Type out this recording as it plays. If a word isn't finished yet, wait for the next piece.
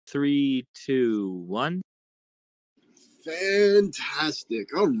3, 2, 1.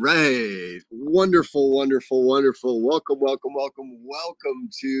 Fantastic. All right. Wonderful, wonderful, wonderful. Welcome, welcome, welcome, welcome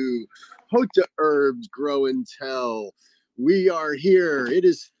to Jota Herbs Grow and Tell. We are here. It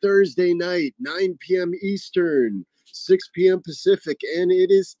is Thursday night, 9 p.m. Eastern, 6 p.m. Pacific, and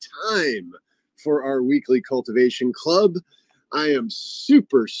it is time for our weekly cultivation club. I am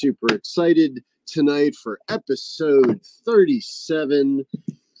super, super excited tonight for episode 37.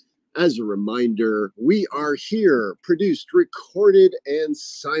 As a reminder, we are here, produced, recorded, and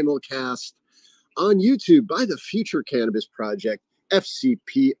simulcast on YouTube by the Future Cannabis Project,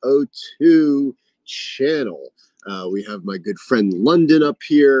 FCPO2 channel. We have my good friend London up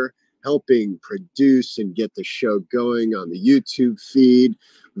here helping produce and get the show going on the YouTube feed.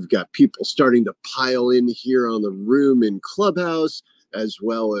 We've got people starting to pile in here on the room in Clubhouse, as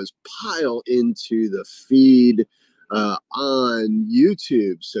well as pile into the feed on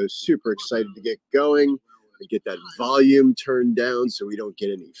YouTube. So super excited to get going and get that volume turned down so we don't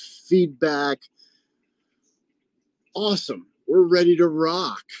get any feedback. Awesome. We're ready to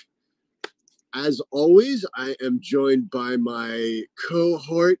rock. As always, I am joined by my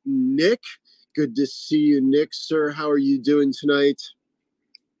cohort, Nik. Good to see you, Nik, sir. How are you doing tonight?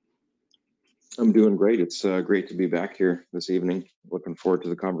 I'm doing great. It's great to be back here this evening. Looking forward to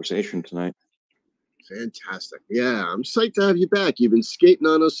the conversation tonight. Fantastic. Yeah, I'm psyched to have you back. You've been skating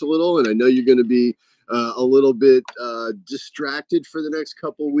on us a little, and I know you're going to be a little bit distracted for the next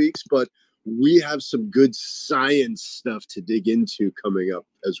couple of weeks, but we have some good science stuff to dig into coming up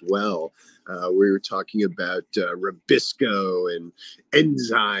as well. We were talking about Rubisco and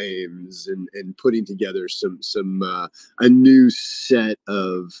enzymes and putting together a new set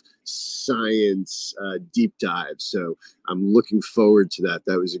of science deep dives. So I'm looking forward to that.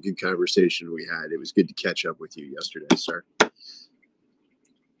 That was a good conversation we had. It was good to catch up with you yesterday, sir.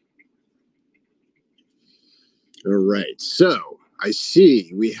 All right. So I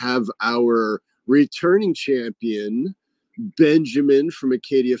see we have our returning champion, Benjamin from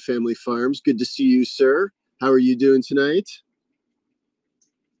Acadia Family Farms. Good to see you, sir. How are you doing tonight?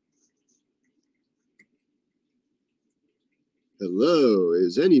 Hello,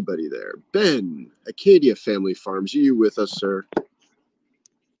 is anybody there? Ben, Acadia Family Farms, are you with us, sir?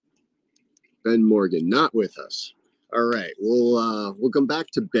 Ben Morgan, not with us. All right, we'll come back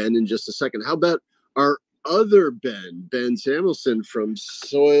to Ben in just a second. How about our other Ben Samuelson from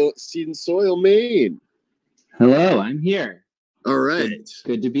Seed and Soil, Maine? Hello, I'm here. All right.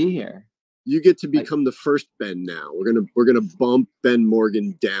 Good to be here. You get to become the first Ben now. We're gonna bump Ben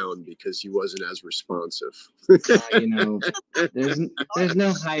Morgan down because he wasn't as responsive. There's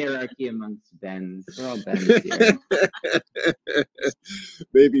no hierarchy amongst Bens. We're all Bens here.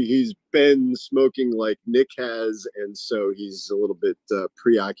 Maybe he's been smoking like Nik has, and so he's a little bit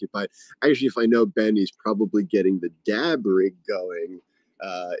preoccupied. Actually, if I know Ben, he's probably getting the dab rig going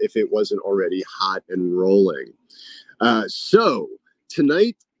if it wasn't already hot and rolling. So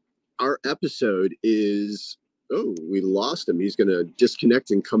tonight, our episode is, we lost him. He's going to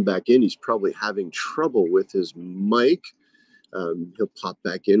disconnect and come back in. He's probably having trouble with his mic. He'll pop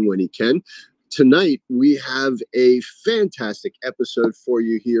back in when he can. Tonight, we have a fantastic episode for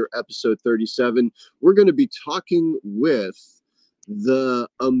you here, episode 37. We're going to be talking with the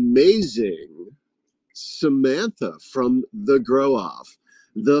amazing Samantha from The Grow Off,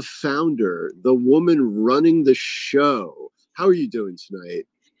 the founder, the woman running the show. How are you doing tonight?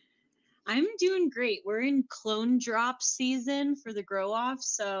 I'm doing great. We're in clone drop season for the Grow Off,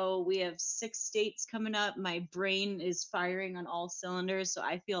 so we have 6 states coming up. My brain is firing on all cylinders, so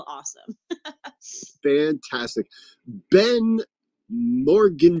I feel awesome. Fantastic. Ben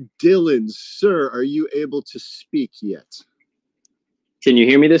Morgan Dillon, sir, are you able to speak yet? Can you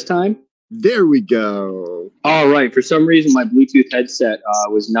hear me this time? There we go. All right. For some reason, my Bluetooth headset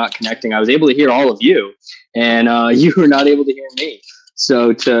was not connecting. I was able to hear all of you, and you were not able to hear me.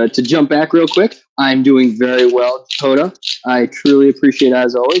 So to jump back real quick, I'm doing very well, Jota. I truly appreciate,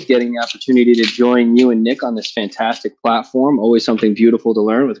 as always, getting the opportunity to join you and Nik on this fantastic platform. Always something beautiful to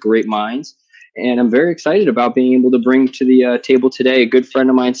learn with great minds. And I'm very excited about being able to bring to the table today a good friend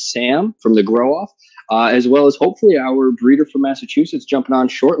of mine, Sam, from the Grow Off, as well as hopefully our breeder from Massachusetts jumping on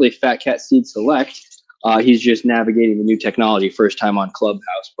shortly, Fat Cat Seed Select. He's just navigating the new technology, first time on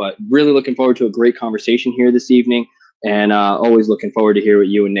Clubhouse. But really looking forward to a great conversation here this evening. And always looking forward to hear what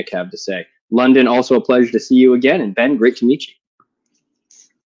you and Nik have to say. London, also a pleasure to see you again. And Ben, great to meet you.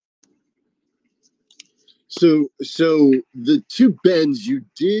 So the two Bens you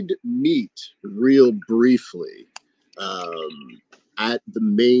did meet real briefly at the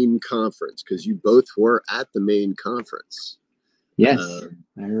main conference, because you both were at the main conference. Yes,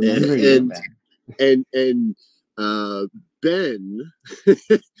 I remember you, Ben. And Ben,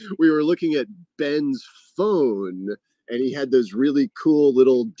 we were looking at Ben's phone, and he had those really cool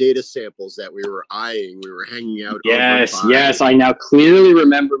little data samples that we were eyeing. We were hanging out. Yes. I now clearly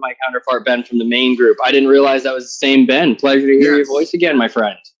remember my counterpart Ben from the main group. I didn't realize that was the same Ben. Pleasure to hear your voice again, my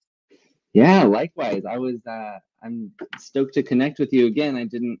friend. Yeah, likewise. I'm stoked to connect with you again. I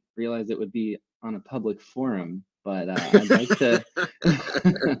didn't realize it would be on a public forum, but I'd like to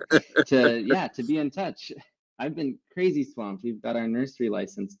to be in touch. I've been crazy swamped. We've got our nursery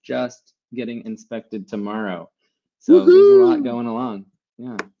license just getting inspected tomorrow, so there's a lot going along.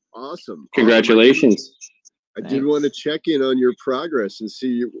 Yeah, awesome. Congratulations. I did want to check in on your progress and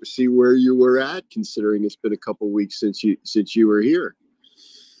see where you were at, considering it's been a couple weeks since you were here.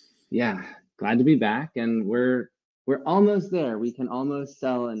 Yeah, glad to be back, and we're almost there. We can almost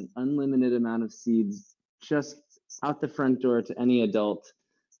sell an unlimited amount of seeds just out the front door to any adult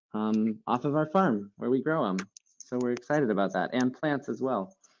off of our farm where we grow them. So we're excited about that, and plants as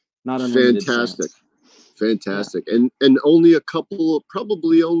well. Not unlimited. Fantastic. Yeah. And only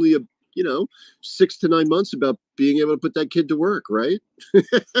probably only 6 to 9 months about being able to put that kid to work, right?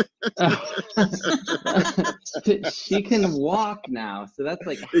 She can walk now, so that's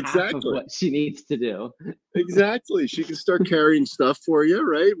like half of what she needs to do. Exactly. She can start carrying stuff for you,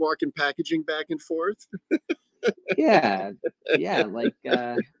 right? Walking packaging back and forth. Yeah, like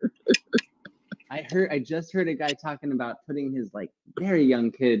I just heard a guy talking about putting his like very young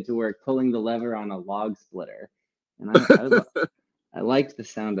kid to work pulling the lever on a log splitter, and I liked the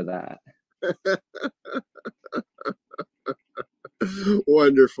sound of that.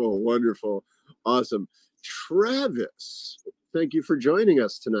 Wonderful. Awesome. Travis, thank you for joining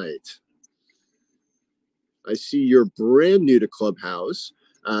us tonight. I see you're brand new to Clubhouse.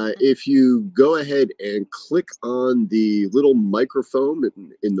 If you go ahead and click on the little microphone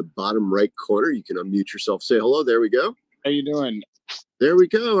in the bottom right corner, you can unmute yourself, say hello. There we go. How you doing? There we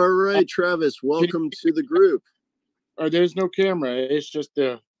go. All right, Travis, welcome to the group. Oh, there's no camera. It's just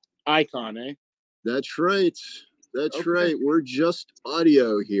the icon, eh? That's right. That's right. We're just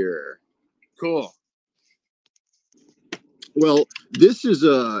audio here. Cool. Well, this is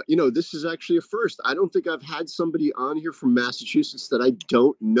actually a first. I don't think I've had somebody on here from Massachusetts that I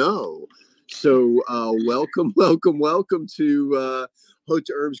don't know. So welcome to Haute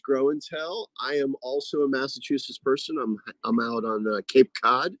Herbs GrowN'Tell. I am also a Massachusetts person. I'm out on Cape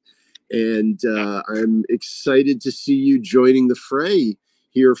Cod, and I'm excited to see you joining the fray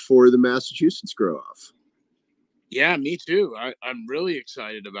here for the Massachusetts Grow Off. Yeah, me too. I'm really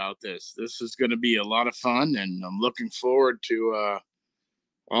excited about this. This is going to be a lot of fun, and I'm looking forward to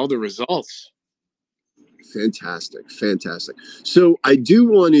all the results. Fantastic. So I do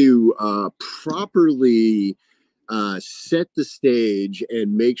want to properly set the stage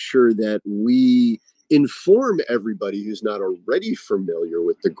and make sure that we inform everybody who's not already familiar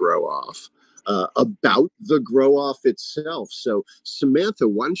with the Grow Off about the Grow Off itself. So Samantha,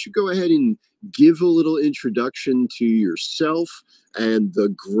 why don't you go ahead and give a little introduction to yourself and the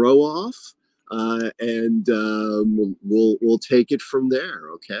Grow Off, and we'll take it from there.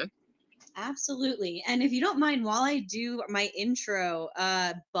 Okay. Absolutely. And if you don't mind, while I do my intro,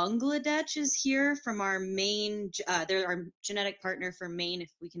 Bangladesh is here from our main, they're our genetic partner for Maine,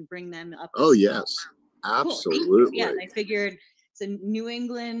 if we can bring them up. Oh, yes, absolutely. Cool. Yeah, I figured it's a New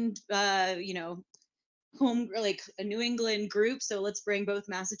England, home, like a New England group. So let's bring both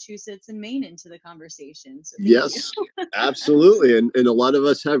Massachusetts and Maine into the conversation. So yes, absolutely. And a lot of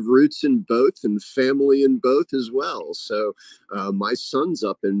us have roots in both and family in both as well. So my son's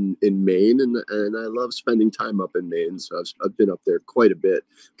up in Maine, and I love spending time up in Maine. So I've been up there quite a bit.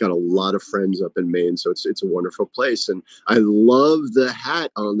 Got a lot of friends up in Maine. So it's a wonderful place. And I love the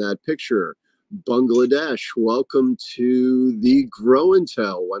hat on that picture. Bangladesh, welcome to the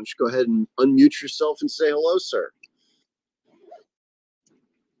GrowN'Tell. Why don't you go ahead and unmute yourself and say hello, sir?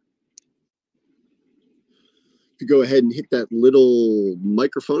 If you go ahead and hit that little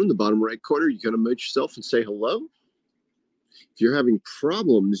microphone in the bottom right corner, you can unmute yourself and say hello. If you're having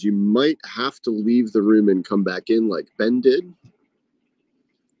problems, you might have to leave the room and come back in like Ben did.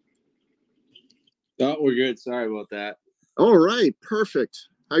 Oh, we're good. Sorry about that. All right, perfect.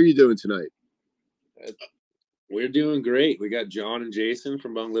 How are you doing tonight? We're doing great. We got John and Jason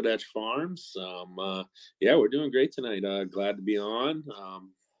from Bangladesh Farms. Yeah, we're doing great tonight. Glad to be on.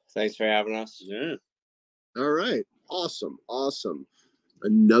 Thanks for having us. Yeah. All right. Awesome.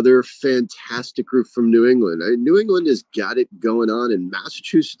 Another fantastic group from New England. New England has got it going on, in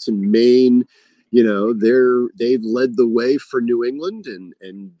Massachusetts and Maine. You know, they've led the way for New England,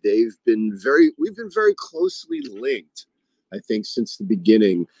 and we've been very closely linked I think since the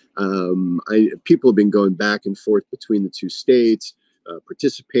beginning. People have been going back and forth between the two states,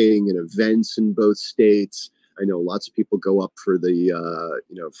 participating in events in both states. I know lots of people go up for the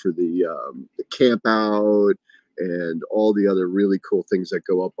camp out and all the other really cool things that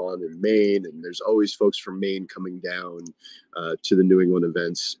go up on in Maine. And there's always folks from Maine coming down to the New England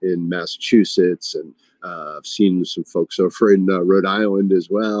events in Massachusetts. And I've seen some folks over in Rhode Island as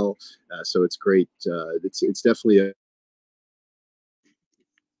well. So it's great. It's definitely a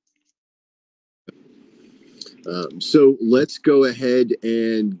so let's go ahead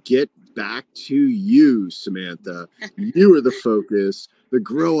and get back to you, Samantha. You are the focus. The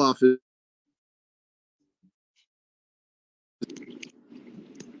grow off is.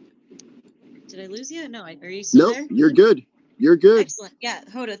 Did I lose you? No, are you still there? You're good. You're good. Excellent. Yeah,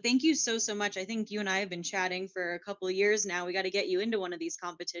 Hoda, thank you so much. I think you and I have been chatting for a couple of years now. We got to get you into one of these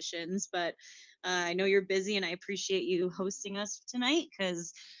competitions, but I know you're busy, and I appreciate you hosting us tonight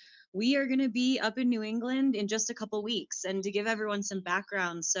because we are going to be up in New England in just a couple weeks. And to give everyone some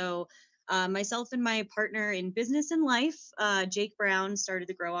background, so myself and my partner in business and life, Jake Brown, started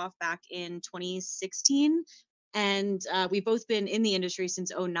the Grow Off back in 2016, and we've both been in the industry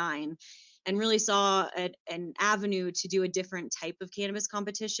since 2009. And really saw an avenue to do a different type of cannabis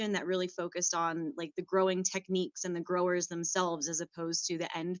competition that really focused on like the growing techniques and the growers themselves as opposed to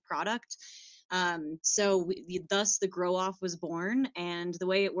the end product. Thus the Grow Off was born. And the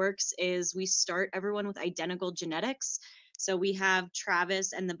way it works is we start everyone with identical genetics. So we have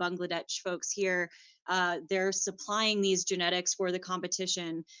Travis and the Bangladesh folks here. They're supplying these genetics for the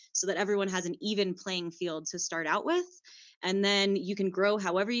competition so that everyone has an even playing field to start out with. And then you can grow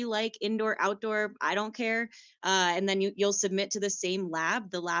however you like, indoor, outdoor, I don't care. And then you'll submit to the same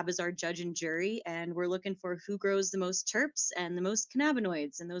lab. The lab is our judge and jury, and we're looking for who grows the most terps and the most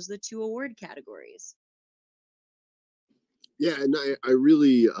cannabinoids, and those are the 2 award categories. Yeah, and I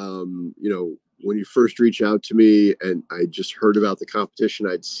really, when you first reached out to me and I just heard about the competition,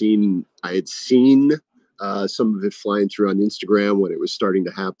 I had seen some of it flying through on Instagram when it was starting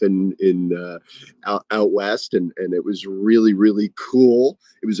to happen in out west, and it was really, really cool.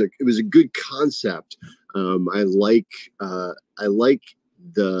 It was a good concept. I like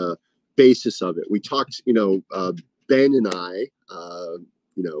the basis of it. We talked, Ben and I,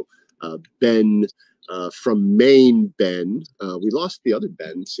 Ben. From Maine, Ben. We lost the other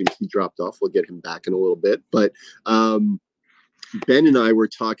Ben. Seems he dropped off. We'll get him back in a little bit. But Ben and I were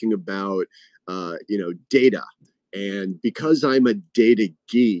talking about, data. And because I'm a data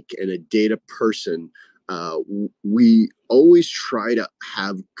geek and a data person, we always try to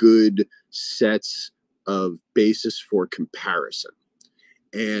have good sets of basis for comparison.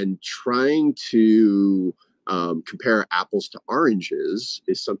 And trying to compare apples to oranges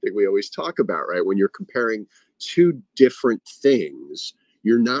is something we always talk about, right? When you're comparing 2 different things,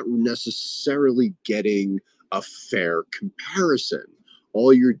 you're not necessarily getting a fair comparison.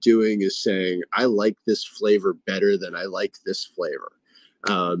 All you're doing is saying, I like this flavor better than I like this flavor.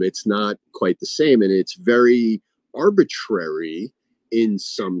 It's not quite the same, and it's very arbitrary in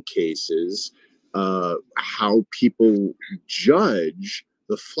some cases how people judge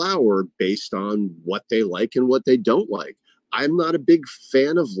the flower based on what they like and what they don't like. I'm not a big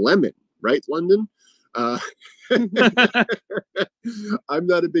fan of lemon, right, London? I'm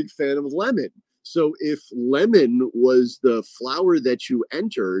not a big fan of lemon. So if lemon was the flower that you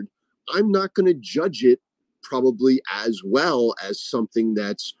entered, I'm not going to judge it probably as well as something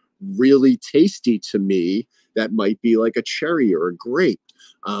that's really tasty to me that might be like a cherry or a grape.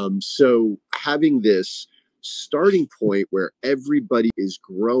 So having this starting point where everybody is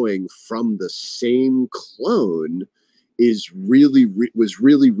growing from the same clone was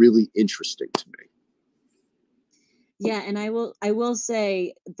really interesting to me. Yeah, and I will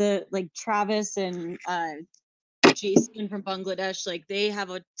say the Travis and Jason from Bangladesh, they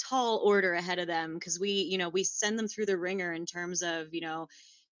have a tall order ahead of them because we send them through the ringer in terms of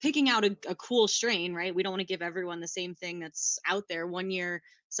picking out a cool strain, right? We don't want to give everyone the same thing that's out there. One year,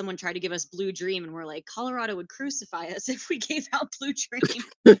 someone tried to give us Blue Dream, and we're like, Colorado would crucify us if we gave out Blue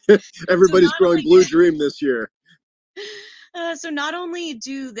Dream. Everybody's growing Blue Dream this year. So not only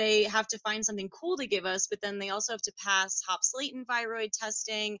do they have to find something cool to give us, but then they also have to pass hops latent viroid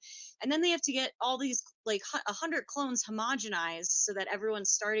testing, and then they have to get all these 100 clones homogenized so that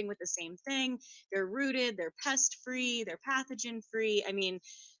everyone's starting with the same thing. They're rooted, they're pest free, they're pathogen free. I mean,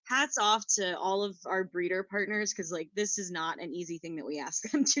 hats off to all of our breeder partners because this is not an easy thing that we ask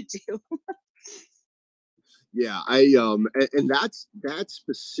them to do. Yeah, and that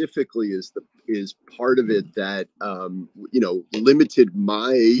specifically is the is part of it that limited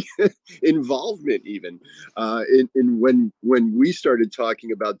my involvement even in when we started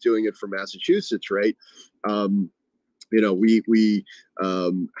talking about doing it for Massachusetts, right? We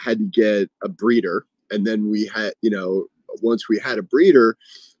had to get a breeder, and then we had, once we had a breeder,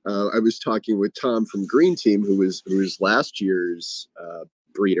 I was talking with Tom from Green Team, who was last year's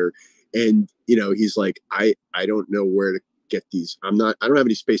breeder, and he's like, I don't know where to get these. I don't have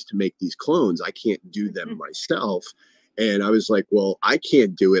any space to make these clones. I can't do them myself. And I was like, well, I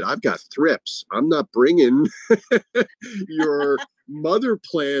can't do it. I've got thrips. I'm not bringing your mother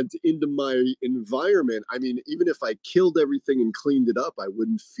plant into my environment. I mean, even if I killed everything and cleaned it up, I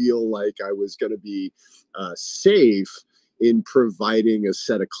wouldn't feel like I was going to be safe in providing a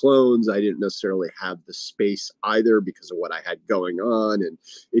set of clones. I didn't necessarily have the space either because of what I had going on. And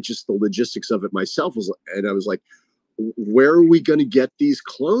it's just the logistics of it myself and I was like, where are we going to get these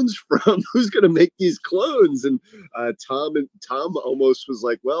clones from? Who's going to make these clones? And Tom almost was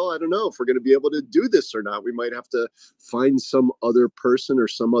like, well, I don't know if we're going to be able to do this or not. We might have to find some other person or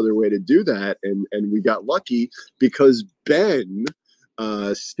some other way to do that. And we got lucky because Ben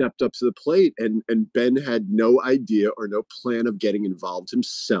stepped up to the plate, and Ben had no idea or no plan of getting involved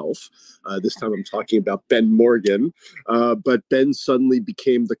himself. This time I'm talking about Ben Morgan, but Ben suddenly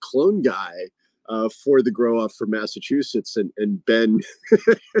became the clone guy for the Grow Off for Massachusetts, and Ben,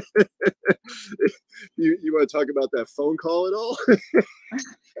 you want to talk about that phone call at all?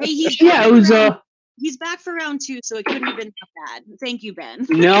 Hey, he's back for round 2, so it couldn't have been that bad. Thank you, Ben.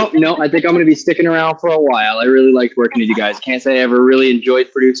 No, I think I'm going to be sticking around for a while. I really liked working with you guys. Can't say I ever really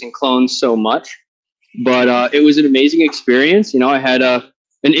enjoyed producing clones so much, but it was an amazing experience. I had an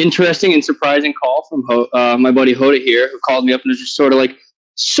interesting and surprising call from my buddy Jota here, who called me up and was just sort of like,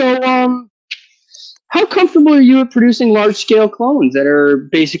 so how comfortable are you at producing large-scale clones that are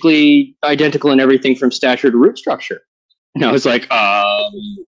basically identical in everything from stature to root structure? And I was like,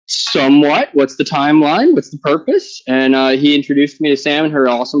 somewhat. What's the timeline? What's the purpose? And he introduced me to Sam and her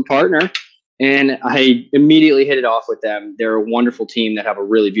awesome partner, and I immediately hit it off with them. They're a wonderful team that have a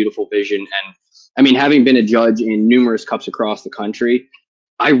really beautiful vision. And I mean, having been a judge in numerous cups across the country,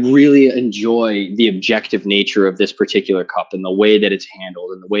 I really enjoy the objective nature of this particular cup and the way that it's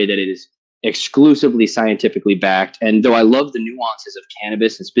handled and the way that it is exclusively scientifically backed. And though I love the nuances of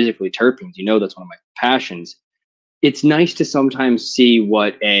cannabis and specifically terpenes, that's one of my passions. It's nice to sometimes see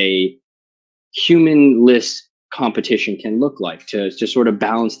what a humanless competition can look like to sort of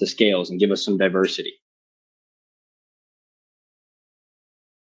balance the scales and give us some diversity.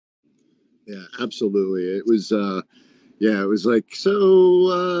 Yeah, absolutely. It was, it was like, so,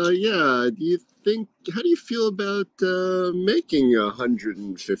 how do you feel about making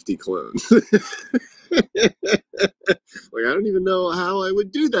 150 clones? Like, I don't even know how I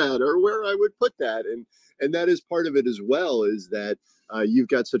would do that or where I would put that. And that is part of it as well, is that you've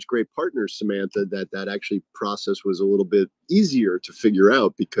got such great partners, Samantha, that actually process was a little bit easier to figure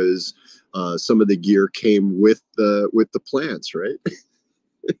out because some of the gear came with the plants, right?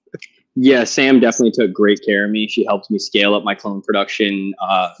 Yeah, Sam definitely took great care of me. She helped me scale up my clone production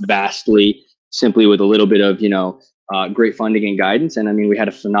vastly, simply with a little bit of, great funding and guidance. And I mean, we had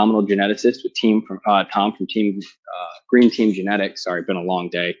a phenomenal geneticist with Tom from Green Team Genetics. Sorry, been a long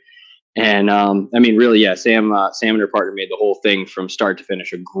day. And I mean, really, yeah, Sam and her partner made the whole thing from start to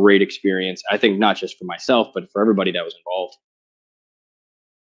finish a great experience. I think not just for myself, but for everybody that was involved.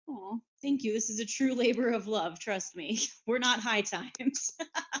 Oh, thank you. This is a true labor of love. Trust me. We're not high times.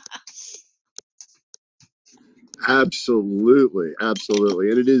 Absolutely. And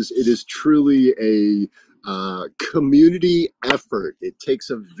it is truly a community effort. It takes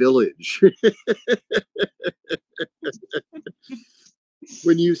a village.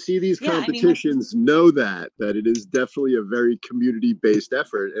 When you see these competitions, know that it is definitely a very community-based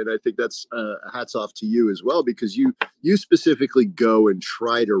effort. And I think that's hats off to you as well, because you specifically go and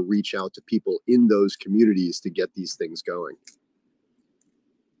try to reach out to people in those communities to get these things going.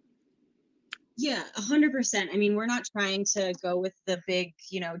 Yeah, 100%. I mean, we're not trying to go with the big,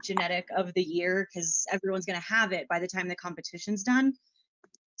 genetic of the year, because everyone's going to have it by the time the competition's done.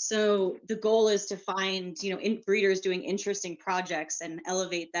 So the goal is to find, breeders doing interesting projects and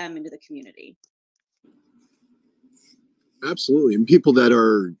elevate them into the community. Absolutely. And people that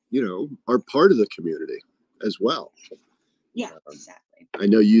are part of the community as well. Yeah, exactly. I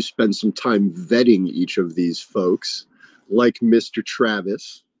know you spend some time vetting each of these folks, like Mr.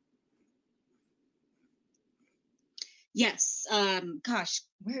 Travis. Yes. Gosh,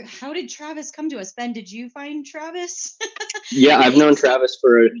 how did Travis come to us? Ben, did you find Travis? Yeah, I've known Travis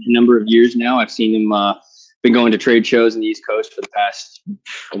for a number of years now. I've seen him, been going to trade shows in the East Coast for the past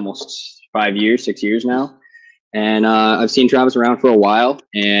almost 5 years, 6 years now. And I've seen Travis around for a while,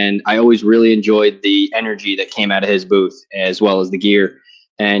 and I always really enjoyed the energy that came out of his booth as well as the gear.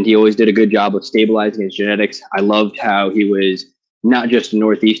 And he always did a good job of stabilizing his genetics. I loved how he was not just a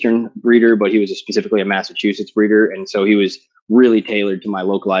Northeastern breeder, but he was specifically a Massachusetts breeder. And so he was really tailored to my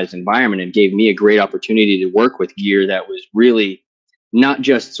localized environment and gave me a great opportunity to work with gear that was really not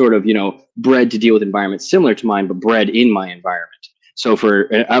just sort of, bred to deal with environments similar to mine, but bred in my environment. So for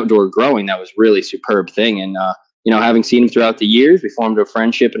outdoor growing, that was really superb thing. And, having seen him throughout the years, we formed a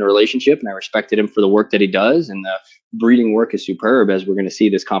friendship and a relationship, and I respected him for the work that he does. And the breeding work is superb, as we're going to see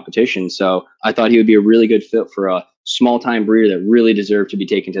this competition. So I thought he would be a really good fit for a small time breeder that really deserved to be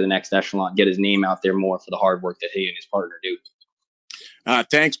taken to the next echelon, get his name out there more for the hard work that he and his partner do.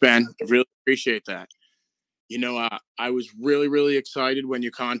 Thanks, Ben. I really appreciate that. I was really, really excited when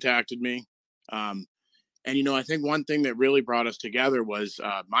you contacted me. And, I think one thing that really brought us together was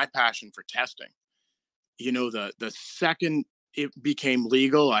my passion for testing. The second it became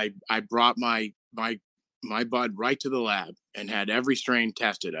legal, I brought my bud right to the lab and had every strain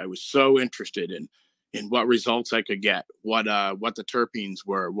tested. I was so interested in what results I could get, what the terpenes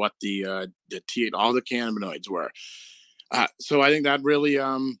were, what all the cannabinoids were. So I think that really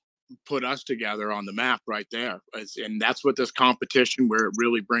put us together on the map right there. And that's what this competition, where it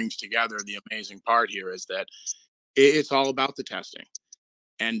really brings together, the amazing part here is that it's all about the testing.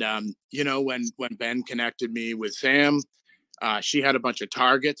 And, when Ben connected me with Sam, she had a bunch of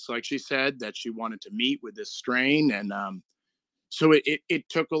targets, like she said, that she wanted to meet with this strain. And so it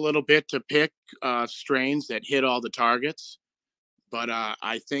took a little bit to pick strains that hit all the targets. But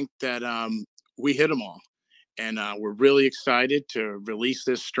I think that we hit them all. And we're really excited to release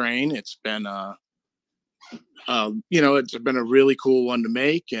this strain. It's been, it's been a really cool one to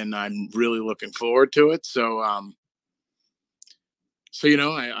make, and I'm really looking forward to it. So,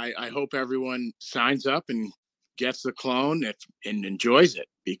 I hope everyone signs up and gets the clone and enjoys it,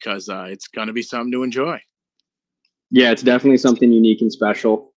 because it's going to be something to enjoy. Yeah, it's definitely something unique and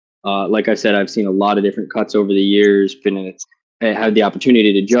special. Like I said, I've seen a lot of different cuts over the years, had the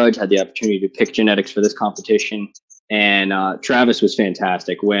opportunity to judge, had the opportunity to pick genetics for this competition. And Travis was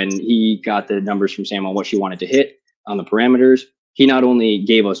fantastic. When he got the numbers from Sam on what she wanted to hit on the parameters, he not only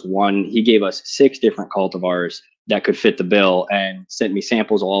gave us one, he gave us 6 different cultivars that could fit the bill, and sent me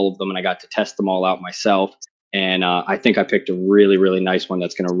samples of all of them, and I got to test them all out myself. And I think I picked a really, really nice one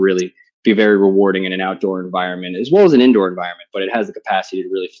that's going to really be very rewarding in an outdoor environment as well as an indoor environment, but it has the capacity to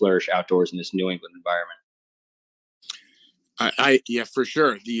really flourish outdoors in this New England environment. Yeah, for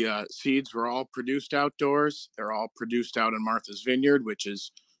sure. The seeds were all produced outdoors. They're all produced out in Martha's Vineyard, which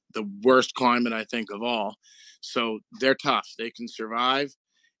is the worst climate, I think, of all. So they're tough. They can survive,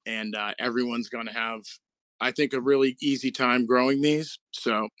 and everyone's going to have, I think, a really easy time growing these.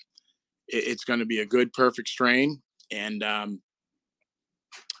 So it's going to be a good, perfect strain. And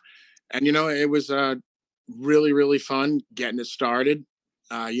it was really, really fun getting it started.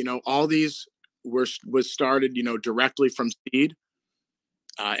 All these was started, directly from seed,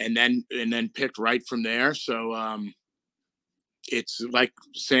 and then picked right from there. So it's like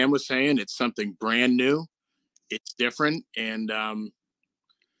Sam was saying, it's something brand new. It's different, and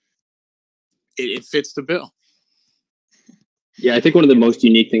it fits the bill. Yeah, I think one of the most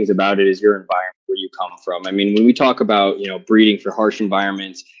unique things about it is your environment, where you come from. I mean, when we talk about, breeding for harsh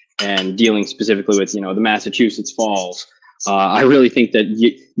environments and dealing specifically with, the Massachusetts Falls, I really think that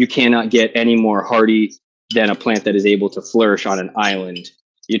you cannot get any more hardy than a plant that is able to flourish on an island.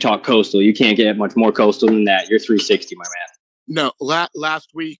 You talk coastal, you can't get much more coastal than that. You're 360, my man. No, last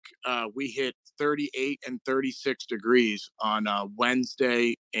week we hit 38 and 36 degrees on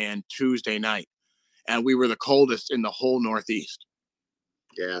Wednesday and Tuesday night, and we were the coldest in the whole Northeast.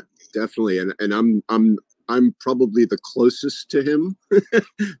 Yeah, definitely. And I'm probably the closest to him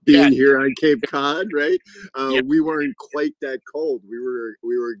being here on Cape Cod, right? We weren't quite that cold. We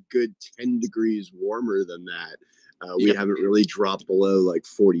were a good 10 degrees warmer than that. We haven't really dropped below like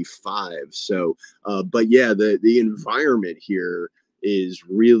 45. So, but yeah, the environment here is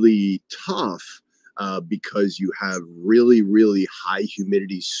really tough because you have really, really high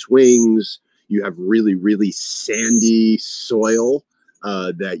humidity swings. You have really, really sandy soil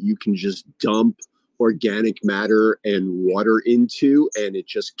that you can just dump organic matter and water into, and it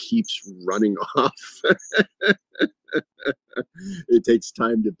just keeps running off. It takes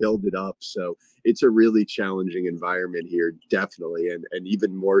time to build it up. So it's a really challenging environment here, definitely. And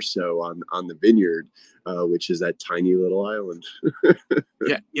even more so on the vineyard, which is that tiny little island.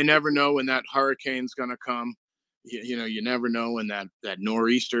 Yeah, you never know when that hurricane's going to come. You never know when that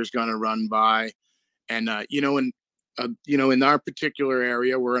nor'easter is going to run by. And, you know, in our particular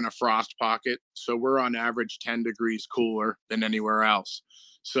area, we're in a frost pocket, so we're on average 10 degrees cooler than anywhere else.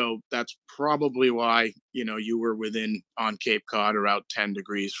 So that's probably why, you know, you were on Cape Cod around 10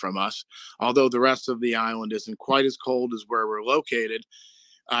 degrees from us. Although the rest of the island isn't quite as cold as where we're located.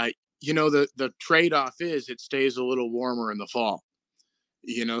 You know, the trade-off is it stays a little warmer in the fall,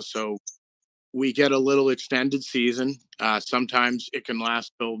 you know, so we get a little extended season. Sometimes it can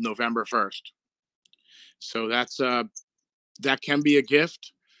last till November 1st. So that can be a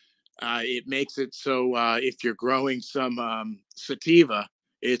gift. It makes it so if you're growing some sativa,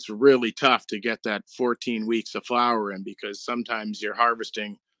 it's really tough to get that 14 weeks of flower in, because sometimes you're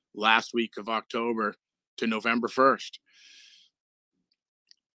harvesting last week of October to November 1st.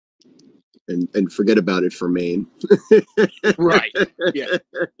 And forget about it for Maine. Right. Yeah.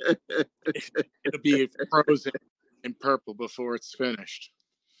 It'll be frozen in purple before it's finished.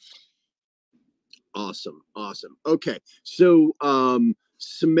 Awesome. Okay. So,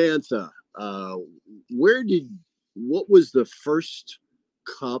 Samantha, what was the first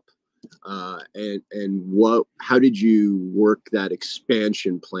cup, and how did you work that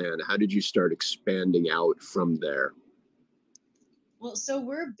expansion plan? How did you start expanding out from there? Well, so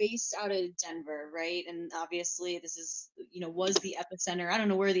we're based out of Denver, right? And obviously this is, you know, was the epicenter. I don't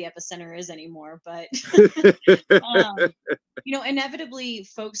know where the epicenter is anymore, but you know, inevitably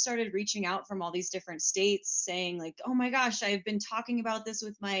folks started reaching out from all these different states saying like, oh my gosh, I've been talking about this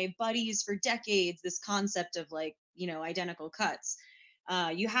with my buddies for decades, this concept of like, you know, identical cuts.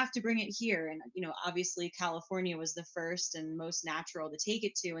 You have to bring it here. And, you know, obviously California was the first and most natural to take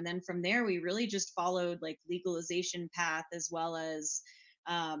it to. And then from there, we really just followed like legalization path, as well as,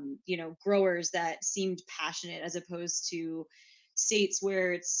 you know, growers that seemed passionate, as opposed to states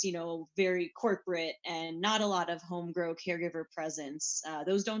where it's, you know, very corporate and not a lot of home grow caregiver presence.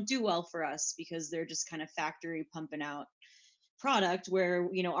 Those don't do well for us because they're just kind of factory pumping out product, where,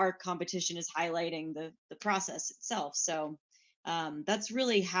 you know, our competition is highlighting the process itself. So that's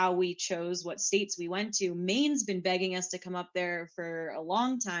really how we chose what states we went to. Maine's been begging us to come up there for a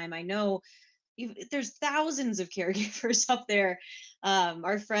long time. I know there's thousands of caregivers up there.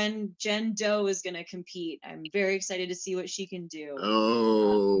 Our friend Jen Doe is going to compete. I'm very excited to see what she can do.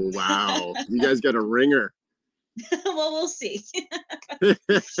 Oh, wow. You guys got a ringer. Well, we'll see.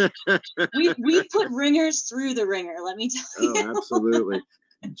 we put ringers through the ringer, let me tell you. Oh, absolutely.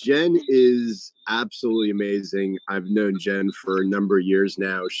 Jen is absolutely amazing. I've known Jen for a number of years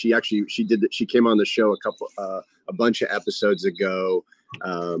now. She came on the show a bunch of episodes ago.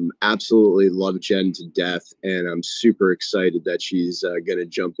 Absolutely love Jen to death, and I'm super excited that she's going to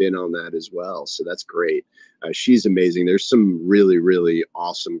jump in on that as well. So that's great. She's amazing. There's some really, really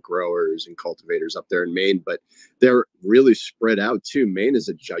awesome growers and cultivators up there in Maine, but they're really spread out too. Maine is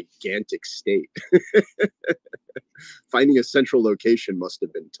a gigantic state. Finding a central location must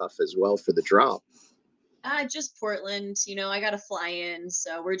have been tough as well for the drop. Just Portland. You know, I got to fly in,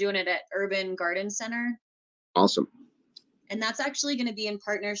 so we're doing it at Urban Garden Center. Awesome. And that's actually going to be in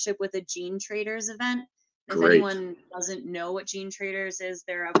partnership with a Gene Traders event. If Great. anyone doesn't know what Gene Traders is,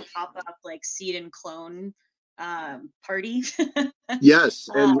 they're a pop-up like seed and clone party. Yes,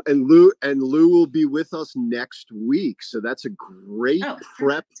 and Lou will be with us next week, so that's a great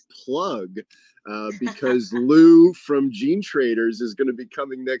prep plug, because Lou from Gene Traders is going to be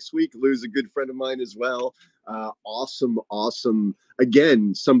coming next week. Lou's a good friend of mine as well. Awesome.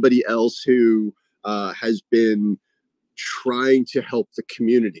 Again, somebody else who has been trying to help the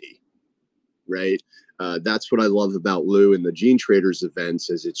community, right? That's what I love about Lou and the Gene Traders events,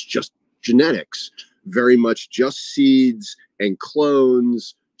 is it's just genetics, very much just seeds and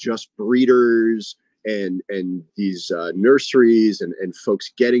clones, just breeders and these nurseries and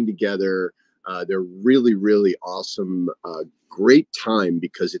folks getting together. They're really, really awesome. Great time,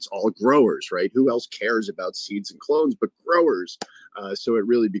 because it's all growers, right? Who else cares about seeds and clones but growers? So it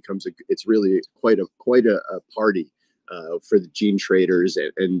really becomes it's really quite a party for the Gene Traders,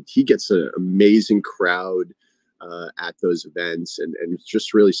 and he gets an amazing crowd at those events, and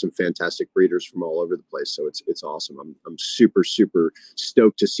just really some fantastic breeders from all over the place. So it's awesome. I'm super, super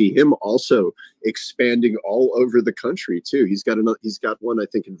stoked to see him also expanding all over the country too. He's got one, I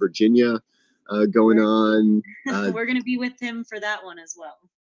think, in Virginia going on. We're going to be with him for that one as well.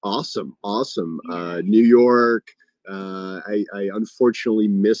 Awesome. Yeah. New York. I unfortunately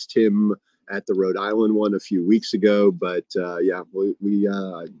missed him at the Rhode Island one a few weeks ago, but I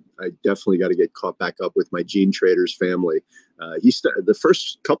definitely got to get caught back up with my Gene Traders family. The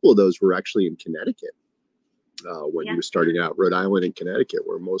first couple of those were actually in Connecticut when he was starting out. Rhode Island and Connecticut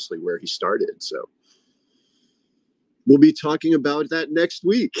were mostly where he started. So we'll be talking about that next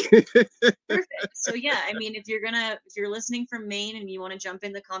week. Perfect. So yeah, I mean, if you're listening from Maine and you want to jump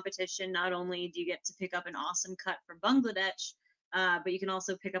in the competition, not only do you get to pick up an awesome cut from Bangladesh, but you can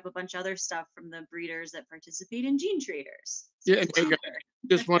also pick up a bunch of other stuff from the breeders that participate in Gene Traders. So Yeah, and hey, guys,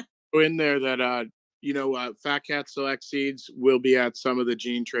 just want to go in there that Fat Cat Select Seeds will be at some of the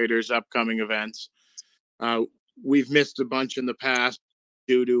Gene Traders upcoming events. We've missed a bunch in the past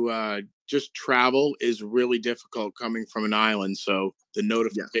due to just travel is really difficult coming from an island. So the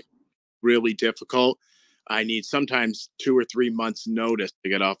notification is really difficult. I need sometimes 2 or 3 months notice to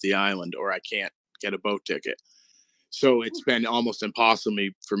get off the island, or I can't get a boat ticket. So it's been almost impossible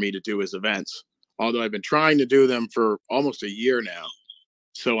for me to do his events, although I've been trying to do them for almost a year now.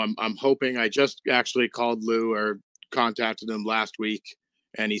 So I'm hoping. I just actually called Lou or contacted him last week,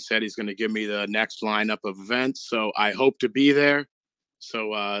 and he said he's going to give me the next lineup of events. So I hope to be there.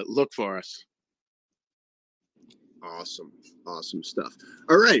 So look for us. Awesome stuff.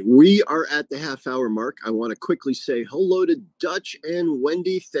 All right, we are at the half-hour mark. I want to quickly say hello to Dutch and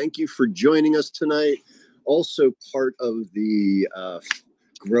Wendy. Thank you for joining us tonight. Also part of the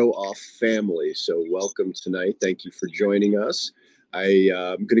Grow Off family. So welcome tonight. Thank you for joining us.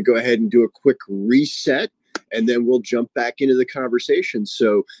 I'm going to go ahead and do a quick reset, and then we'll jump back into the conversation.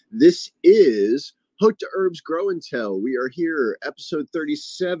 So this is Hooked to Herbs Grow and Tell. We are here, episode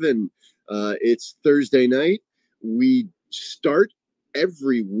 37. It's Thursday night. We start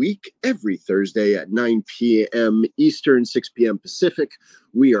every week, every Thursday at 9 p.m. Eastern, 6 p.m. Pacific.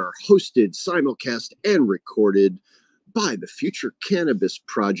 We are hosted, simulcast, and recorded by the Future Cannabis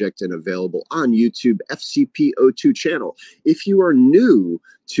Project and available on YouTube, FCP02 channel. If you are new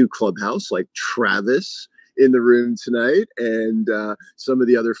to Clubhouse, like Travis in the room tonight and some of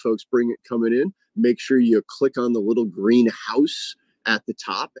the other folks coming in, make sure you click on the little green house at the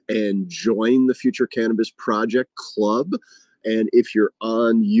top and join the Future Cannabis Project Club. And if you're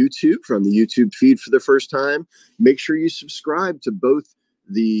on YouTube, from the YouTube feed for the first time, make sure you subscribe to both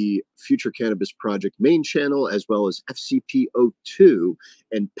the Future Cannabis Project main channel as well as FCP02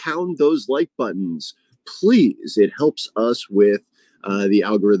 and pound those like buttons, please. It helps us with the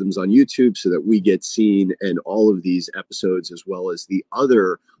algorithms on YouTube so that we get seen, and all of these episodes as well as the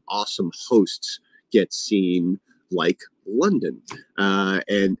other awesome hosts get seen, like London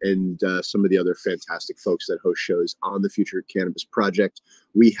and some of the other fantastic folks that host shows on the Future Cannabis Project.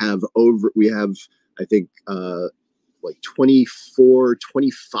 We have I think like 24,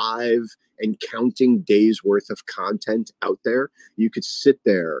 25 and counting days worth of content out there. You could sit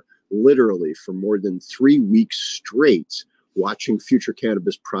there literally for more than 3 weeks straight watching Future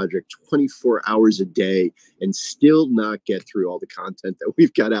Cannabis Project 24 hours a day and still not get through all the content that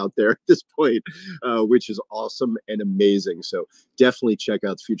we've got out there at this point, which is awesome and amazing. So definitely check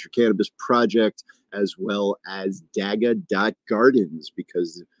out the Future Cannabis Project as well as Dagga.garden,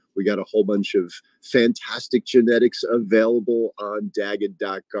 because we got a whole bunch of fantastic genetics available on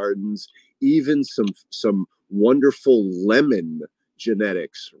Dagga.garden, even some wonderful lemon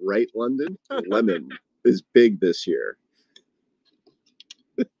genetics, right, London? Lemon is big this year.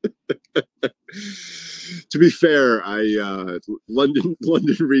 To be fair, London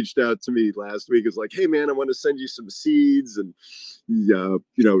reached out to me last week. It's like, hey man, I want to send you some seeds, and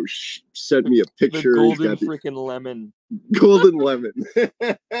sent me a picture. The golden freaking lemon. Golden lemon.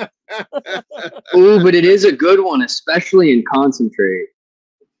 Oh, but it is a good one, especially in concentrate.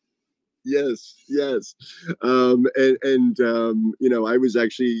 Yes. I was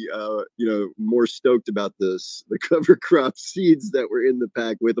actually more stoked about the cover crop seeds that were in the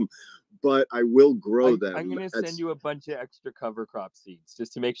pack with them, but I will grow them. I'm going to send you a bunch of extra cover crop seeds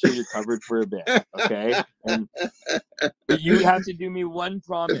just to make sure you're covered for a bit, okay? But you have to do me one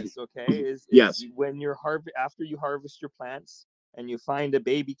promise, okay? Yes. When you're after you harvest your plants and you find a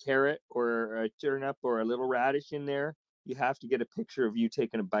baby carrot or a turnip or a little radish in there, you have to get a picture of you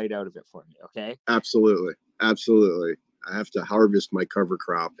taking a bite out of it for me, okay? Absolutely. I have to harvest my cover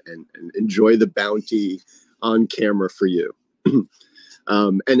crop and enjoy the bounty on camera for you.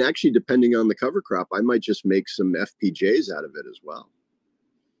 And actually, depending on the cover crop, I might just make some FPJs out of it as well.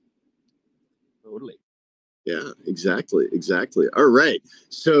 Totally. Yeah, exactly. All right.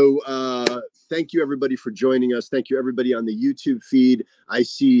 So thank you, everybody, for joining us. Thank you, everybody, on the YouTube feed. I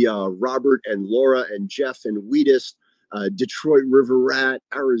see Robert and Laura and Jeff and Wheatest, Detroit River Rat,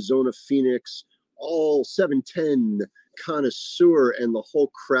 Arizona Phoenix, all 710 Connoisseur, and the whole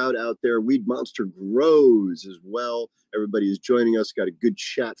crowd out there. Weed Monster Grows as well. Everybody is joining us. Got a good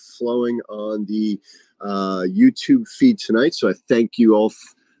chat flowing on the YouTube feed tonight. So I thank you all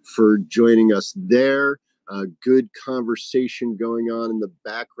for joining us there. Good conversation going on in the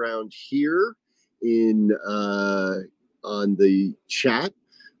background here. in on the chat.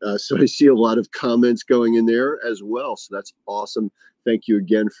 So I see a lot of comments going in there as well. So that's awesome. Thank you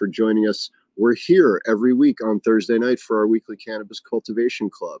again for joining us. We're here every week on Thursday night for our weekly Cannabis Cultivation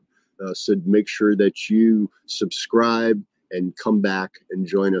Club. So make sure that you subscribe and come back and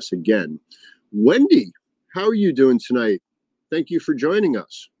join us again. Wendy, how are you doing tonight? Thank you for joining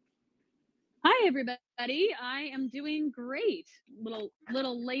us. Hi, everybody. I am doing great.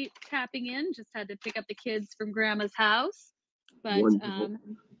 Little late tapping in. Just had to pick up the kids from Grandma's house. But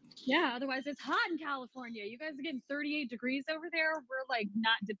yeah, otherwise it's hot in California. You guys are getting 38 degrees over there. We're like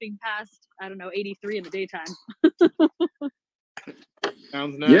not dipping past, I don't know, 83 in the daytime.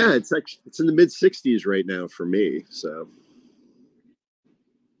 Sounds nice. Yeah, it's in the mid 60s right now for me. So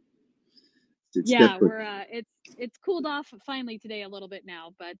yeah, we're it's cooled off finally today a little bit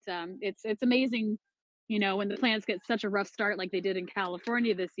now, but it's amazing, you know, when the plants get such a rough start like they did in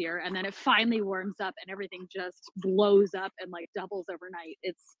California this year, and then it finally warms up and everything just blows up and like doubles overnight.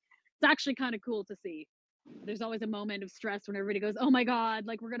 It's actually kind of cool to see. There's always a moment of stress when everybody goes, oh my God,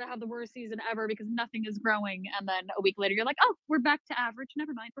 like we're going to have the worst season ever because nothing is growing. And then a week later, you're like, oh, we're back to average.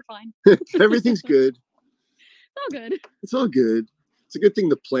 Never mind. We're fine. Everything's good. It's all good. It's all good. It's a good thing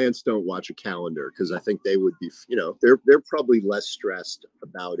the plants don't watch a calendar, because I think they would be, you know, they're probably less stressed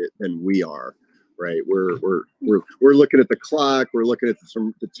about it than we are, right? We're looking at the clock. We're looking at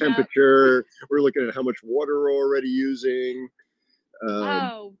the temperature. Yep. We're looking at how much water we're already using.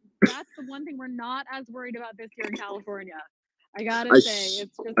 Oh, that's the one thing we're not as worried about this year in California. I gotta say,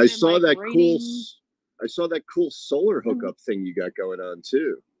 it's just I saw like that raining. I saw that cool solar hookup thing you got going on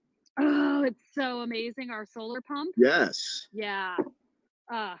too. Oh, it's so amazing! Our solar pump. Yes. Yeah.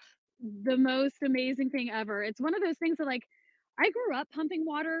 The most amazing thing ever. It's one of those things that, like, I grew up pumping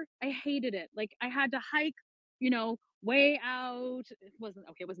water. I hated it. Like, I had to hike, you know, way out. It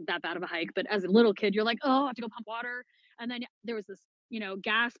wasn't that bad of a hike, but as a little kid, you're like, oh, I have to go pump water. And then there was this, you know,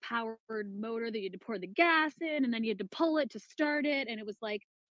 gas powered motor that you had to pour the gas in, and then you had to pull it to start it. And it was like,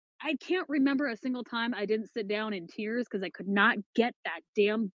 I can't remember a single time I didn't sit down in tears because I could not get that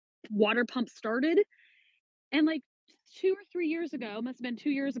damn water pump started. And like 2 or 3 years ago, must have been 2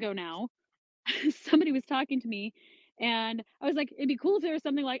 years ago now, somebody was talking to me, and I was like, it'd be cool if there was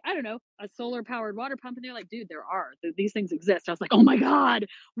something like, I don't know, a solar powered water pump. And they're like, dude, there are. These things exist. I was like, oh my God,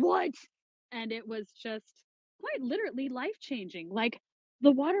 what? And it was just quite literally life changing. Like,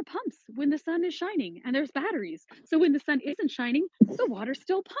 the water pumps when the sun is shining and there's batteries. So when the sun isn't shining, the water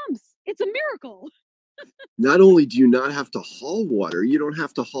still pumps. It's a miracle. Not only do you not have to haul water, you don't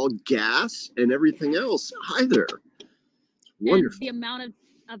have to haul gas and everything else either. Wonderful. And the amount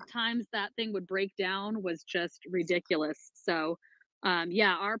of times that thing would break down was just ridiculous. So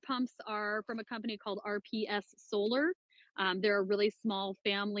yeah, our pumps are from a company called RPS Solar. They're a really small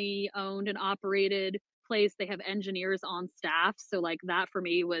family owned and operated place. They have engineers on staff. So like that for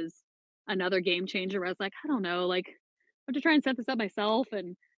me was another game changer where I was like, I don't know, like I have to try and set this up myself.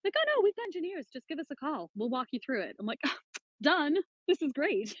 And like, oh no, we've got engineers. Just give us a call. We'll walk you through it. I'm like, oh, done. This is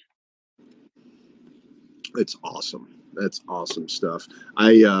great. It's awesome. That's awesome stuff.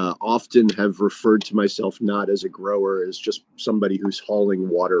 I often have referred to myself not as a grower, as just somebody who's hauling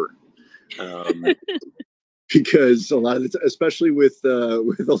water. Because a lot of especially with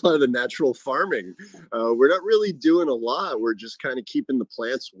a lot of the natural farming, we're not really doing a lot. We're just kind of keeping the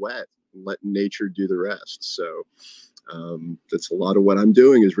plants wet and letting nature do the rest. So that's a lot of what I'm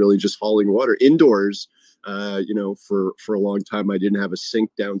doing, is really just hauling water indoors. You know, for a long time, I didn't have a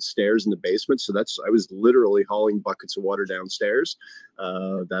sink downstairs in the basement. So I was literally hauling buckets of water downstairs.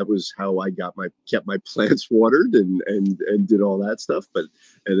 That was how I kept my plants watered and did all that stuff. And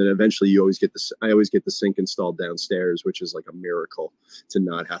then eventually I always get the sink installed downstairs, which is like a miracle to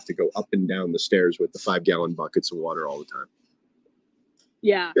not have to go up and down the stairs with the 5-gallon buckets of water all the time.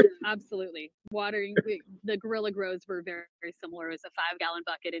 Yeah, absolutely. Watering the Gorilla Grows were very, very similar. It was a 5-gallon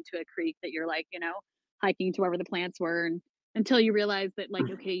bucket into a creek that you're like, you know, hiking to wherever the plants were, and until you realize that, like,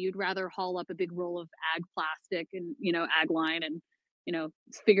 okay, you'd rather haul up a big roll of ag plastic and, you know, ag line and, you know,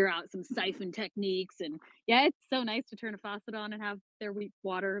 figure out some siphon techniques. And yeah, it's so nice to turn a faucet on and have their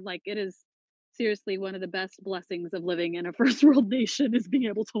water. Like, it is seriously one of the best blessings of living in a first world nation, is being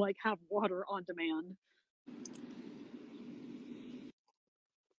able to like have water on demand.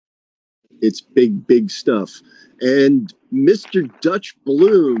 It's big stuff. And Mr. Dutch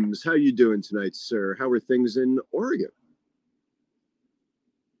Blooms, how you doing tonight, sir? How are things in Oregon?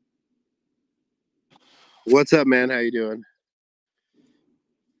 What's up, man? How you doing?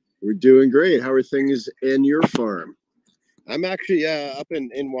 We're doing great. How are things in your farm? I'm actually up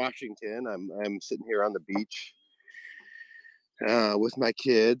in Washington. I'm sitting here on the beach, with my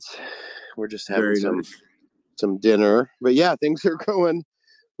kids. We're just having Very nice. some dinner. But yeah, things are going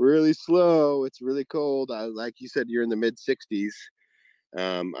really slow. It's really cold. Like you said, you're in the mid 60s.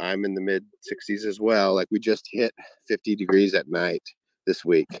 I'm in the mid 60s as well. Like we just hit 50 degrees at night this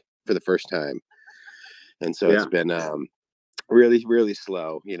week for the first time. And so it's been really, really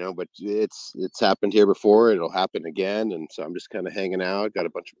slow, you know, but it's happened here before. It'll happen again. And so I'm just kind of hanging out. Got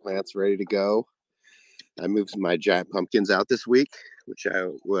a bunch of plants ready to go. I moved my giant pumpkins out this week, which I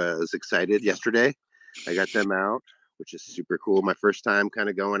was excited yesterday. I got them out, which is super cool. My first time kind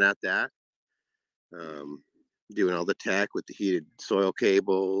of going at that. Doing all the tech with the heated soil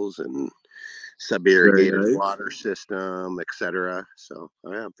cables and sub-irrigated water system, etc. So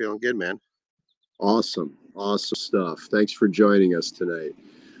yeah, I'm feeling good, man. Awesome stuff. Thanks for joining us tonight.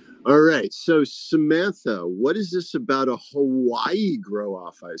 All right, so Samantha, what is this about a Hawaii grow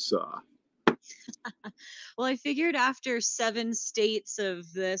off I saw? Well, I figured after 7 states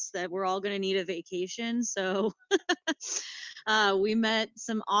of this that we're all going to need a vacation. So we met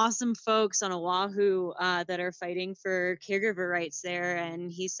some awesome folks on Oahu that are fighting for caregiver rights there.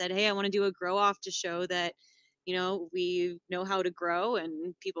 And he said, hey, I want to do a grow off to show that, you know, we know how to grow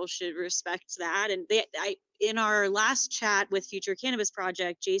and people should respect that. And in our last chat with Future Cannabis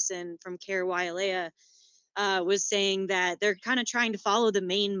Project, Jason from Care Wailea was saying that they're kind of trying to follow the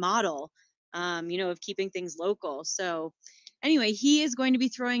Maine model, you know, of keeping things local. So anyway, he is going to be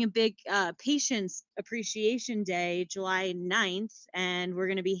throwing a big Patients Appreciation Day, July 9th, and we're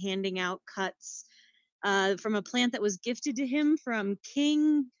going to be handing out cuts from a plant that was gifted to him from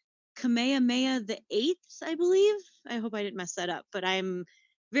King Kamehameha the 8th, I believe. I hope I didn't mess that up, but I'm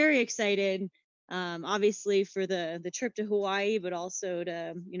very excited, obviously for the trip to Hawaii, but also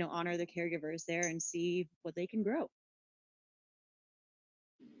to, you know, honor the caregivers there and see what they can grow.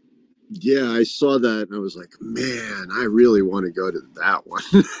 Yeah, I saw that and I was like, man, I really want to go to that one.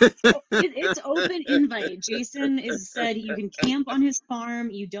 It's open invite. Jason is said you can camp on his farm.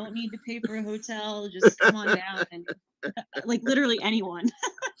 You don't need to pay for a hotel. Just come on down and like literally anyone.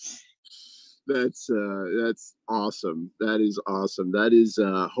 That's awesome. That is awesome. That is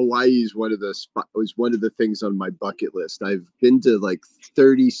Hawaii is one of the things on my bucket list. I've been to like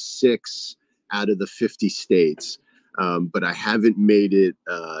 36 out of the 50 states, but I haven't made it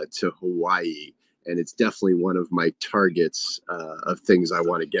to Hawaii, and it's definitely one of my targets of things I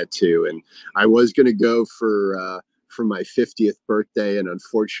want to get to. And I was going to go for my 50th birthday, and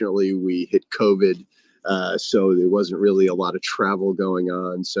unfortunately we hit COVID. So there wasn't really a lot of travel going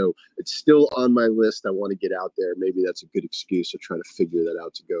on. So it's still on my list. I want to get out there. Maybe that's a good excuse to try to figure that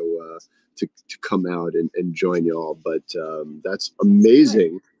out to go to come out and join y'all. But that's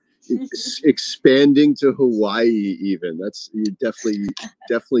amazing. Expanding to Hawaii, even you're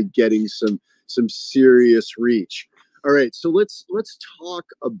definitely getting some serious reach. All right, so let's talk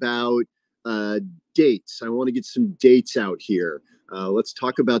about dates. I want to get some dates out here. Let's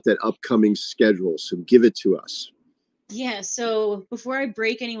talk about that upcoming schedule. So give it to us. Yeah, so before I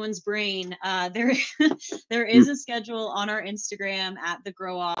break anyone's brain, there is a schedule on our Instagram at the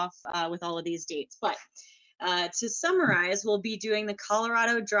Grow Off with all of these dates. But to summarize, we'll be doing the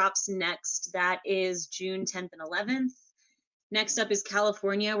Colorado drops next. That is June 10th and 11th. Next up is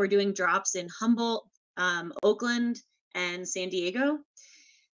California. We're doing drops in Humboldt, Oakland, and San Diego.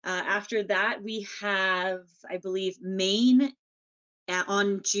 After that, we have, I believe, Maine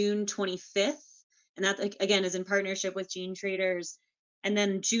on June 25th. And that, again, is in partnership with Gene Traders. And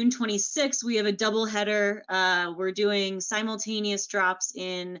then June 26th, we have a double header. We're doing simultaneous drops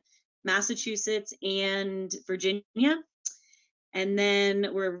in Massachusetts and Virginia. And then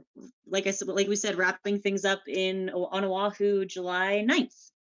we're, like we said, wrapping things up on Oahu, July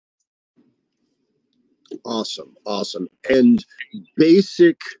 9th. Awesome. And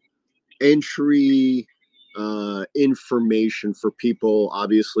basic entry information for people.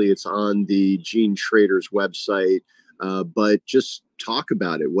 Obviously, it's on the Gene Traders website, but just talk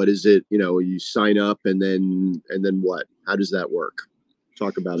about it. What is it? You know, you sign up and then what? How does that work?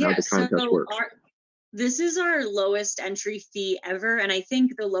 Talk about how the contest works. This is our lowest entry fee ever, and I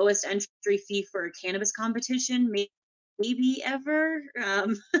think the lowest entry fee for a cannabis competition maybe ever.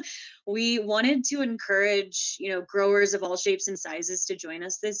 We wanted to encourage, you know, growers of all shapes and sizes to join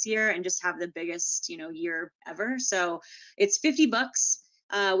us this year and just have the biggest, you know, year ever. So it's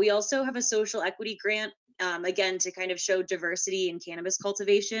 $50. We also have a social equity grant, again, to kind of show diversity in cannabis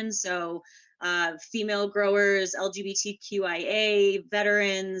cultivation. So female growers, LGBTQIA,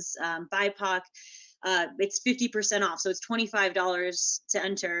 veterans, BIPOC, it's 50% off. So it's $25 to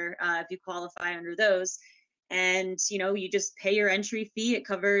enter if you qualify under those. And, you just pay your entry fee. It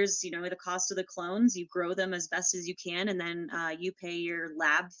covers, the cost of the clones. You grow them as best as you can. And then you pay your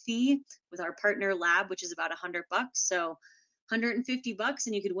lab fee with our partner lab, which is about $100. So $150,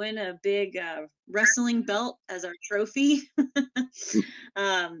 and you could win a big wrestling belt as our trophy.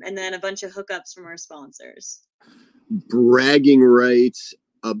 And then a bunch of hookups from our sponsors. Bragging rights,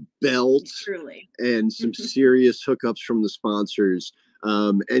 a belt, Truly, and some serious hookups from the sponsors.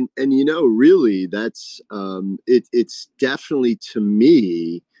 And really, that's it's definitely, to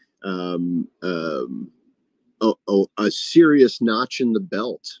me, a serious notch in the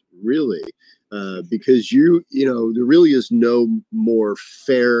belt, really, because there really is no more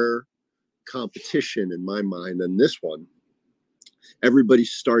fair competition in my mind than this one.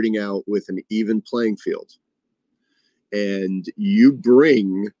 Everybody's starting out with an even playing field, and you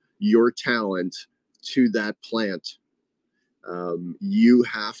bring your talent to that plant. You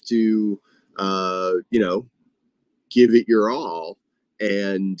have to, give it your all.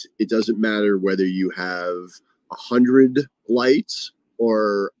 And it doesn't matter whether you have 100 lights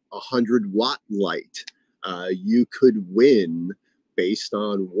or 100-watt light. You could win based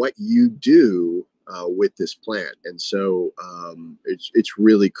on what you do with this plant. And so it's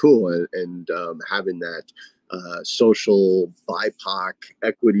really cool. And having that social BIPOC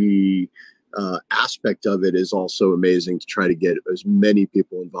equity aspect of it is also amazing, to try to get as many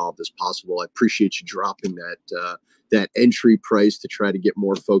people involved as possible. I appreciate you dropping that entry price to try to get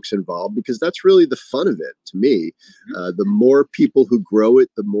more folks involved, because that's really the fun of it to me. The more people who grow it,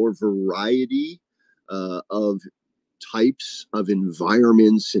 the more variety of types of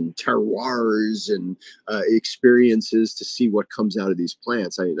environments and terroirs and experiences to see what comes out of these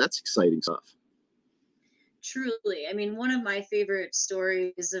plants. I mean, that's exciting stuff. Truly. I mean, one of my favorite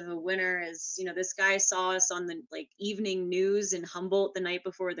stories of a winner is, this guy saw us on the evening news in Humboldt the night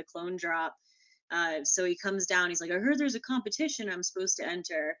before the clone drop. So he comes down, he's like, I heard there's a competition I'm supposed to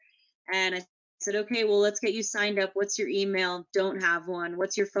enter. And I said, okay, well, let's get you signed up. What's your email? Don't have one.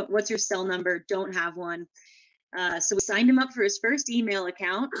 What's your cell number? Don't have one. So we signed him up for his first email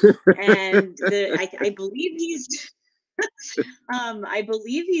account, and I believe he's I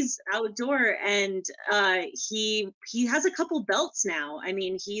believe he's outdoor, and he has a couple belts now. I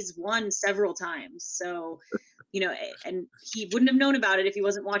mean, he's won several times. So, and he wouldn't have known about it if he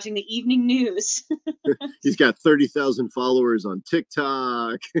wasn't watching the evening news. He's got 30,000 followers on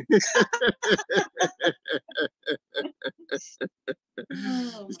TikTok.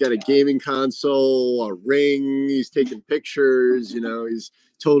 He's got a gaming console, a ring. He's taking pictures. He's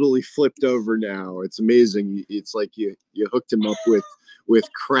totally flipped over now. It's amazing. It's like you hooked him up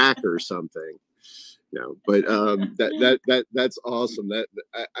with crack or something. But that's awesome. That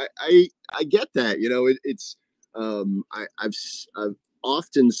I get that. I've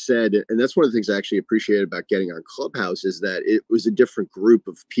often said, and that's one of the things I actually appreciated about getting on Clubhouse, is that it was a different group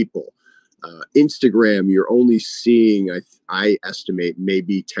of people. Instagram, you're only seeing, I estimate,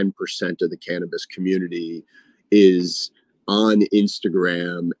 maybe 10% of the cannabis community is on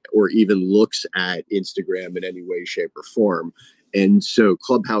Instagram or even looks at Instagram in any way, shape, or form. And so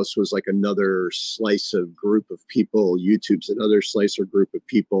Clubhouse was like another slice of group of people. YouTube's another slice or group of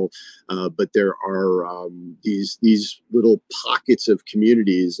people. But there are these little pockets of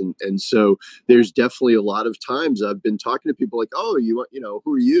communities. And so there's definitely a lot of times I've been talking to people like, oh,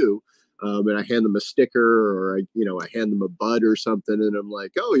 who are you? And I hand them a sticker, or I hand them a bud or something, and I'm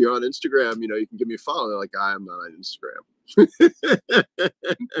like, "Oh, you're on Instagram. You can give me a follow." They're like, "I'm not on Instagram."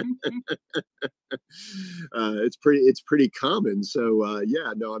 It's pretty common. So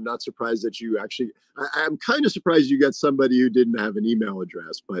yeah, no, I'm not surprised that you actually. I'm kind of surprised you got somebody who didn't have an email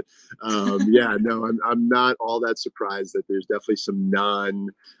address, but yeah, no, I'm not all that surprised that there's definitely some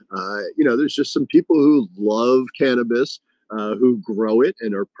there's just some people who love cannabis. Who grow it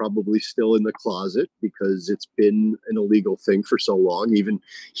and are probably still in the closet because it's been an illegal thing for so long. Even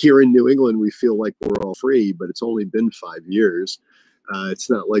here in New England, we feel like we're all free, but it's only been 5 years. It's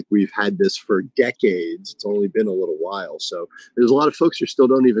not like we've had this for decades. It's only been a little while. So there's a lot of folks who still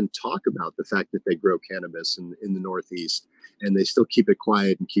don't even talk about the fact that they grow cannabis in the Northeast, and they still keep it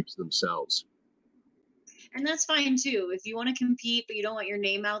quiet and keep to themselves. And that's fine too. If you want to compete, but you don't want your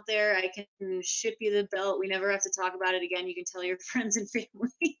name out there, I can ship you the belt. We never have to talk about it again. You can tell your friends and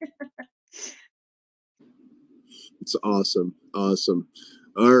family. It's awesome. Awesome.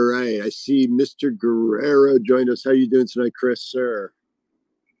 All right. I see Mr. Guerrero joined us. How you doing tonight, Chris, sir?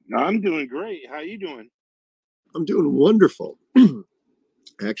 I'm doing great. How you doing? I'm doing wonderful. I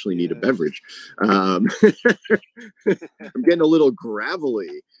actually need a beverage. I'm getting a little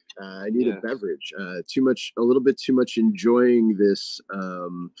gravelly. I need a beverage. A little bit too much enjoying this.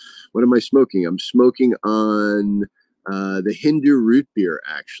 What am I smoking? I'm smoking on the Hindu root beer,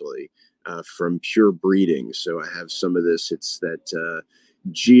 actually, from Pure Breeding. So I have some of this. It's that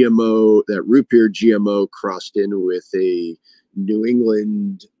GMO, that root beer GMO crossed in with a New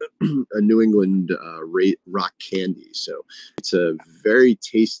England rock candy. So it's a very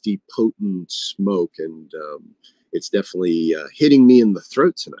tasty, potent smoke, and it's definitely hitting me in the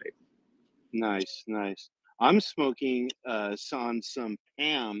throat tonight. Nice. I'm smoking on some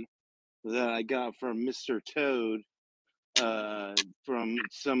Pam that I got from Mr. Toad from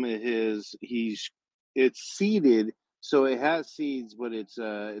some of his. It's seeded, so it has seeds, but it's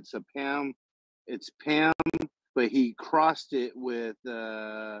a Pam. It's Pam, but he crossed it with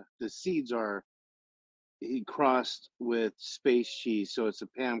the seeds are. He crossed with space cheese, so it's a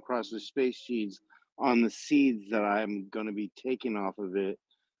Pam crossed with space cheese on the seeds that I'm going to be taking off of it.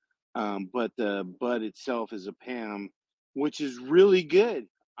 But the bud itself is a Pam, which is really good.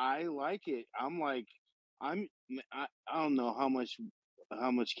 I like it. I don't know how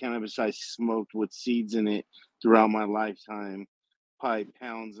much cannabis I smoked with seeds in it throughout my lifetime. Probably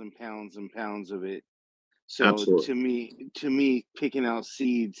pounds and pounds and pounds of it. So Absolutely. to me, picking out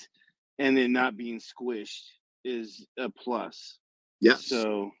seeds and then not being squished is a plus. Yes.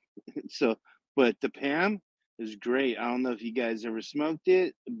 So, but the Pam is great. I don't know if you guys ever smoked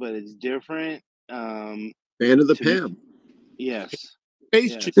it, but it's different. Fan of the Pam. Yes.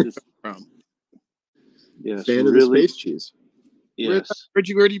 Space cheese from. Yes. Fan really, of the space cheese. Yes. Where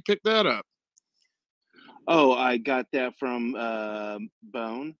do you pick that up? Oh, I got that from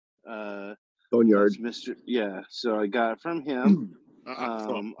Boneyard. Mr. Yeah. So I got it from him.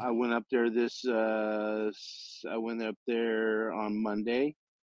 I went up there I went up there on Monday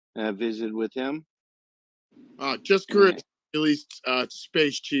and I visited with him. Just curious, released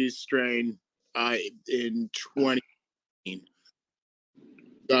space cheese strain in 2018.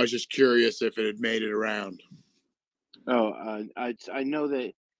 I was just curious if it had made it around. Oh, I know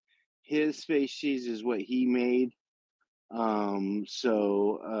that his space cheese is what he made.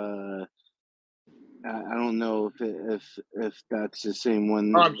 So I don't know if that's the same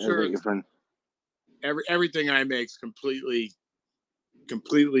one. I'm sure your friend. Everything I make is completely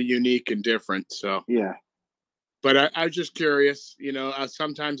unique and different. So yeah. But I was just curious.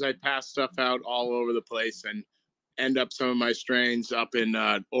 Sometimes I pass stuff out all over the place and end up some of my strains up in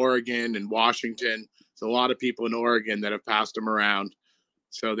Oregon and Washington. There's a lot of people in Oregon that have passed them around,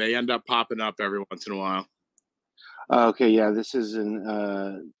 so they end up popping up every once in a while. Okay, yeah, this is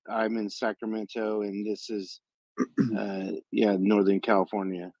I'm in Sacramento, and this is Northern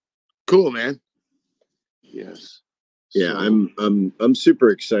California. Cool, man. Yes. Yeah, I'm super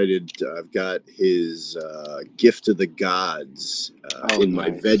excited. I've got his gift of the gods in my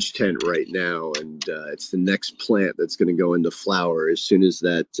veg tent right now, and it's the next plant that's going to go into flower as soon as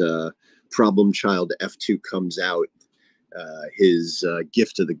that problem child F2 comes out. His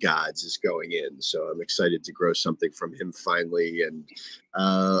gift of the gods is going in, so I'm excited to grow something from him finally, and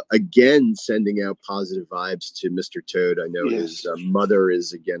again sending out positive vibes to Mr. Toad. I know his mother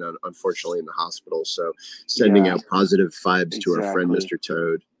is again unfortunately in the hospital, so sending out positive vibes to our friend Mr.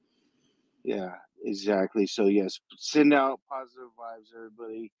 Toad. Yeah, exactly. So yes, send out positive vibes,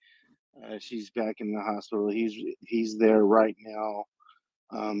 everybody. She's back in the hospital. He's there right now,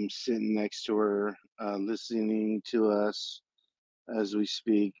 sitting next to her, listening to us as we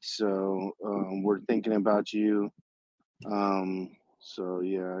speak. So we're thinking about you. So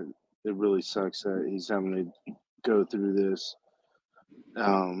yeah, it really sucks that he's having to go through this.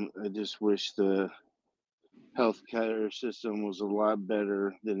 I just wish the healthcare system was a lot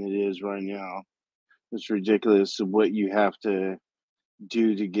better than it is right now. It's ridiculous what you have to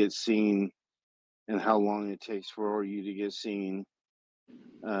do to get seen and how long it takes for you to get seen.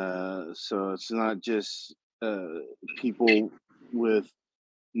 So it's not just people with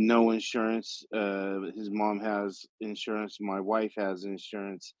no insurance. His mom has insurance. My wife has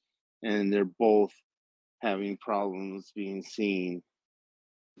insurance, and they're both having problems being seen.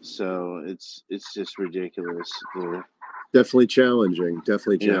 So it's just ridiculous. Definitely challenging.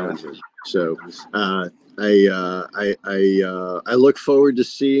 So I look forward to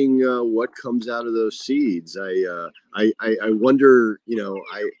seeing what comes out of those seeds. I wonder,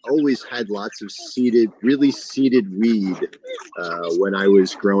 I always had lots of really seeded weed when I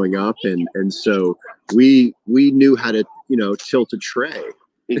was growing up, and so we knew how to tilt a tray.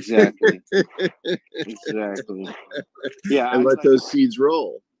 Exactly. Yeah, and let those seeds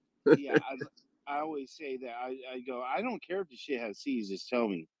roll. Yeah, I always say that I go, I don't care if the shit has seeds, just tell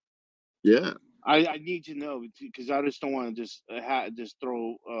me. Yeah. I need to know because I just don't want to just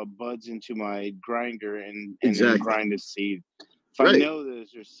throw buds into my grinder and then Exactly. grind the seed. If I Right. know that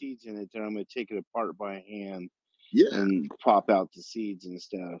there's seeds in it, then I'm gonna take it apart by hand Yeah. and pop out the seeds and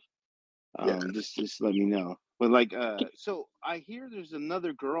stuff. Yeah. Just let me know. But like, so I hear there's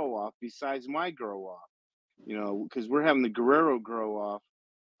another grow off besides my grow off. You know, because we're having the Guerrero grow off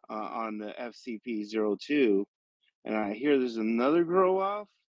on the FCP-02, and I hear there's another grow off.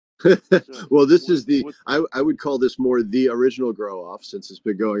 So Well, this is the I would call this more the original grow off, since it's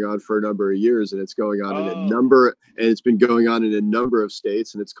been going on for a number of years, and it's going on in a number, and it's been going on in a number of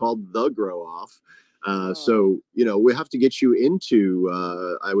states, and it's called the grow off. So, you know, we have to get you into,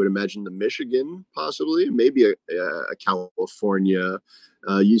 I would imagine, the Michigan, possibly, maybe a California.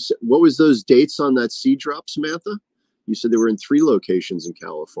 You said, what was those dates on that seed drop, Samantha? You said they were in 3 locations in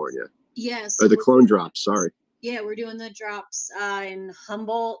California. Yes. Or the clone drops, sorry. Yeah, we're doing the drops in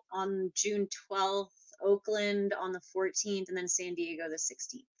Humboldt on June 12th, Oakland on the 14th, and then San Diego the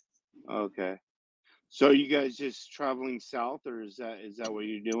 16th. Okay. So are you guys just traveling south, or is that what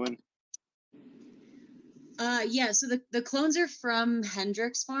you're doing? Yeah, so the clones are from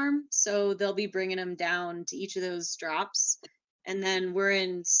Hendrick's farm, so they'll be bringing them down to each of those drops, and then we're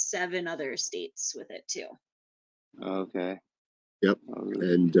in 7 other states with it too. Okay. Yep.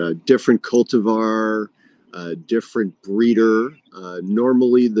 And different cultivar, different breeder.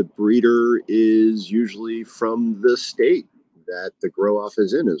 Normally the breeder is usually from the state that the grow off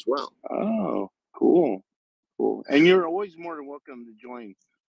is in as well. Oh, cool. And you're always more than welcome to join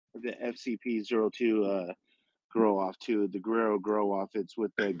the FCP-02 grow off too. The Guerrero grow off. It's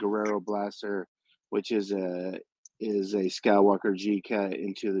with the Guerrero Blaster, which is a Skywalker G cut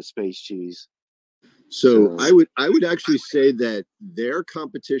into the space cheese. So I would actually say that their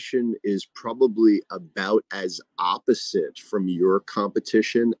competition is probably about as opposite from your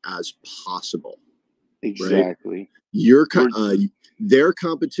competition as possible. Exactly. Right? Their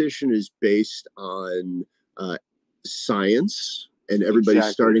competition is based on science, and everybody's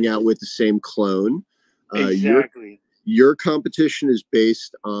starting out with the same clone. Exactly. Your competition is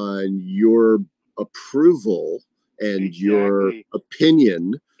based on your approval and your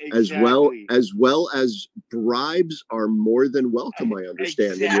opinion, as well as bribes are more than welcome, I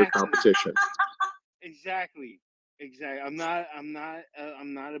understand, in your competition. Exactly. I'm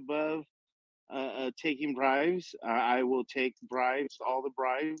not above taking bribes. I will take bribes, all the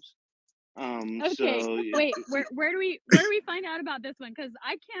bribes. Okay, So wait, where do we find out about this one? Because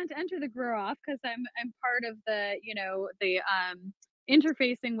I can't enter the grow off because I'm part of the, you know, the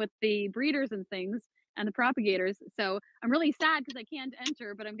interfacing with the breeders and things and the propagators. So I'm really sad because I can't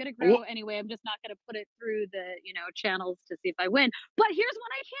enter, but I'm gonna grow anyway. I'm just not gonna put it through the, you know, channels to see if I win. But here's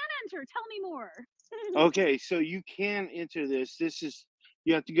when I can enter. Tell me more. Okay, so you can enter this. This is,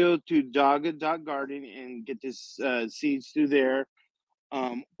 you have to go to Dagga.garden and get this seeds through there.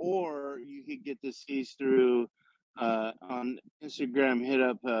 Or you could get the seeds through on Instagram. Hit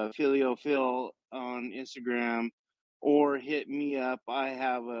up Filio Phil on Instagram, or hit me up. I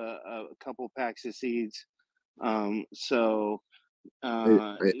have a couple packs of seeds. So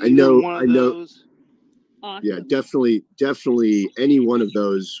I know. Awesome. Yeah, definitely any one of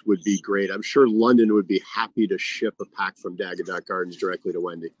those would be great. I'm sure London would be happy to ship a pack from Dagga.gardens directly to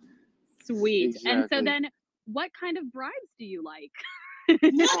Wendy. Sweet. Exactly. And so then what kind of bribes do you like?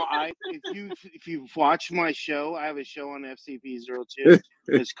 If you've watched my show, I have a show on FCP-02.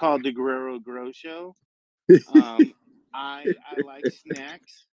 It's called the Guerrero Grow Show. I like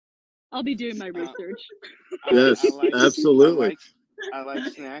snacks. I'll be doing my research. Yes, absolutely. I like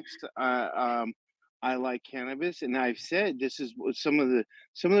snacks. I like cannabis, and I've said this is some of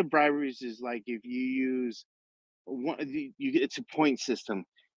the briberies is like if you use it's a point system.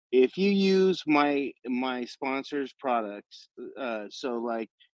 If you use my sponsors products, so like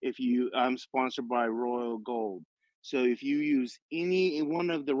I'm sponsored by Royal Gold. So if you use any one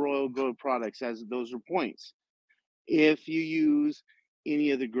of the Royal Gold products, as those are points. If you use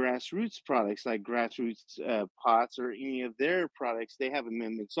any of the grassroots products, like grassroots pots or any of their products, they have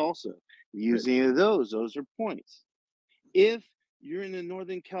amendments also. Use any of those are points. If you're in the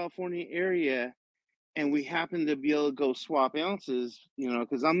Northern California area and we happen to be able to go swap ounces, you know,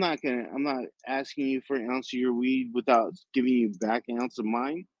 because I'm not asking you for an ounce of your weed without giving you back an ounce of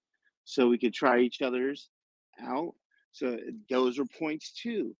mine, so we could try each other's out. So those are points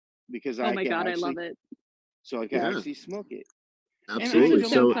too, because oh my God, I love it. So I can actually smoke it. Absolutely.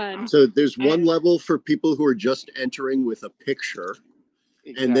 So there's one level for people who are just entering with a picture.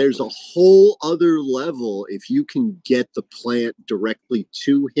 Exactly. And there's a whole other level if you can get the plant directly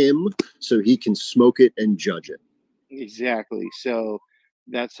to him so he can smoke it and judge it. Exactly. So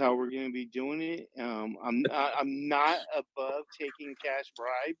That's how we're going to be doing it. I'm not above taking cash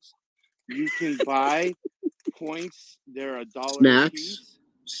bribes. You can buy points. They're $1 a piece.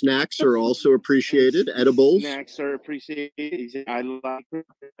 Snacks are also appreciated. Edibles. Snacks are appreciated. I like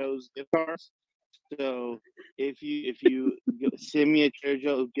those gift cards. So if you send me a Trader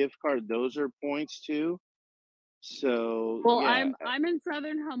Joe's gift card, those are points too. So Well, yeah. I'm in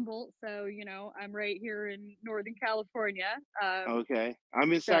Southern Humboldt, so you know I'm right here in Northern California. Okay,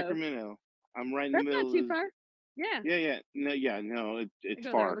 I'm in Sacramento. I'm right in the middle. That's not too far. Yeah. No, it's I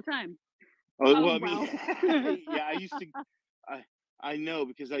go far. there all the time. Oh, well, wow. I mean, yeah, I used to. I know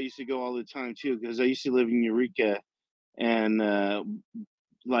because I used to go all the time too. Because I used to live in Eureka, and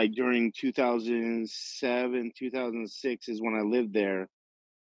like during 2007, 2006 is when I lived there,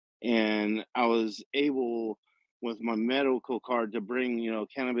 and I was able with my medical card to bring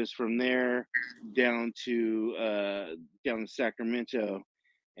cannabis from there down to Sacramento,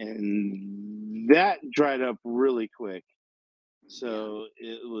 and that dried up really quick. So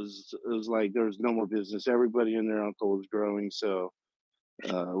it was like there was no more business. Everybody and their uncle was growing, so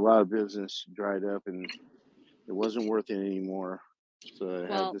a lot of business dried up, and it wasn't worth it anymore. So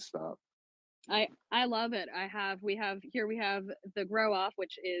I had to stop. I love it. We have the grow off,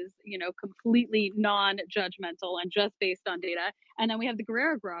 which is, completely non-judgmental and just based on data. And then we have the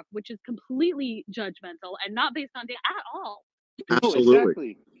Guerrero grow off, which is completely judgmental and not based on data at all.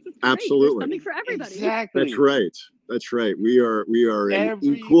 Absolutely. Absolutely. There's something for everybody. Exactly. That's right. We are an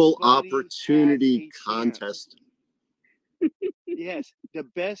equal opportunity contest. Yes, the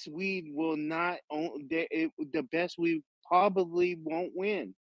best weed will not own. The best weed probably won't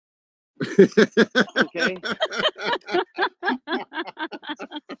win. Okay.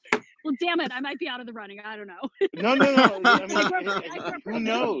 Well, damn it! I might be out of the running. I don't know. No. I mean, who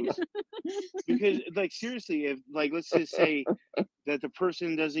knows? Because, like, seriously, if, like, let's just say that the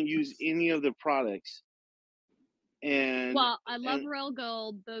person doesn't use any of the products, and well, I love Royal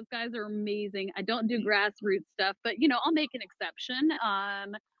Gold. Those guys are amazing. I don't do grassroots stuff, but I'll make an exception. I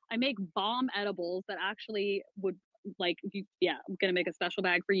make bomb edibles that actually would I'm gonna make a special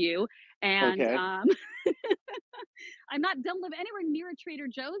bag for you. And okay. I don't live anywhere near a Trader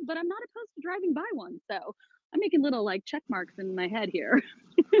Joe's, but I'm not opposed to driving by one. So I'm making little check marks in my head here.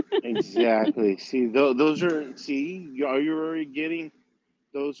 Exactly. See, those are you're already getting.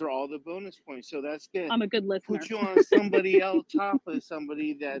 Those are all the bonus points. So that's good. I'm a good listener. Put you on somebody else top of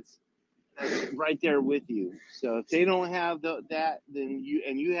somebody that's right there with you. So if they don't have that, then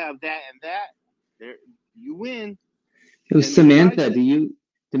you have that and that, there you win. So Samantha, do you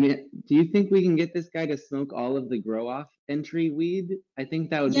think we can get this guy to smoke all of the grow off entry weed? I think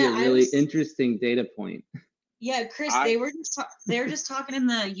that would be a really interesting data point. Yeah, Chris, they were just talking in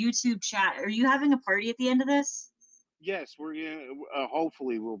the YouTube chat. Are you having a party at the end of this? Yes, we're gonna.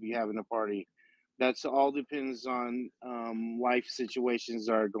 Hopefully, we'll be having a party. That's all depends on life situations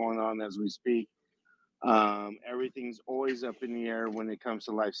that are going on as we speak. Everything's always up in the air when it comes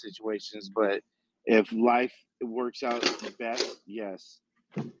to life situations, but if life works out best, yes.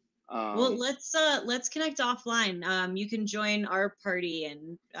 Well, let's connect offline. You can join our party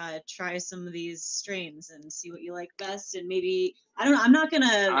and try some of these strains and see what you like best. And maybe I don't know. I'm not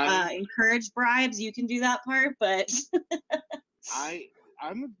gonna encourage bribes. You can do that part, but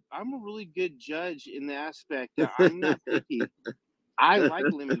I'm a really good judge in the aspect that I'm not picky. I like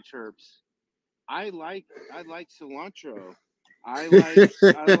lemon chirps. I like cilantro. I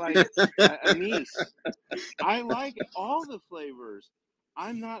like anise. I like all the flavors.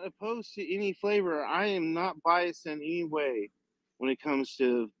 I'm not opposed to any flavor. I am not biased in any way when it comes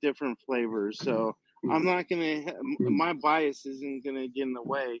to different flavors. So I'm not gonna. My bias isn't gonna get in the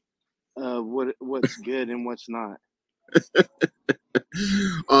way of what's good and what's not.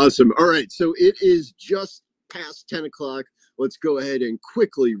 Awesome. All right. So it is just past 10 o'clock. Let's go ahead and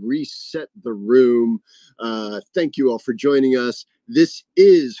quickly reset the room. Thank you all for joining us. This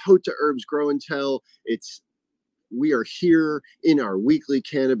is Jota Herbs GrowN'Tell. We are here in our weekly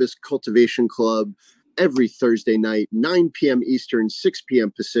cannabis cultivation club every Thursday night, 9 p.m. Eastern, 6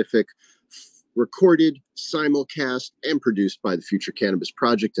 p.m. Pacific. Recorded, simulcast, and produced by the Future Cannabis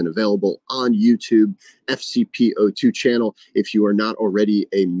Project and available on YouTube, FCP02 channel. If you are not already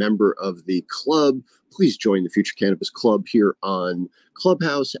a member of the club, please join the Future Cannabis Club here on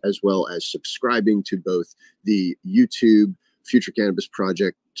Clubhouse, as well as subscribing to both the YouTube Future Cannabis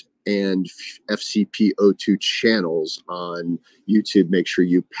Project and FCP02 channels on YouTube. Make sure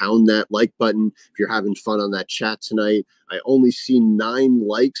you pound that like button if you're having fun on that chat tonight. I only see 9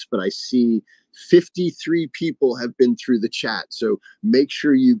 likes, but I see 53 people have been through the chat. So make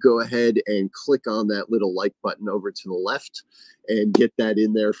sure you go ahead and click on that little like button over to the left and get that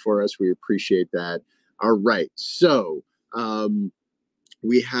in there for us. We appreciate that. All right. So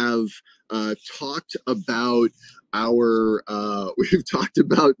we have talked about we've talked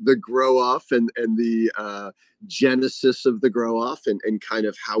about the grow off and the genesis of the grow off and kind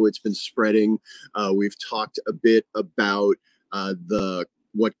of how it's been spreading. We've talked a bit about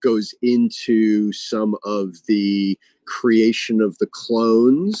what goes into some of the creation of the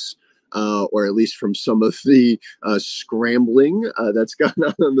clones, or at least from some of the scrambling that's gone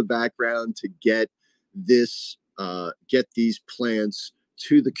on in the background to get these plants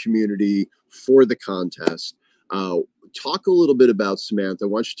to the community for the contest. Talk a little bit about, Samantha,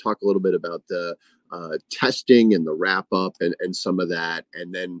 why don't you talk a little bit about the testing and the wrap up and some of that,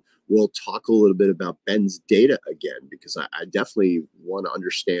 and then we'll talk a little bit about Ben's data again, because I definitely want to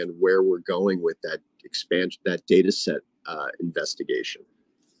understand where we're going with that expansion, that data set investigation.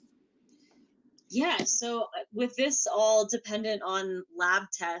 Yeah, so with this all dependent on lab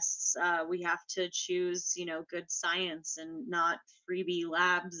tests, we have to choose, good science and not freebie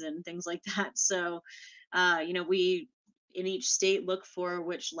labs and things like that. So, we in each state look for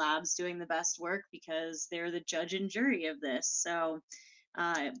which lab's doing the best work because they're the judge and jury of this. So,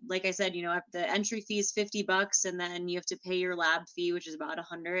 like I said, the entry fee is $50, and then you have to pay your lab fee, which is about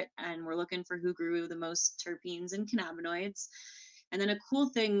 $100. And we're looking for who grew the most terpenes and cannabinoids. And then a cool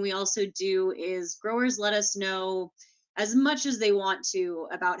thing we also do is growers let us know as much as they want to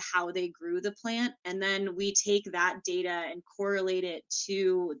about how they grew the plant. And then we take that data and correlate it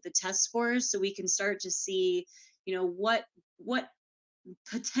to the test scores so we can start to see, what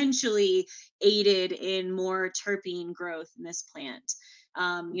potentially aided in more terpene growth in this plant.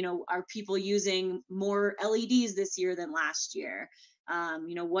 Are people using more LEDs this year than last year?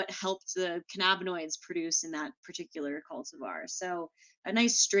 What helped the cannabinoids produce in that particular cultivar. So a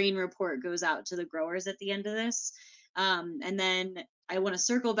nice strain report goes out to the growers at the end of this. And then I want to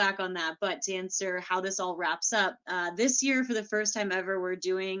circle back on that, but to answer how this all wraps up, this year, for the first time ever, we're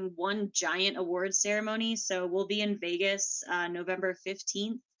doing one giant award ceremony. So we'll be in Vegas, November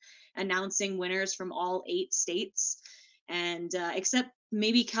 15th, announcing winners from all 8 states. And except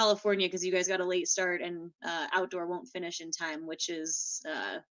maybe California, because you guys got a late start and outdoor won't finish in time, which is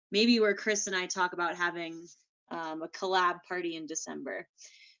maybe where Chris and I talk about having a collab party in December.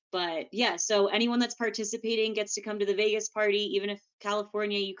 But yeah, so anyone that's participating gets to come to the Vegas party. Even if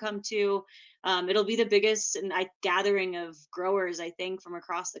California you come to, it'll be the biggest gathering of growers, I think, from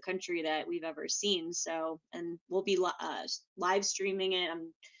across the country that we've ever seen. So, and we'll be live streaming it.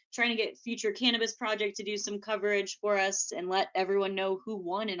 I'm trying to get Future Cannabis Project to do some coverage for us and let everyone know who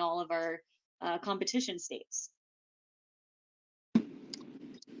won in all of our competition states.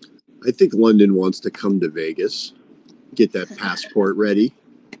 I think London wants to come to Vegas. Get that passport ready.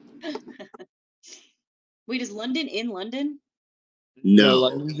 Wait, is London in London? No,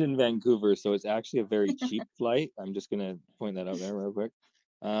 London's in Vancouver, so it's actually a very cheap flight. I'm just gonna point that out there real quick.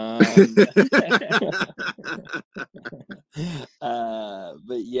 But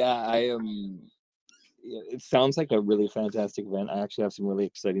yeah, I am. It sounds like a really fantastic event. I actually have some really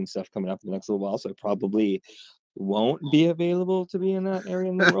exciting stuff coming up in the next little while, so I probably won't be available to be in that area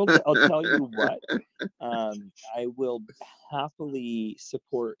in the world. But I'll tell you what, I will happily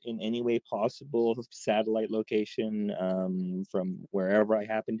support in any way possible satellite location from wherever I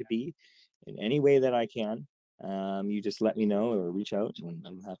happen to be, in any way that I can. You just let me know or reach out, and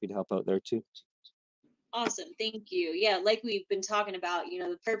I'm happy to help out there too. Awesome. Thank you. Yeah, like we've been talking about,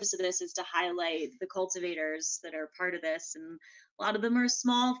 the purpose of this is to highlight the cultivators that are part of this. And a lot of them are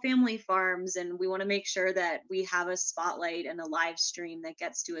small family farms. And we want to make sure that we have a spotlight and a live stream that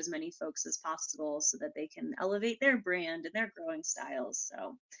gets to as many folks as possible so that they can elevate their brand and their growing styles.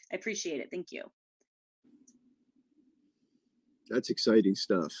 So I appreciate it. Thank you. That's exciting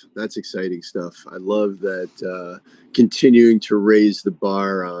stuff. That's exciting stuff. I love that continuing to raise the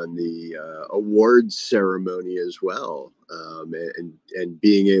bar on the awards ceremony as well, and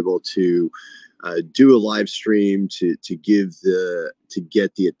being able to do a live stream to get the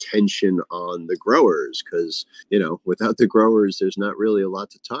attention on the growers, because without the growers, there's not really a lot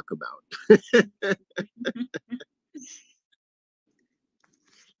to talk about.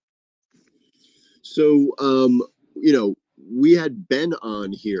 So we had Ben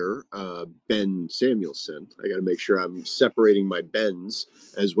on here, Ben Samuelson. I got to make sure I'm separating my Bens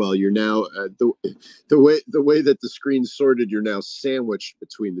as well. You're now the way that the screen's sorted. You're now sandwiched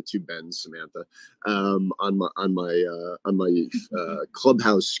between the two Bens, Samantha, on my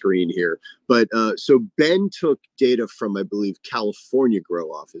Clubhouse screen here. But so Ben took data from, I believe, California Grow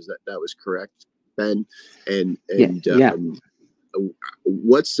Off. Is that was correct, Ben? And yeah.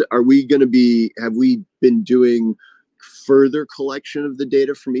 Are we going to be? Have we been doing further collection of the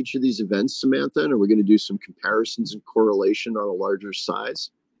data from each of these events, Samantha? And are we going to do some comparisons and correlation on a larger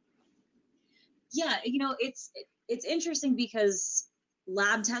size? Yeah, it's interesting because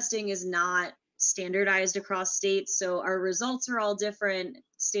lab testing is not standardized across states. So our results are all different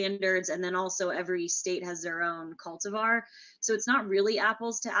standards. And then also every state has their own cultivar. So it's not really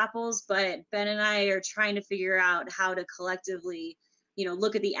apples to apples, but Ben and I are trying to figure out how to collectively,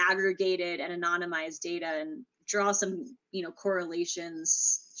 look at the aggregated and anonymized data and draw some,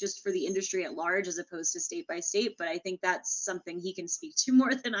 correlations just for the industry at large, as opposed to state by state. But I think that's something he can speak to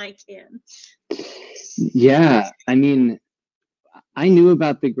more than I can. Yeah, I mean, I knew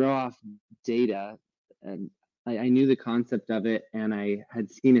about the grow off data, and I knew the concept of it, and I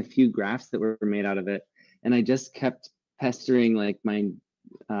had seen a few graphs that were made out of it, and I just kept pestering like my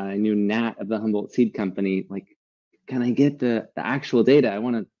new Nat of the Humboldt Seed Company, like, can I get the actual data? I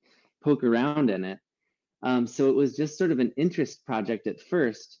want to poke around in it. So it was just sort of an interest project at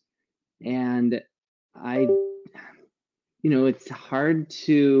first, and it's hard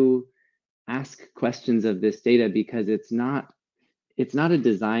to ask questions of this data because it's not a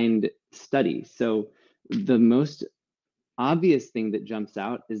designed study. So the most obvious thing that jumps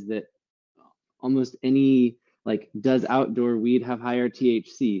out is that almost any, like, does outdoor weed have higher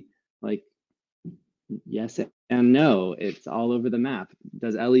THC? Like, yes and no, it's all over the map.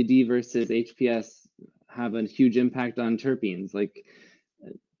 Does LED versus HPS have a huge impact on terpenes? Like,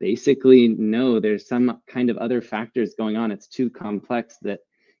 basically, no, there's some kind of other factors going on. It's too complex that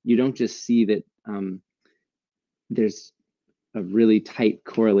you don't just see that there's a really tight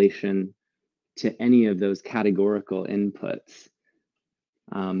correlation to any of those categorical inputs.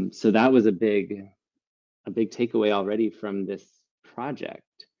 So that was a big takeaway already from this project.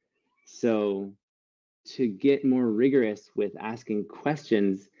 So to get more rigorous with asking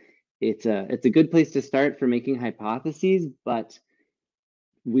questions, it's a good place to start for making hypotheses, but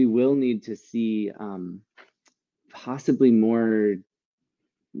we will need to see possibly more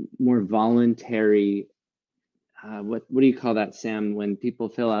voluntary. What do you call that, Sam, when people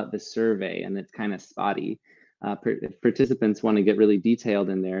fill out the survey and it's kind of spotty? If participants want to get really detailed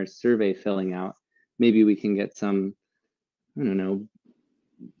in their survey filling out, maybe we can get some, I don't know.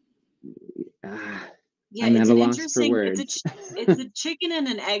 Yeah, I'm it's at a an loss for interesting, words. it's a chicken and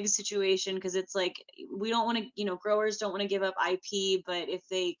an egg situation, because it's like, we don't want to, growers don't want to give up IP, but if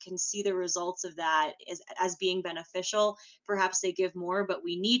they can see the results of that as being beneficial, perhaps they give more, but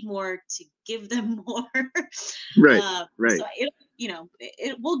we need more to give them more. Right, right. So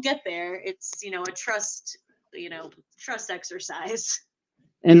it will get there. It's, a trust exercise.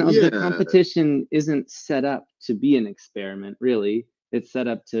 And Yeah. the competition isn't set up to be an experiment, really. It's set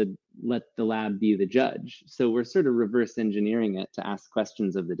up to let the lab be the judge. So we're sort of reverse engineering it to ask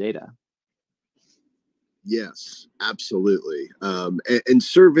questions of the data. Yes, absolutely. And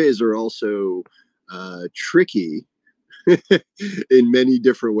surveys are also tricky in many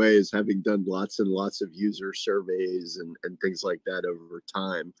different ways, having done lots and lots of user surveys and things like that over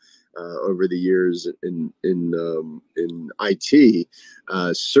time, over the years in IT.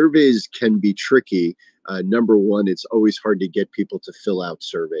 Surveys can be tricky. Number one, it's always hard to get people to fill out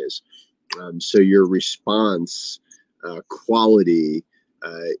surveys. So your response quality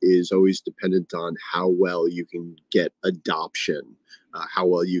is always dependent on how well you can get adoption, how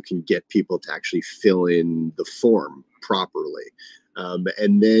well you can get people to actually fill in the form properly.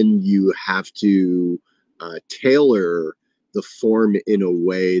 And then you have to tailor the form in a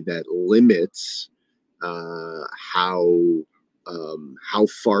way that limits how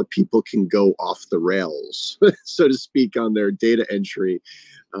far people can go off the rails, so to speak, on their data entry,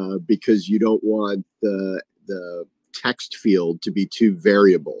 because you don't want the text field to be too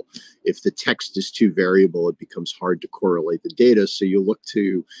variable. If the text is too variable, it becomes hard to correlate the data. So you look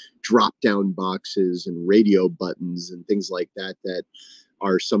to drop-down boxes and radio buttons and things like that that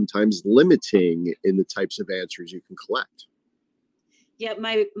are sometimes limiting in the types of answers you can collect. Yeah,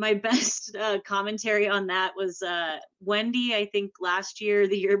 my best commentary on that was Wendy, I think last year,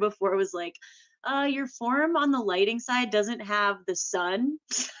 the year before, was like, your form on the lighting side doesn't have the sun.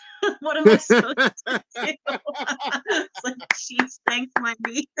 What am I supposed to do? It's like, geez, thanks,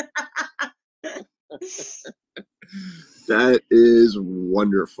 Wendy. That is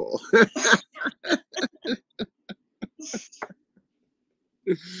wonderful.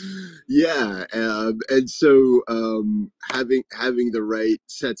 Yeah, and so having the right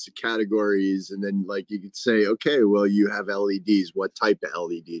sets of categories, and then like you could say, okay, well, you have LEDs. What type of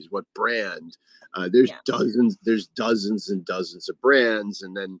LEDs? What brand? There's dozens and dozens of brands,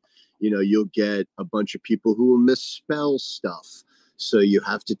 and then you'll get a bunch of people who will misspell stuff. So you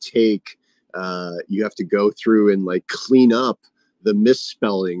have to go through and like clean up the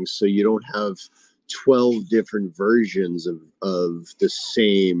misspellings, so you don't have 12 different versions of the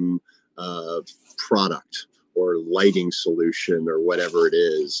same product or lighting solution or whatever it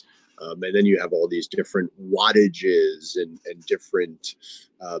is. And then you have all these different wattages and different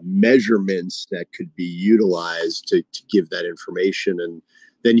measurements that could be utilized to give that information. And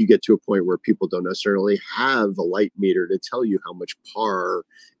then you get to a point where people don't necessarily have a light meter to tell you how much par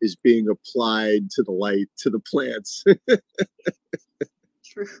is being applied to the light, to the plants.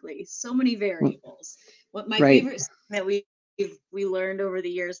 Truly, so many variables. What my Right. favorite that we learned over the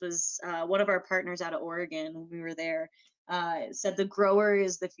years was one of our partners out of Oregon when we were there said the grower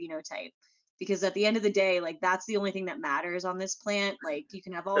is the phenotype, because at the end of the day, like that's the only thing that matters on this plant. Like you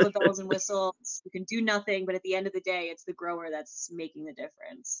can have all the bells and whistles, you can do nothing, but at the end of the day, it's the grower that's making the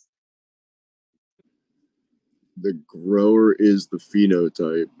difference. The grower is the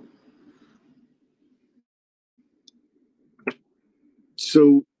phenotype.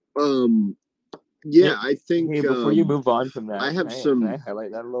 So, yeah, I think. Hey, before you move on from that, I have can I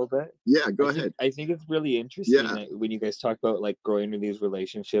highlight that a little bit? Yeah, go ahead. I think it's really interesting that when you guys talk about like growing into these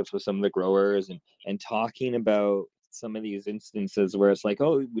relationships with some of the growers and talking about some of these instances where it's like,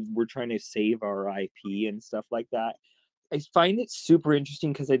 oh, we're trying to save our IP and stuff like that. I find it super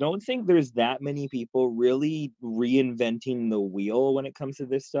interesting because I don't think there's that many people really reinventing the wheel when it comes to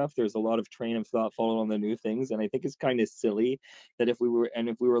this stuff. There's a lot of train of thought following on the new things, and I think it's kind of silly that if we were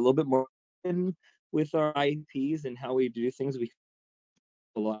a little bit more in with our IPs and how we do things, we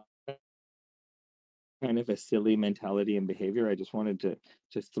a lot kind of a silly mentality and behavior. I just wanted to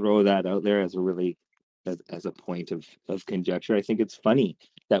just throw that out there as a really as a point of conjecture. I think it's funny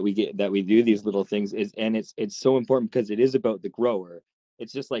that we do these little things and it's so important because it is about the grower.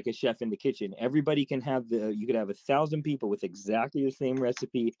 It's just like a chef in the kitchen. Everybody can have you could have 1,000 people with exactly the same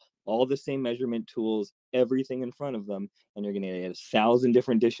recipe, all the same measurement tools, everything in front of them, and you're going to get 1,000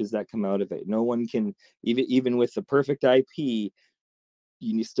 different dishes that come out of it. No one can, even with the perfect IP,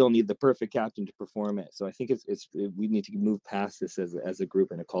 you still need the perfect captain to perform it. So I think we need to move past this as a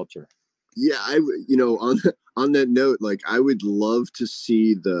group and a culture. Yeah, on that note, like I would love to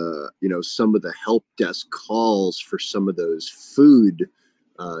see some of the help desk calls for some of those food,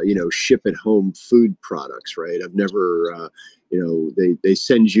 ship at home food products, right? I've never, they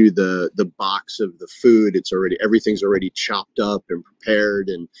send you the box of the food. Everything's already chopped up and prepared,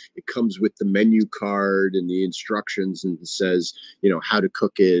 and it comes with the menu card and the instructions, and it says, how to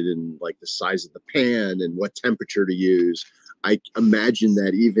cook it and like the size of the pan and what temperature to use. I imagine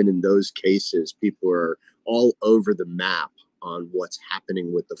that even in those cases, people are all over the map on what's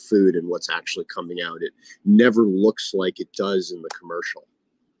happening with the food and what's actually coming out. It never looks like it does in the commercial.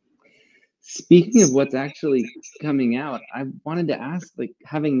 Speaking of what's actually coming out, I wanted to ask, like,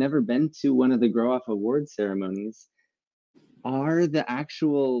 having never been to one of the Grow Off award ceremonies, are the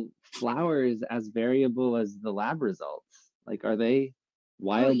actual flowers as variable as the lab results? Like, are they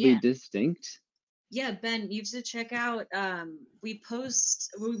wildly distinct? Yeah, Ben, you should check out. We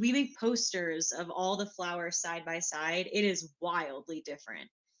make posters of all the flowers side by side. It is wildly different.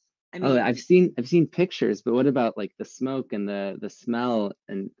 I mean, I've seen pictures, but what about like the smoke and the smell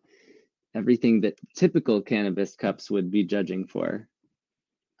and everything that typical cannabis cups would be judging for?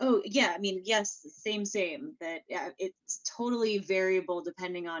 Oh yeah, I mean, yes, same. That it's totally variable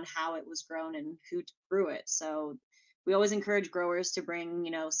depending on how it was grown and who grew it. So we always encourage growers to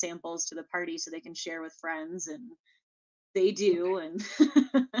bring, samples to the party so they can share with friends, and they do. And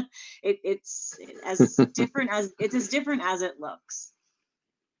it's as different as it looks.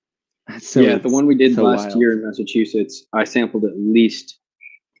 The one we did last year in Massachusetts, I sampled at least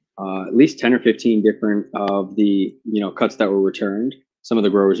 10 or 15 different of the cuts that were returned. Some of the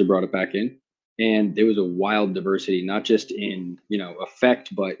growers had brought it back in, and there was a wild diversity, not just in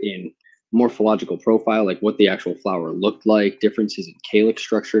effect, but in morphological profile, like what the actual flower looked like, differences in calyx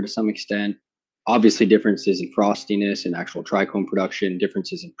structure to some extent, obviously differences in frostiness and actual trichome production,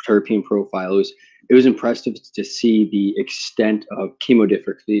 differences in terpene profile. It was impressive to see the extent of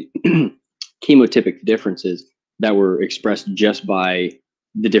chemotypic differences that were expressed just by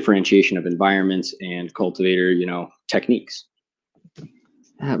the differentiation of environments and cultivator, techniques.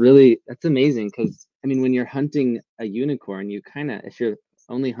 That's amazing, because I mean, when you're hunting a unicorn, you kind of, if you're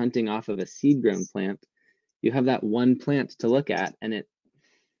only hunting off of a seed grown plant, you have that one plant to look at, and it,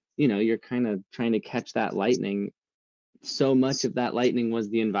 you're kind of trying to catch that lightning. So much of that lightning was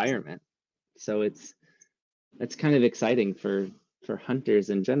the environment. So it's kind of exciting for hunters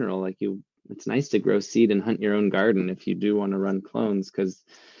in general. Like it's nice to grow seed and hunt your own garden if you do want to run clones, because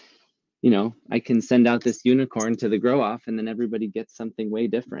I can send out this unicorn to the grow off and then everybody gets something way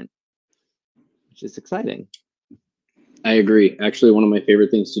different, which is exciting. I agree. Actually, one of my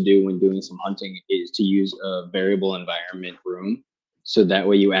favorite things to do when doing some hunting is to use a variable environment room. So that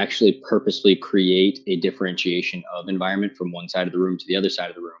way you actually purposely create a differentiation of environment from one side of the room to the other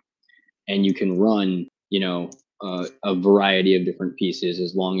side of the room. And you can run, a variety of different pieces,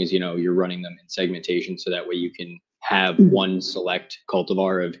 as long as, you're running them in segmentation. So that way you can have one select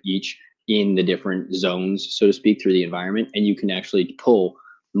cultivar of each in the different zones, so to speak, through the environment. And you can actually pull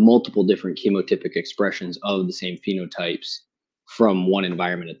multiple different chemotypic expressions of the same phenotypes from one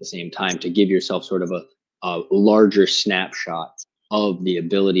environment at the same time, to give yourself sort of a larger snapshot of the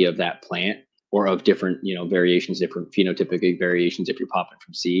ability of that plant, or of different, variations, different phenotypic variations if you're popping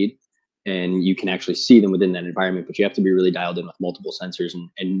from seed. And you can actually see them within that environment, but you have to be really dialed in with multiple sensors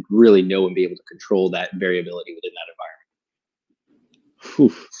and really know and be able to control that variability within that environment.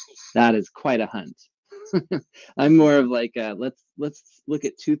 Whew, that is quite a hunt. I'm more of like, let's look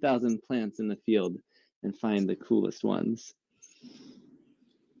at 2,000 plants in the field and find the coolest ones.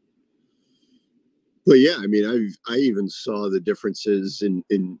 But yeah, I mean, I even saw the differences in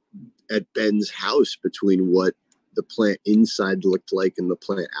at Ben's house between what the plant inside looked like and the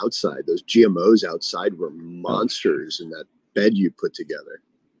plant outside. Those GMOs outside were monsters in that bed you put together.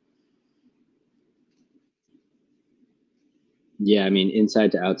 Yeah, I mean,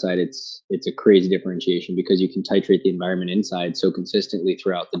 inside to outside, it's a crazy differentiation, because you can titrate the environment inside so consistently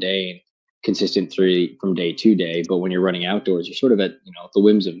throughout the day, and consistent from day to day. But when you're running outdoors, you're sort of at the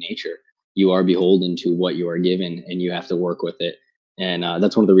whims of nature. You are beholden to what you are given, and you have to work with it. And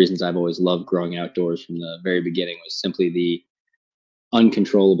that's one of the reasons I've always loved growing outdoors from the very beginning, was simply the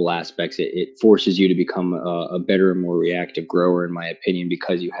uncontrollable aspects. It forces you to become a better and more reactive grower, in my opinion,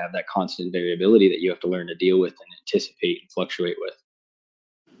 because you have that constant variability that you have to learn to deal with and anticipate and fluctuate with.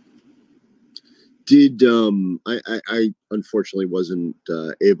 Did I unfortunately wasn't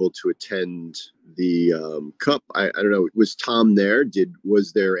able to attend the cup. I don't know, was Tom there?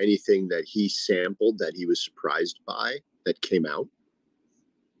 Was there anything that he sampled that he was surprised by that came out?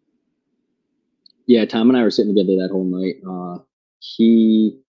 Yeah, Tom and I were sitting together that whole night.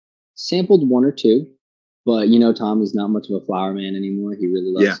 He sampled one or two, but Tom is not much of a flower man anymore. He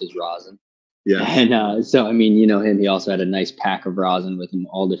really loves his rosin. Yeah. And so, I mean, him, he also had a nice pack of rosin with him,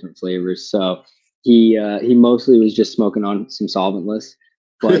 all different flavors. So he mostly was just smoking on some solventless,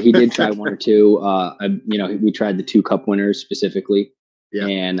 but he did try one or two. We tried the 2 cup winners specifically,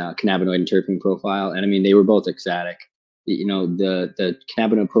 and cannabinoid and terpene profile. And I mean, they were both ecstatic. The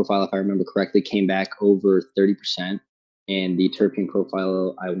cannabinoid profile, if I remember correctly, came back over 30%. And the terpene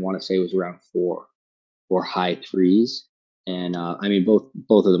profile, I want to say, was around 4 or high 3s. And I mean, both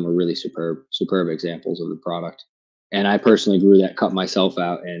of them were really superb examples of the product. And I personally grew that cut myself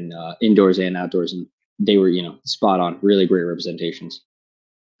out, and indoors and outdoors, and they were, spot on, really great representations.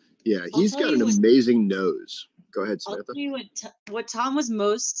 Yeah, he's got an amazing nose. Go ahead, Samantha. I'll tell you what Tom was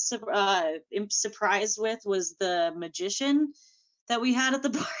most surprised with was the magician that we had at the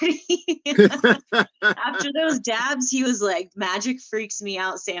party. After those dabs, he was like, "Magic freaks me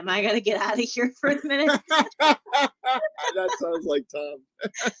out, Sam. I gotta get out of here for a minute." That sounds like Tom.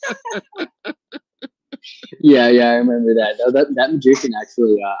 Yeah, I remember that. No, that magician,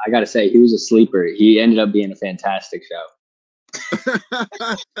 actually, I gotta say, he was a sleeper. He ended up being a fantastic show.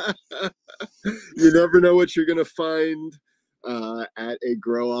 You never know what you're gonna find at a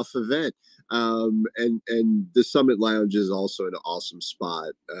grow off event. And the Summit Lounge is also an awesome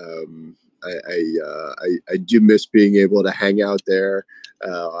spot. I do miss being able to hang out there.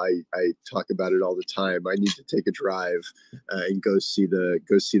 I talk about it all the time. I need to take a drive and go see the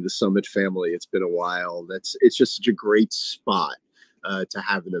Summit family. It's been a while. It's just such a great spot to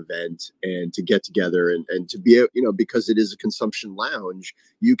have an event and to get together and to be, because it is a consumption lounge,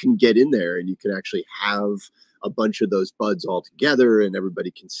 you can get in there and you can actually have a bunch of those buds all together, and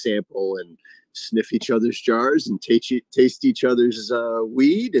everybody can sample and sniff each other's jars and taste each other's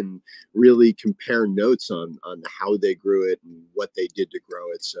weed and really compare notes on how they grew it and what they did to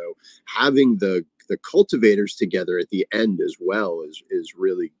grow it. So having the cultivators together at the end as well is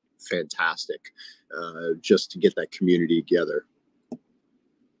really fantastic, just to get that community together.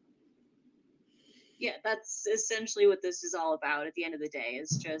 Yeah, that's essentially what this is all about at the end of the day,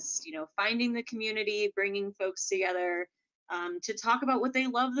 is just, you know, finding the community, bringing folks together to talk about what they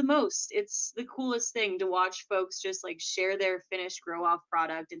love the most. It's the coolest thing to watch folks just like share their finished grow off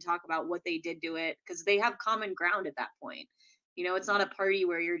product and talk about what they did to it, because they have common ground at that point. You know, it's not a party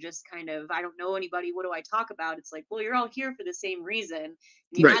where you're just kind of, I don't know anybody, what do I talk about? It's like, well, you're all here for the same reason. And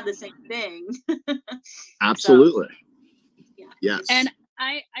you Right. had the same thing. Absolutely. So, yeah. Yes. And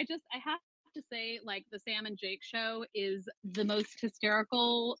I have to say, like, the Sam and Jake show is the most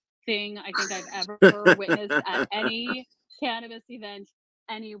hysterical thing I think I've ever witnessed at any cannabis event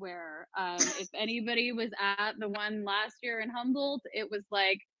anywhere. If anybody was at the one last year in Humboldt, it was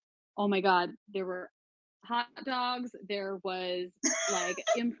like, oh my God, there were hot dogs, there was like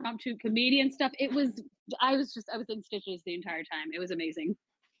impromptu comedian stuff. I was in stitches the entire time. It was amazing.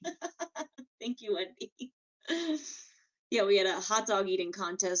 Thank you, Wendy. Yeah, we had a hot dog eating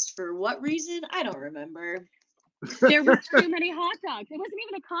contest. For what reason? I don't remember. There were too many hot dogs. It wasn't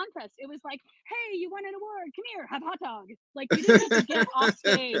even a contest. It was like, hey, you won an award. Come here, have hot dog. Like, you didn't have to get off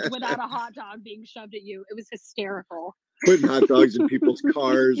stage without a hot dog being shoved at you. It was hysterical. Putting hot dogs in people's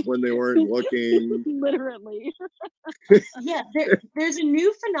cars when they weren't looking. Literally. Yeah, there's a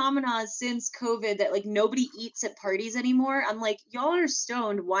new phenomenon since COVID that like nobody eats at parties anymore. I'm like, y'all are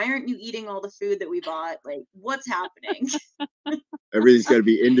stoned. Why aren't you eating all the food that we bought? Like, what's happening? Everything's got to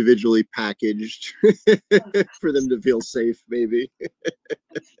be individually packaged for them to feel safe, maybe.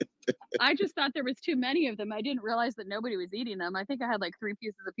 I just thought there was too many of them. I didn't realize that nobody was eating them. I think I had like 3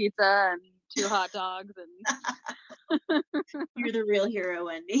 pieces of pizza and 2 hot dogs. And You're the real hero,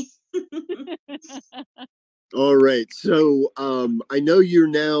 Wendy. All right. So I know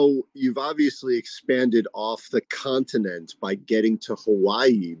you've obviously expanded off the continent by getting to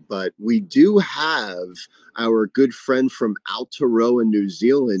Hawaii, but we do have our good friend from Aotearoa, New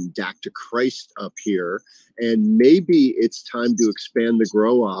Zealand, Dr. Christ, up here. And maybe it's time to expand the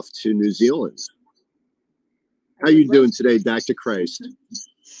grow off to New Zealand. How you doing today, Dr. Christ?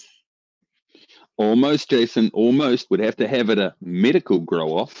 Almost, Jason, almost. Would have to have it a medical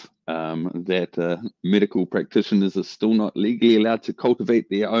grow-off, that medical practitioners are still not legally allowed to cultivate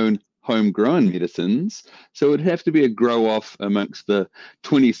their own homegrown medicines. So it'd have to be a grow-off amongst the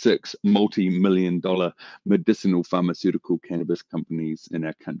 26 multi-million-dollar medicinal pharmaceutical cannabis companies in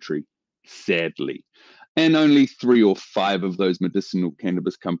our country, sadly. And only 3 or 5 of those medicinal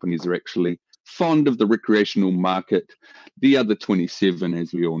cannabis companies are actually fond of the recreational market. The other 27,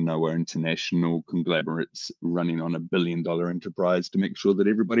 as we all know, are international conglomerates running on $1 billion enterprise to make sure that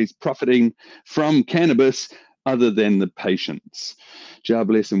everybody's profiting from cannabis other than the patients. God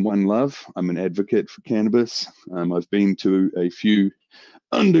bless and one love. I'm an advocate for cannabis. I've been to a few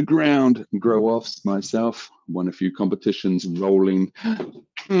underground grow-offs myself, won a few competitions rolling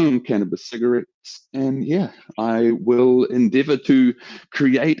cannabis cigarettes, and yeah, I will endeavor to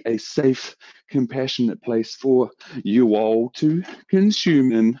create a safe, compassionate place for you all to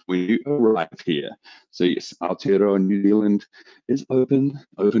consume in when you arrive here. So yes, Aotearoa, New Zealand is open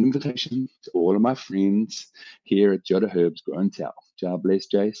invitation to all of my friends here at Jota Herbs GrowN'Tell. God bless,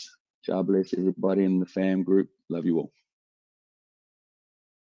 Jace. God bless everybody in the fam group. Love you all.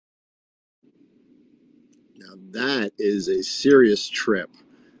 Now that is a serious trip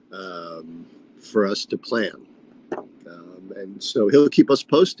for us to plan. And so he'll keep us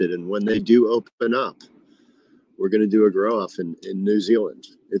posted. And when they do open up, we're going to do a grow off in New Zealand.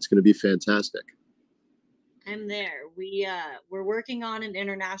 It's going to be fantastic. I'm there. We're working on an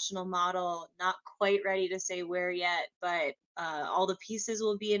international model, not quite ready to say where yet, but all the pieces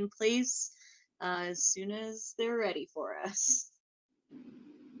will be in place as soon as they're ready for us.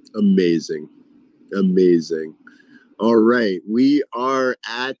 Amazing. Amazing. All right. We are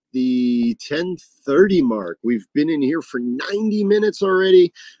at the 10:30 mark. We've been in here for 90 minutes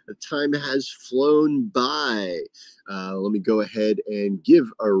already. The time has flown by. Let me go ahead and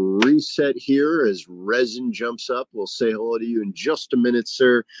give a reset here as Resin jumps up. We'll say hello to you in just a minute,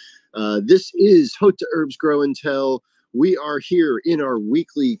 sir. This is Jota Herbs GrowN'Tell. We are here in our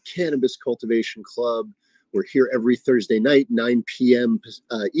weekly cannabis cultivation club. We're here every Thursday night, 9 p.m.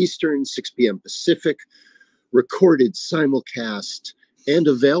 Eastern, 6 p.m. Pacific. Recorded, simulcast, and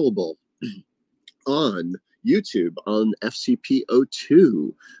available on YouTube, on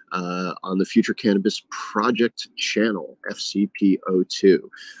FCPO2, on the Future Cannabis Project channel, FCPO2.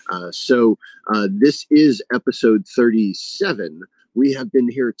 So this is episode 37. We have been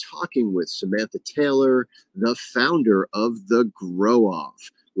here talking with Samantha Taylor, the founder of The Grow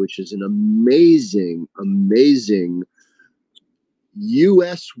Off, which is an amazing, amazing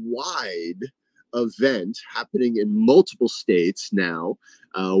US-wide event happening in multiple states now,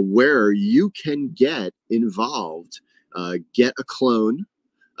 where you can get involved, get a clone,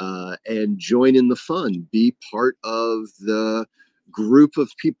 and join in the fun. Be part of the group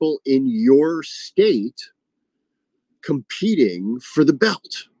of people in your state competing for the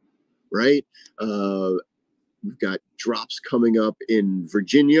belt, right? We've got drops coming up in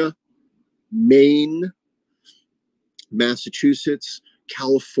Virginia, Maine, Massachusetts,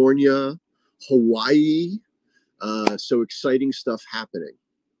 California, Hawaii. So exciting stuff happening.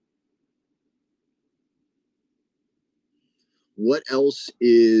 What else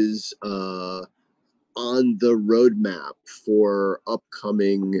is on the roadmap for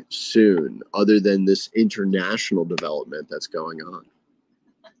upcoming soon, other than this international development that's going on?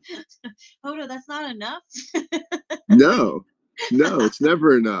 Hoda, that's not enough. No, it's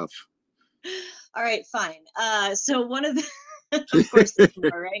never enough. All right, fine. So one of the, of course, there's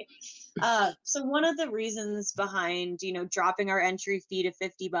more, right? So one of the reasons behind, dropping our entry fee to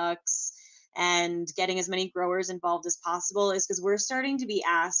 $50 and getting as many growers involved as possible is because we're starting to be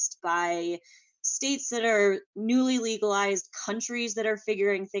asked by states that are newly legalized, countries that are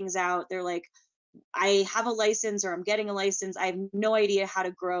figuring things out. They're like, I have a license or I'm getting a license. I have no idea how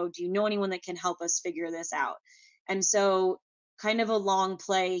to grow. Do you know anyone that can help us figure this out? And so kind of a long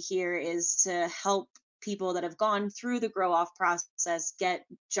play here is to help people that have gone through the grow off process get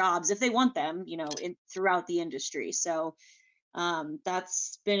jobs if they want them, throughout the industry. So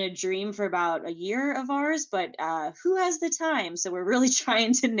that's been a dream for about a year of ours, but who has the time? So we're really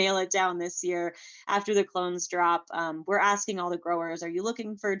trying to nail it down this year after the clones drop. We're asking all the growers, are you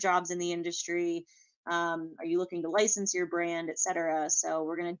looking for jobs in the industry? Are you looking to license your brand, etc.? So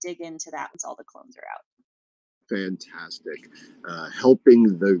we're going to dig into that once all the clones are out. Fantastic.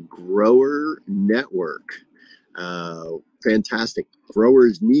 Helping the grower network. Fantastic.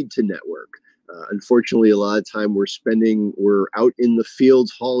 Growers need to network. Unfortunately, a lot of time we're out in the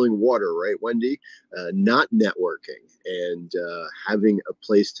fields hauling water, right, Wendy? Not networking, and having a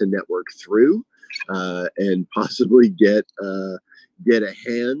place to network through, and possibly get a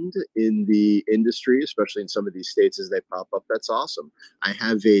hand in the industry, especially in some of these states as they pop up. That's awesome. I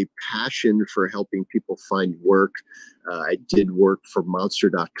have a passion for helping people find work. I did work for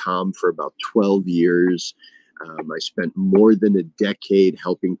Monster.com for about 12 years. I spent more than a decade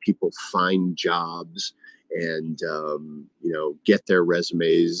helping people find jobs and, get their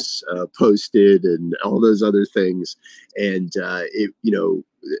resumes posted and all those other things. And it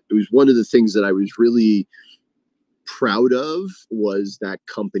was one of the things that I was really proud of, was that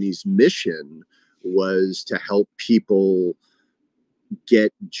company's mission was to help people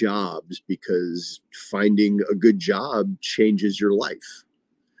get jobs, because finding a good job changes your life.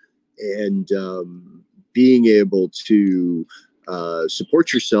 And being able to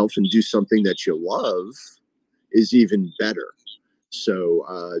support yourself and do something that you love is even better.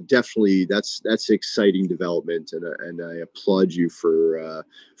 So definitely that's exciting development, and I applaud you for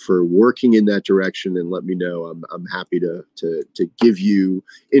working in that direction. And let me know, I'm happy to give you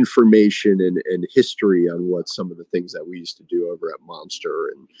information and history on what some of the things that we used to do over at Monster,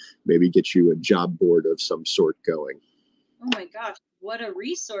 and maybe get you a job board of some sort going. Oh my gosh, what a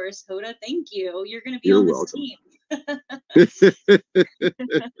resource, Hoda. Thank you. You're going to be You're on this welcome. team.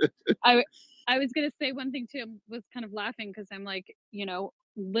 I was going to say one thing too. I was kind of laughing because I'm like,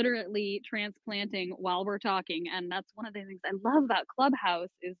 literally transplanting while we're talking. And that's one of the things I love about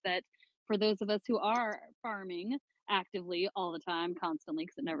Clubhouse, is that for those of us who are farming actively all the time, constantly,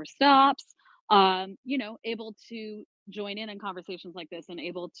 because it never stops, able to join in conversations like this and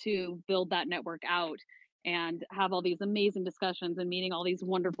able to build that network out and have all these amazing discussions and meeting all these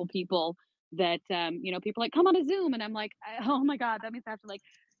wonderful people that, people like, come on a Zoom. And I'm like, oh my God, that means I have to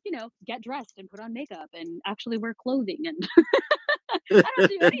get dressed and put on makeup and actually wear clothing. And I don't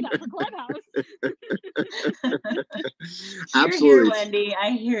do any of that for Clubhouse. Absolutely. You're here, Wendy. I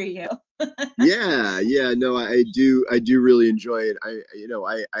hear you. Yeah. No, I do really enjoy it.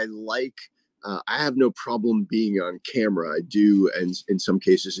 I like, I have no problem being on camera. I do, and in some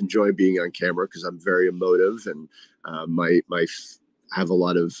cases enjoy being on camera because I'm very emotive, and have a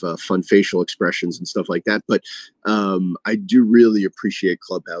lot of fun facial expressions and stuff like that. But I do really appreciate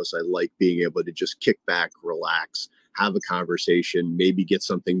Clubhouse. I like being able to just kick back, relax, have a conversation, maybe get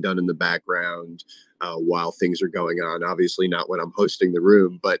something done in the background while things are going on. Obviously not when I'm hosting the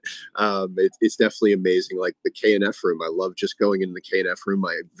room, but it's definitely amazing. Like the KNF room, I love just going in the KNF room.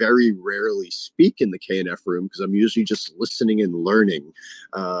 I very rarely speak in the KNF room because I'm usually just listening and learning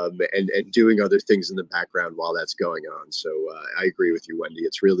and doing other things in the background while that's going on. So I agree with you, Wendy.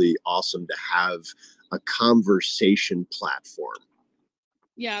 It's really awesome to have a conversation platform.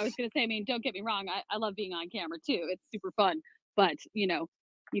 Yeah, I was gonna say, I mean, don't get me wrong, I love being on camera too. It's super fun. But, you know,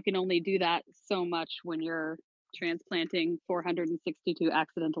 you can only do that so much when you're transplanting 462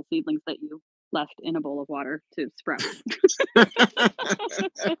 accidental seedlings that you left in a bowl of water to sprout.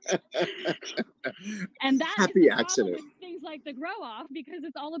 And that is Happy the problem accident. with things like the grow off, because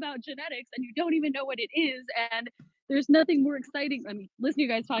it's all about genetics and you don't even know what it is. And there's nothing more exciting. I mean, listening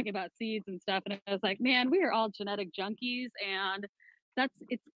to you guys talking about seeds and stuff, and I was like, man, we are all genetic junkies, and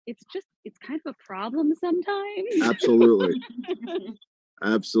it's kind of a problem sometimes. Absolutely.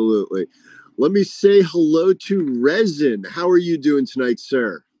 Absolutely. Let me say hello to Resin. How are you doing tonight,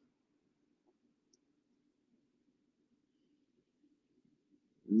 sir?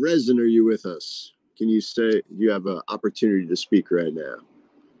 Resin, are you with us? Can you say you have an opportunity to speak right now?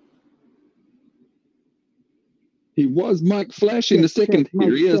 He was Mike flashing a second.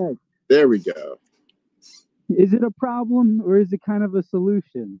 Here he is. There we go. Is it a problem or is it kind of a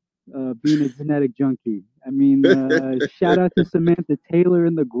solution? Being a genetic junkie. I mean, shout out to Samantha Taylor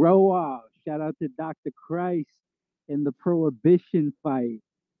in the grow off. Shout out to Dr. Christ in the prohibition fight.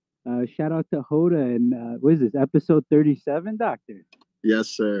 Shout out to Jota and what is this, episode 37, Doctor? Yes,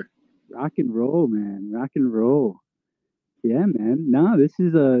 sir. Rock and roll, man. Rock and roll. Yeah, man. No, it's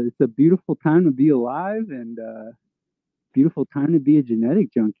a beautiful time to be alive and beautiful time to be a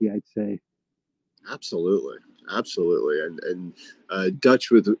genetic junkie, I'd say. Absolutely. And Dutch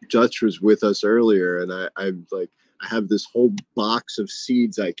was with us earlier, and I'm like, I have this whole box of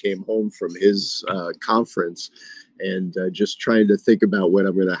seeds I came home from his conference, and just trying to think about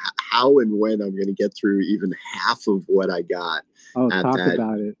how and when I'm gonna get through even half of what I got. Oh, talk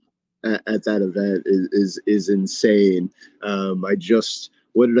about it. At that event is insane.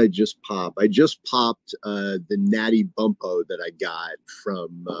 What did I just pop? I just popped the Natty Bumpo that I got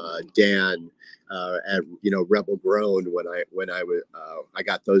from Dan at Rebel Grown when I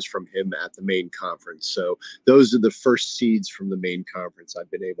got those from him at the main conference. So those are the first seeds from the main conference I've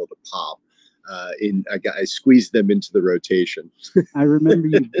been able to pop. I squeezed them into the rotation. I remember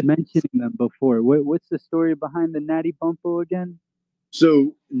you mentioning them before. What's the story behind the Natty Bumpo again?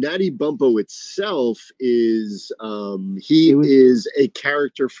 So Natty Bumpo itself is is a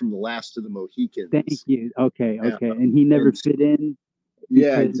character from The Last of the Mohicans. Thank you. Okay. And he never fit in.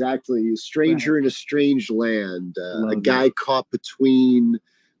 Yeah, exactly. Stranger in a strange land. A guy caught between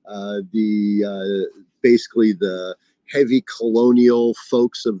basically the heavy colonial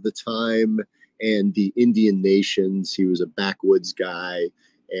folks of the time and the Indian nations. He was a backwoods guy.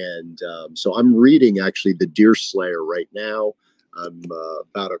 And so I'm reading actually The Deer Slayer right now. I'm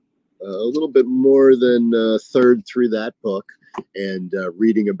about a little bit more than a third through that book and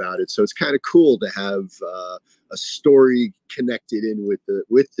reading about it. So it's kind of cool to have a story connected in with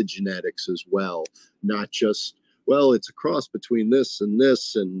the genetics as well, not just, well, it's a cross between this and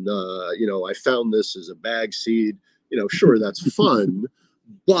this, and I found this as a bag seed. Sure, that's fun,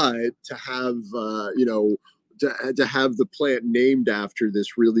 but to have to have the plant named after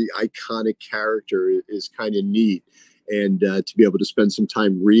this really iconic character is kind of neat. And to be able to spend some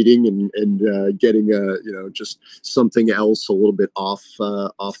time reading and getting just something else a little bit off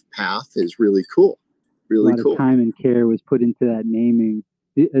path is really cool. Really cool. A lot of time and care was put into that naming.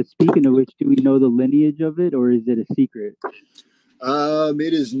 Speaking of which, do we know the lineage of it, or is it a secret?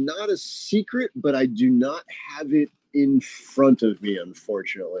 It is not a secret, but I do not have it in front of me,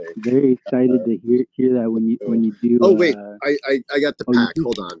 unfortunately. Very excited to hear that when you do. Oh wait, I got the pack.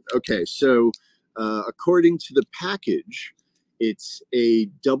 Hold on. Okay, so. According to the package, it's a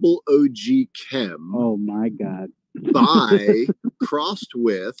double OG Chem. Oh my God. Crossed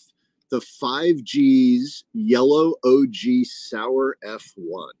with the 5G's yellow OG Sour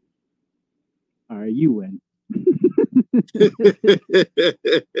F1. All right, you win.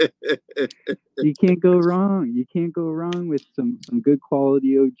 You can't go wrong. You can't go wrong with some good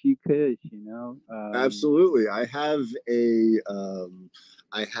quality OG Kush, Absolutely. I have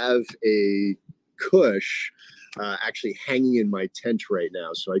a Kush actually hanging in my tent right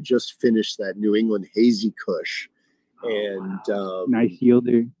now. So I just finished that New England Hazy Kush, and nice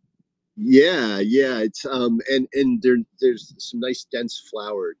yielder. Yeah, it's and there's some nice dense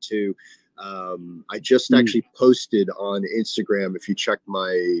flower too. I just actually posted on Instagram. If you check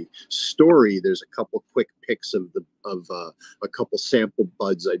my story, there's a couple quick pics of a couple sample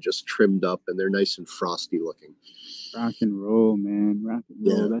buds I just trimmed up, and they're nice and frosty looking. Rock and roll, man. Rock and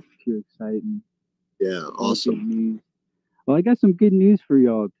roll. That's pure exciting. Yeah, awesome. Well, I got some good news for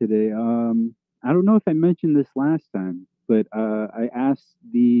y'all today. I don't know if I mentioned this last time, but I asked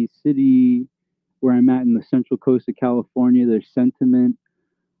the city where I'm at in the Central Coast of California their sentiment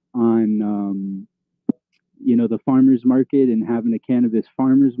on you know, the farmers market and having a cannabis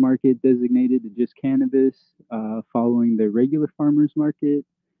farmers market designated to just cannabis, following the regular farmers market.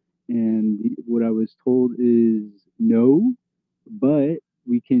 And what I was told is no, but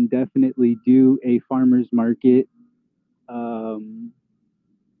we can definitely do a farmers market.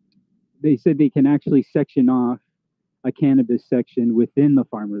 They said they can actually section off a cannabis section within the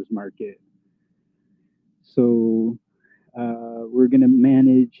farmers market. So we're going to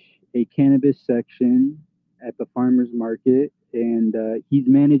manage a cannabis section at the farmers market, and he's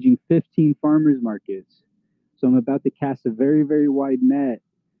managing 15 farmers markets. So I'm about to cast a very, very wide net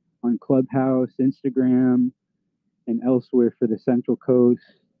on Clubhouse, Instagram, and elsewhere for the Central Coast,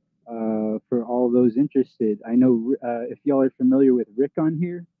 for all those interested. I know if y'all are familiar with Rick on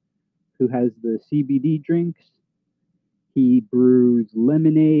here, who has the CBD drinks, he brews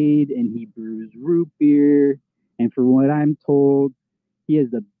lemonade and he brews root beer. And for what I'm told, he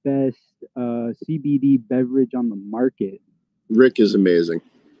has the best CBD beverage on the market. Rick is amazing.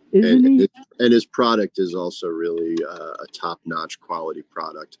 Isn't he? And his product is also really a top-notch quality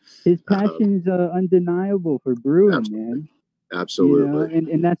product. His passion's undeniable for brewing, man. Absolutely. You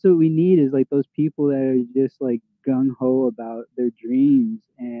know, and that's what we need, is like those people that are just like gung-ho about their dreams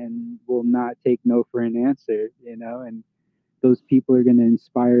and will not take no for an answer, you know, and those people are going to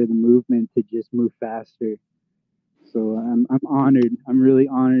inspire the movement to just move faster. So I'm honored. I'm really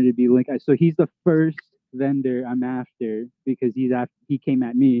honored to be linked. So he's the first vendor I'm after, because he came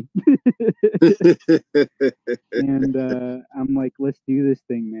at me. And I'm like, let's do this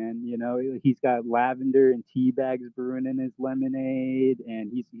thing, man. You know, he's got lavender and tea bags brewing in his lemonade,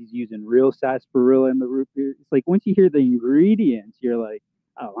 and he's using real sarsaparilla in the root beer. It's like, once you hear the ingredients, you're like,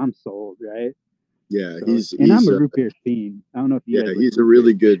 oh, I'm sold, right? Yeah, so, I'm a root beer fiend. I don't know if you guys he's a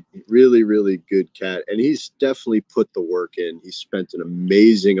really good, really good cat, and he's definitely put the work in. He's spent an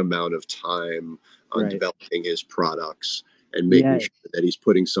amazing amount of time on developing his products and making sure that he's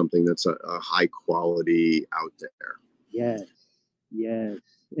putting something that's a high quality out there. Yes.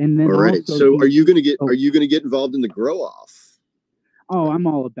 And then all right, so are you gonna get involved in the grow off? Oh, I'm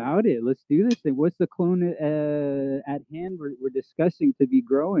all about it. Let's do this thing. What's the clone at hand we're discussing to be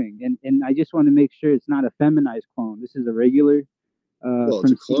growing? And I just want to make sure it's not a feminized clone. This is a regular. Well,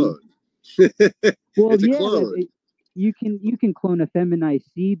 it's a clone. Well, it's a clone. You can clone a feminized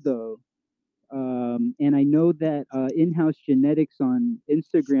seed though. And I know that In-House Genetics on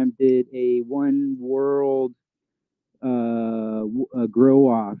Instagram did a One World grow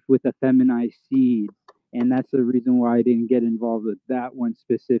off with a feminized seed. And that's the reason why I didn't get involved with that one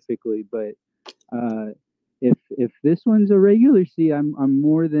specifically. But if this one's a regular seed, I'm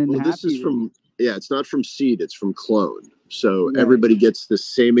more than happy. This is it's not from seed, it's from clone. So everybody gets the